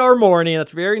he made our morning.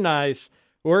 That's very nice.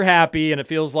 We're happy, and it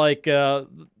feels like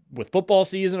with football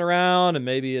season around, and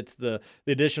maybe it's the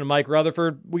addition of Mike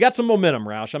Rutherford, we got some momentum,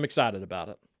 Roush. I'm excited about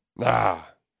it.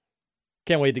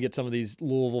 Can't wait to get some of these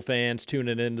Louisville fans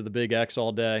tuning into the Big X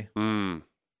all day. They're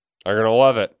gonna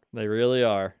love it. They really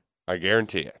are. I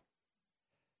guarantee it.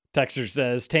 Texter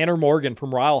says Tanner Morgan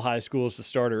from Ryle High School is the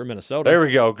starter in Minnesota. There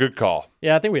we go. Good call.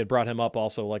 Yeah, I think we had brought him up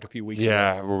also like a few weeks ago.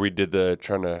 Yeah, where we did the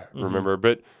trying to remember.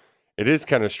 But it is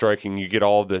kind of striking. You get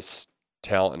all this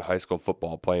talent in high school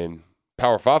football playing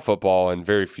Power 5 football, and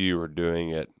very few are doing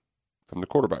it from the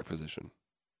quarterback position.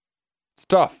 It's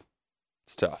tough.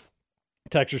 It's tough.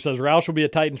 Texter says Roush will be a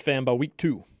Titans fan by week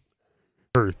 2.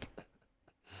 Earth.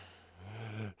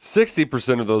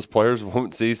 60% of those players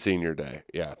won't see senior day.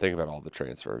 Yeah, think about all the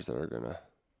transfers that are going to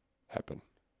happen.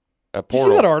 Did you see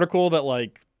that article that,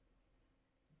 like,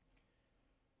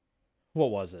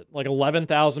 what was it? Like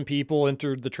 11,000 people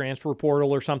entered the transfer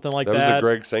portal or something like that? That was a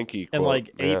Greg Sankey quote. And like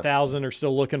 8,000 are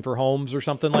still looking for homes or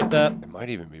something like that? It might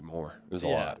even be more. It was a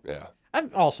lot, yeah. I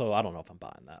don't know if I'm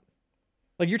buying that.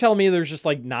 Like, you're telling me there's just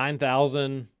like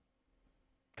 9,000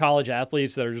 college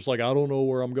athletes that are just like, I don't know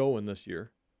where I'm going this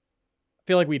year. I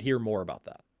feel like we'd hear more about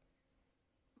that.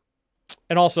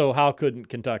 And also, how couldn't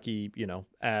Kentucky,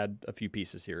 add a few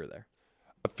pieces here or there?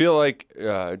 I feel like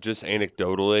just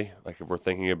anecdotally, like if we're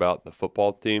thinking about the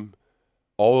football team,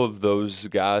 all of those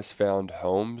guys found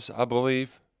homes, I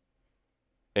believe,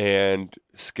 and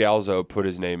Scalzo put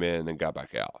his name in and then got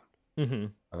back out.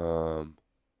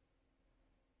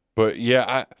 But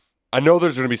yeah, I know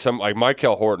there's going to be some, like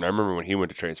Michael Horton. I remember when he went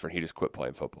to transfer and he just quit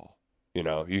playing football.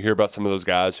 You hear about some of those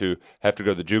guys who have to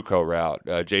go the JUCO route.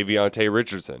 Javionte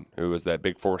Richardson, who was that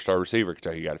big 4-star receiver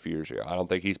Kentucky got a few years ago. I don't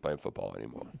think he's playing football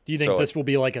anymore. Do you think this will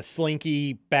be like a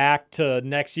slinky back to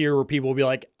next year where people will be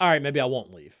like, all right, maybe I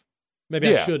won't leave.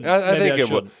 Maybe I shouldn't. I think it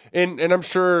will. And I'm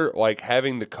sure like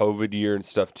having the COVID year and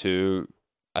stuff too,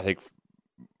 I think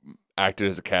acted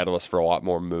as a catalyst for a lot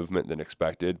more movement than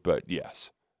expected. But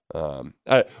yes,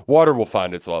 water will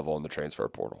find its level in the transfer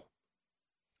portal.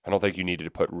 I don't think you needed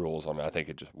to put rules on it. I think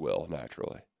it just will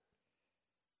naturally.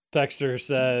 Texter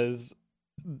says,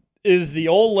 is the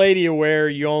old lady aware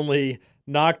you only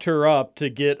knocked her up to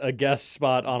get a guest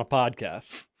spot on a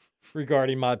podcast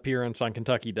regarding my appearance on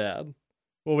Kentucky Dad?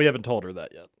 Well, we haven't told her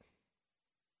that yet.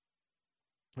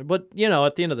 But,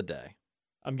 at the end of the day,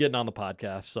 I'm getting on the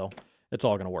podcast, so it's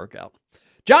all going to work out.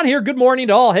 John here. Good morning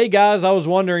to all. Hey, guys, I was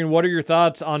wondering, what are your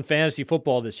thoughts on fantasy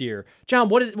football this year? John,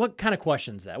 what kind of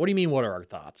question is that? What do you mean, what are our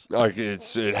thoughts? Like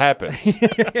it happens.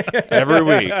 Every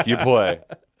week you play.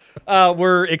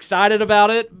 We're excited about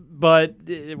it, but,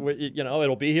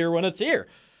 it'll be here when it's here.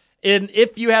 And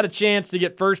if you had a chance to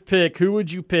get first pick, who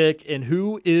would you pick, and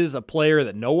who is a player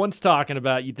that no one's talking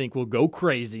about you think will go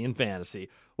crazy in fantasy?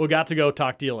 We'll got to go.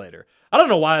 Talk to you later. I don't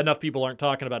know why enough people aren't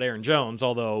talking about Aaron Jones,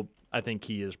 although I think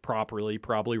he is probably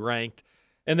ranked.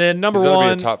 And then number one. He's one.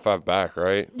 He's be a top 5 back,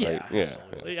 right? Yeah.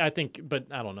 I think, but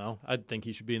I don't know. I think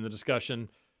he should be in the discussion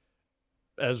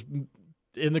as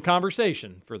in the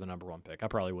conversation for the number 1 pick. I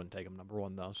probably wouldn't take him number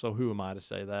 1, though. So who am I to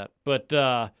say that? But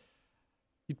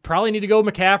you probably need to go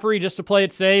McCaffrey just to play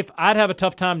it safe. I'd have a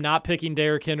tough time not picking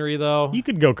Derrick Henry, though. You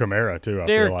could go Kamara, too, I feel like.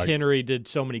 Derrick Henry did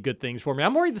so many good things for me.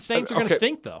 I'm worried the Saints are going to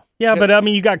stink, though. Yeah, but,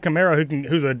 you got Kamara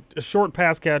who's a short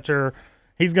pass catcher.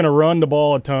 He's going to run the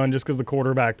ball a ton just because the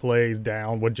quarterback plays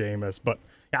down with Jameis. But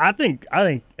yeah, I think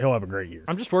he'll have a great year.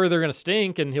 I'm just worried they're going to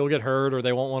stink and he'll get hurt, or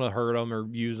they won't want to hurt him or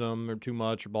use him or too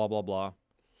much or blah, blah, blah.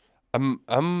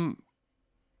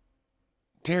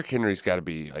 Derrick Henry's got to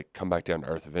be come back down to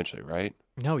earth eventually, right?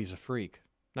 No, he's a freak.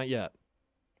 Not yet.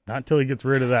 Not until he gets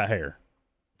rid of that hair.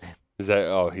 Is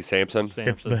that, he's Samson?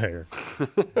 It's the hair.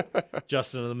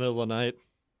 Justin in the middle of the night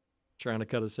trying to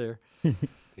cut his hair.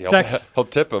 He'll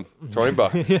tip him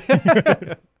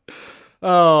 $20.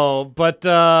 But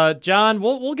John,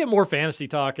 we'll get more fantasy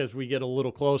talk as we get a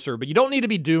little closer, but you don't need to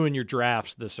be doing your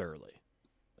drafts this early.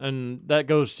 And that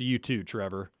goes to you too,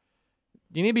 Trevor.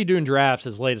 You need to be doing drafts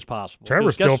as late as possible.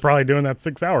 Trevor's still probably doing that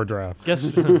 6-hour draft.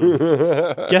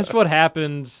 Guess what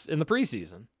happens in the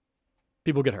preseason?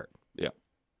 People get hurt. Yeah.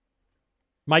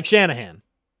 Mike Shanahan.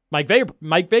 Mike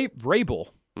Vrabel.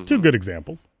 It's 2 good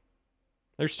examples.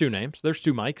 There's 2 names. There's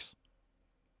 2 Mikes.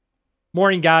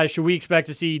 Morning, guys. Should we expect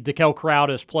to see Dekel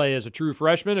Crowdus play as a true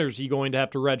freshman, or is he going to have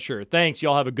to redshirt? Thanks.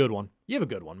 Y'all have a good one. You have a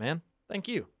good one, man. Thank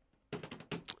you.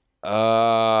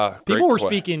 People were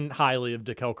speaking highly of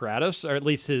Dekel Crowdus, or at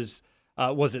least his,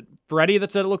 was it Freddie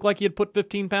that said it looked like he had put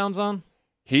 15 pounds on?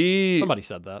 Somebody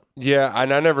said that. Yeah,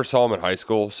 and I never saw him in high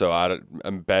school, so I'm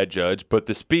a bad judge. But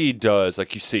the speed does,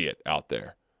 like, you see it out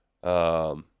there.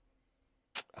 I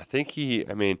think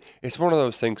it's one of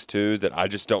those things, too, that I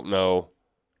just don't know.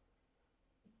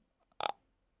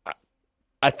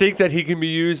 I think that he can be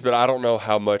used, but I don't know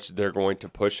how much they're going to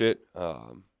push it.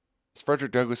 Has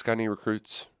Frederick Douglass got any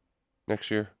recruits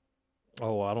next year?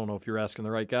 Oh, I don't know if you're asking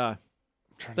the right guy.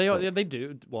 They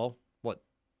do. Well, what?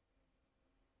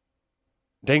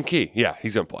 Dane Key. Yeah,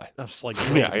 he's going to play. I was like,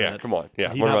 yeah, come on.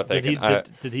 Yeah, what am I thinking?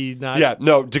 Did he not? Yeah,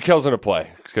 no, DeKel's going to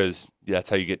play because that's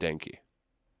how you get Dane Key.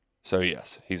 So,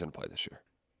 yes, he's going to play this year.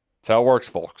 That's how it works,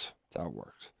 folks. That's how it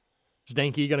works. Is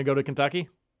Dane Key going to go to Kentucky?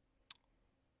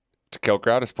 DeKel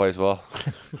Crowdis plays well.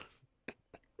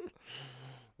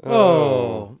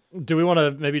 Oh. Do we want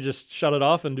to maybe just shut it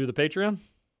off and do the Patreon?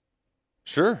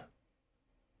 Sure.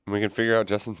 We can figure out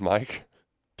Justin's mic.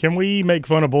 Can we make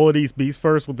fun of Bullet East Beast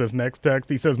first with this next text?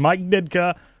 He says Mike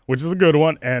Ditka, which is a good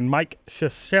one, and Mike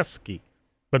Krzyzewski.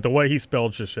 But the way he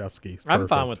spelled Krzyzewski is perfect. I'm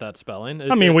fine with that spelling.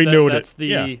 We knew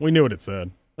what it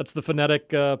said. That's the phonetic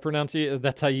pronunciation.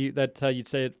 That's how you'd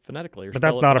say it phonetically. But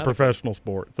that's not a professional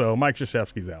sport. So Mike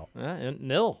Krzyzewski's out. And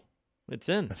nil. It's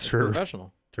in. That's true.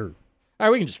 Professional. True. All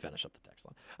right, we can just finish up the text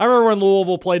line. I remember when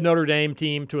Louisville played Notre Dame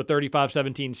team to a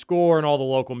 35-17 score, and all the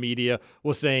local media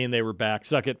was saying they were back.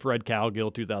 Suck it, Fred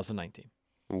Cowgill, 2019.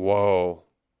 Whoa.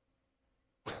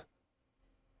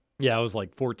 Yeah, it was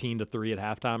like 14-3 at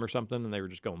halftime or something, and they were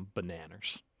just going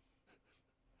bananas.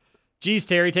 Geez,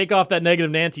 Terry, take off that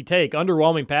negative Nancy take.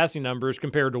 Underwhelming passing numbers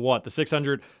compared to what? The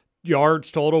 600 yards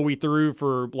total we threw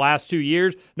for last 2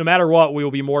 years? No matter what, we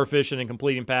will be more efficient in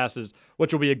completing passes,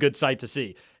 which will be a good sight to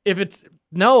see.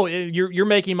 You're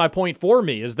making my point for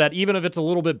me, is that even if it's a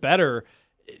little bit better,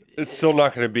 it's still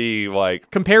not going to be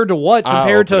like compared to what?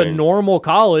 Compared to a normal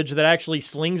college that actually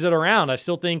slings it around. I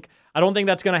don't think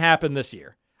that's going to happen this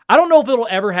year. I don't know if it'll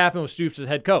ever happen with Stoops as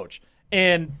head coach.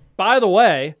 And by the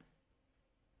way,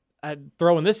 I'm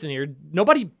throwing this in here.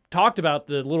 Nobody talked about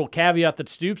the little caveat that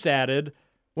Stoops added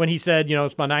when he said,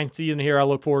 it's my 9th season here. I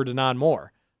look forward to 9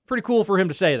 more. Pretty cool for him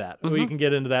to say that. We can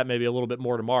get into that maybe a little bit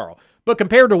more tomorrow. But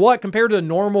compared to what? Compared to a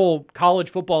normal college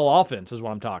football offense is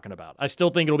what I'm talking about. I still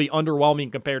think it'll be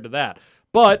underwhelming compared to that.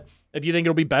 But if you think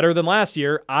it'll be better than last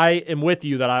year, I am with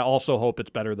you that I also hope it's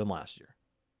better than last year.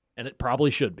 And it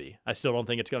probably should be. I still don't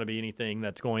think it's going to be anything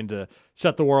that's going to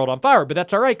set the world on fire. But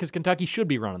that's all right because Kentucky should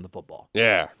be running the football.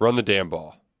 Yeah, run the damn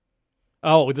ball.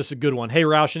 Oh, this is a good one. Hey,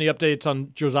 Roush, any updates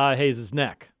on Josiah Hayes'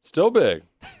 neck? Still big.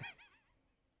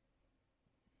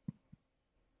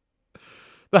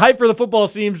 The hype for the football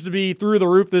seems to be through the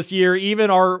roof this year.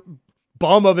 Even our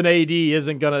bum of an AD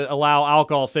isn't going to allow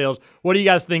alcohol sales. What do you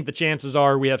guys think the chances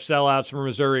are we have sellouts from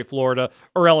Missouri, Florida,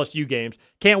 or LSU games?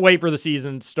 Can't wait for the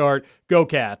season to start. Go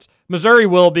Cats. Missouri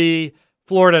will be.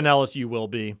 Florida and LSU will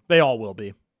be. They all will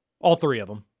be. All 3 of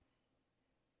them.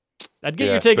 I'd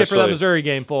get your ticket for that Missouri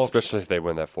game, folks. Especially if they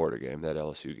win that Florida game, that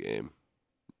LSU game.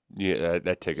 Yeah,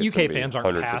 that ticket's UK fans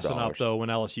aren't passing up, though, when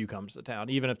LSU comes to town,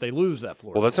 even if they lose that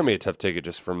Florida. Well, that's going to be a tough ticket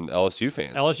just from LSU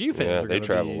fans. LSU fans, they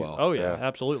travel well. Oh, yeah,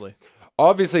 absolutely.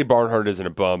 Obviously, Barnhart isn't a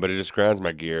bum, but it just grinds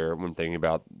my gear when thinking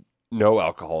about no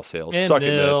alcohol sales. And Suck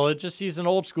it, Mitch. He's an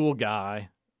old school guy,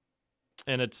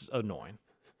 and it's annoying.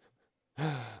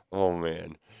 Oh,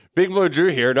 man. Big Blue Drew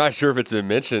here. Not sure if it's been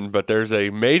mentioned, but there's a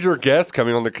major guest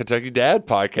coming on the Kentucky Dad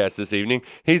podcast this evening.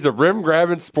 He's a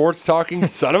rim-grabbing, sports-talking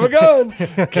son of a gun.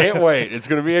 Can't wait. It's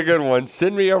going to be a good one.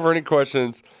 Send me over any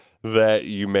questions that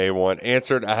you may want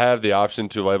answered. I have the option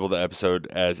to label the episode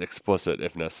as explicit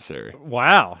if necessary.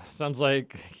 Wow. Sounds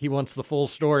like he wants the full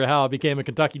story of how I became a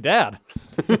Kentucky Dad.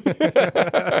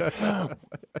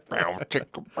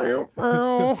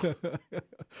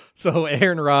 So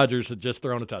Aaron Rodgers had just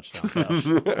thrown a touchdown pass.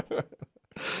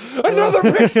 Another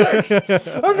pick six!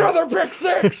 Another pick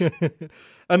six!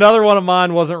 Another one of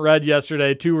mine wasn't read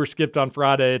yesterday. 2 were skipped on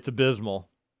Friday. It's abysmal.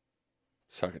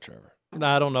 Suck it, Trevor.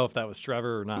 I don't know if that was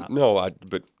Trevor or not. No,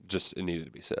 but just it needed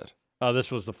to be said. This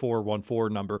was the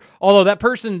 414 number. Although that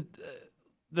person,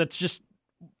 that's just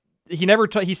he never.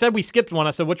 He said we skipped one.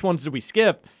 I said which ones did we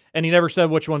skip, and he never said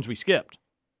which ones we skipped.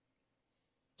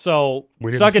 So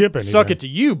suck it to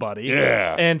you, buddy.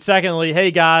 Yeah. And secondly, hey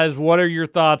guys, what are your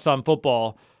thoughts on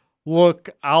football?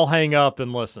 Look, I'll hang up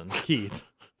and listen, Keith.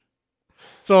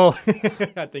 So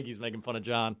I think he's making fun of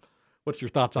John. What's your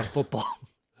thoughts on football?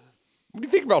 What do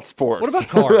you think about sports? What about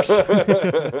cars? All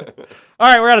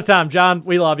right, we're out of time, John.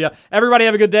 We love you. Everybody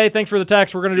have a good day. Thanks for the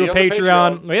text. We're going to do a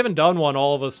Patreon. We haven't done one,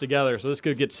 all of us together, so this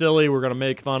could get silly. We're going to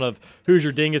make fun of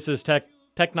Hoosier Dingus's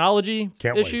technology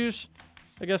issues.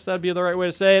 I guess that'd be the right way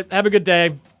to say it. Have a good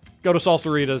day. Go to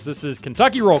Salsaritas. This is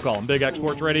Kentucky Roll Call on Big X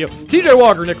Sports Radio. TJ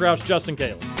Walker, Nick Roush, Justin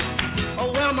Caleb.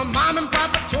 Oh, well, my mom and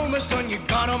papa told me, son, you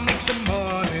gotta make some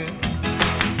money.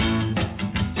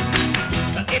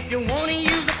 If you wanna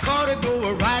use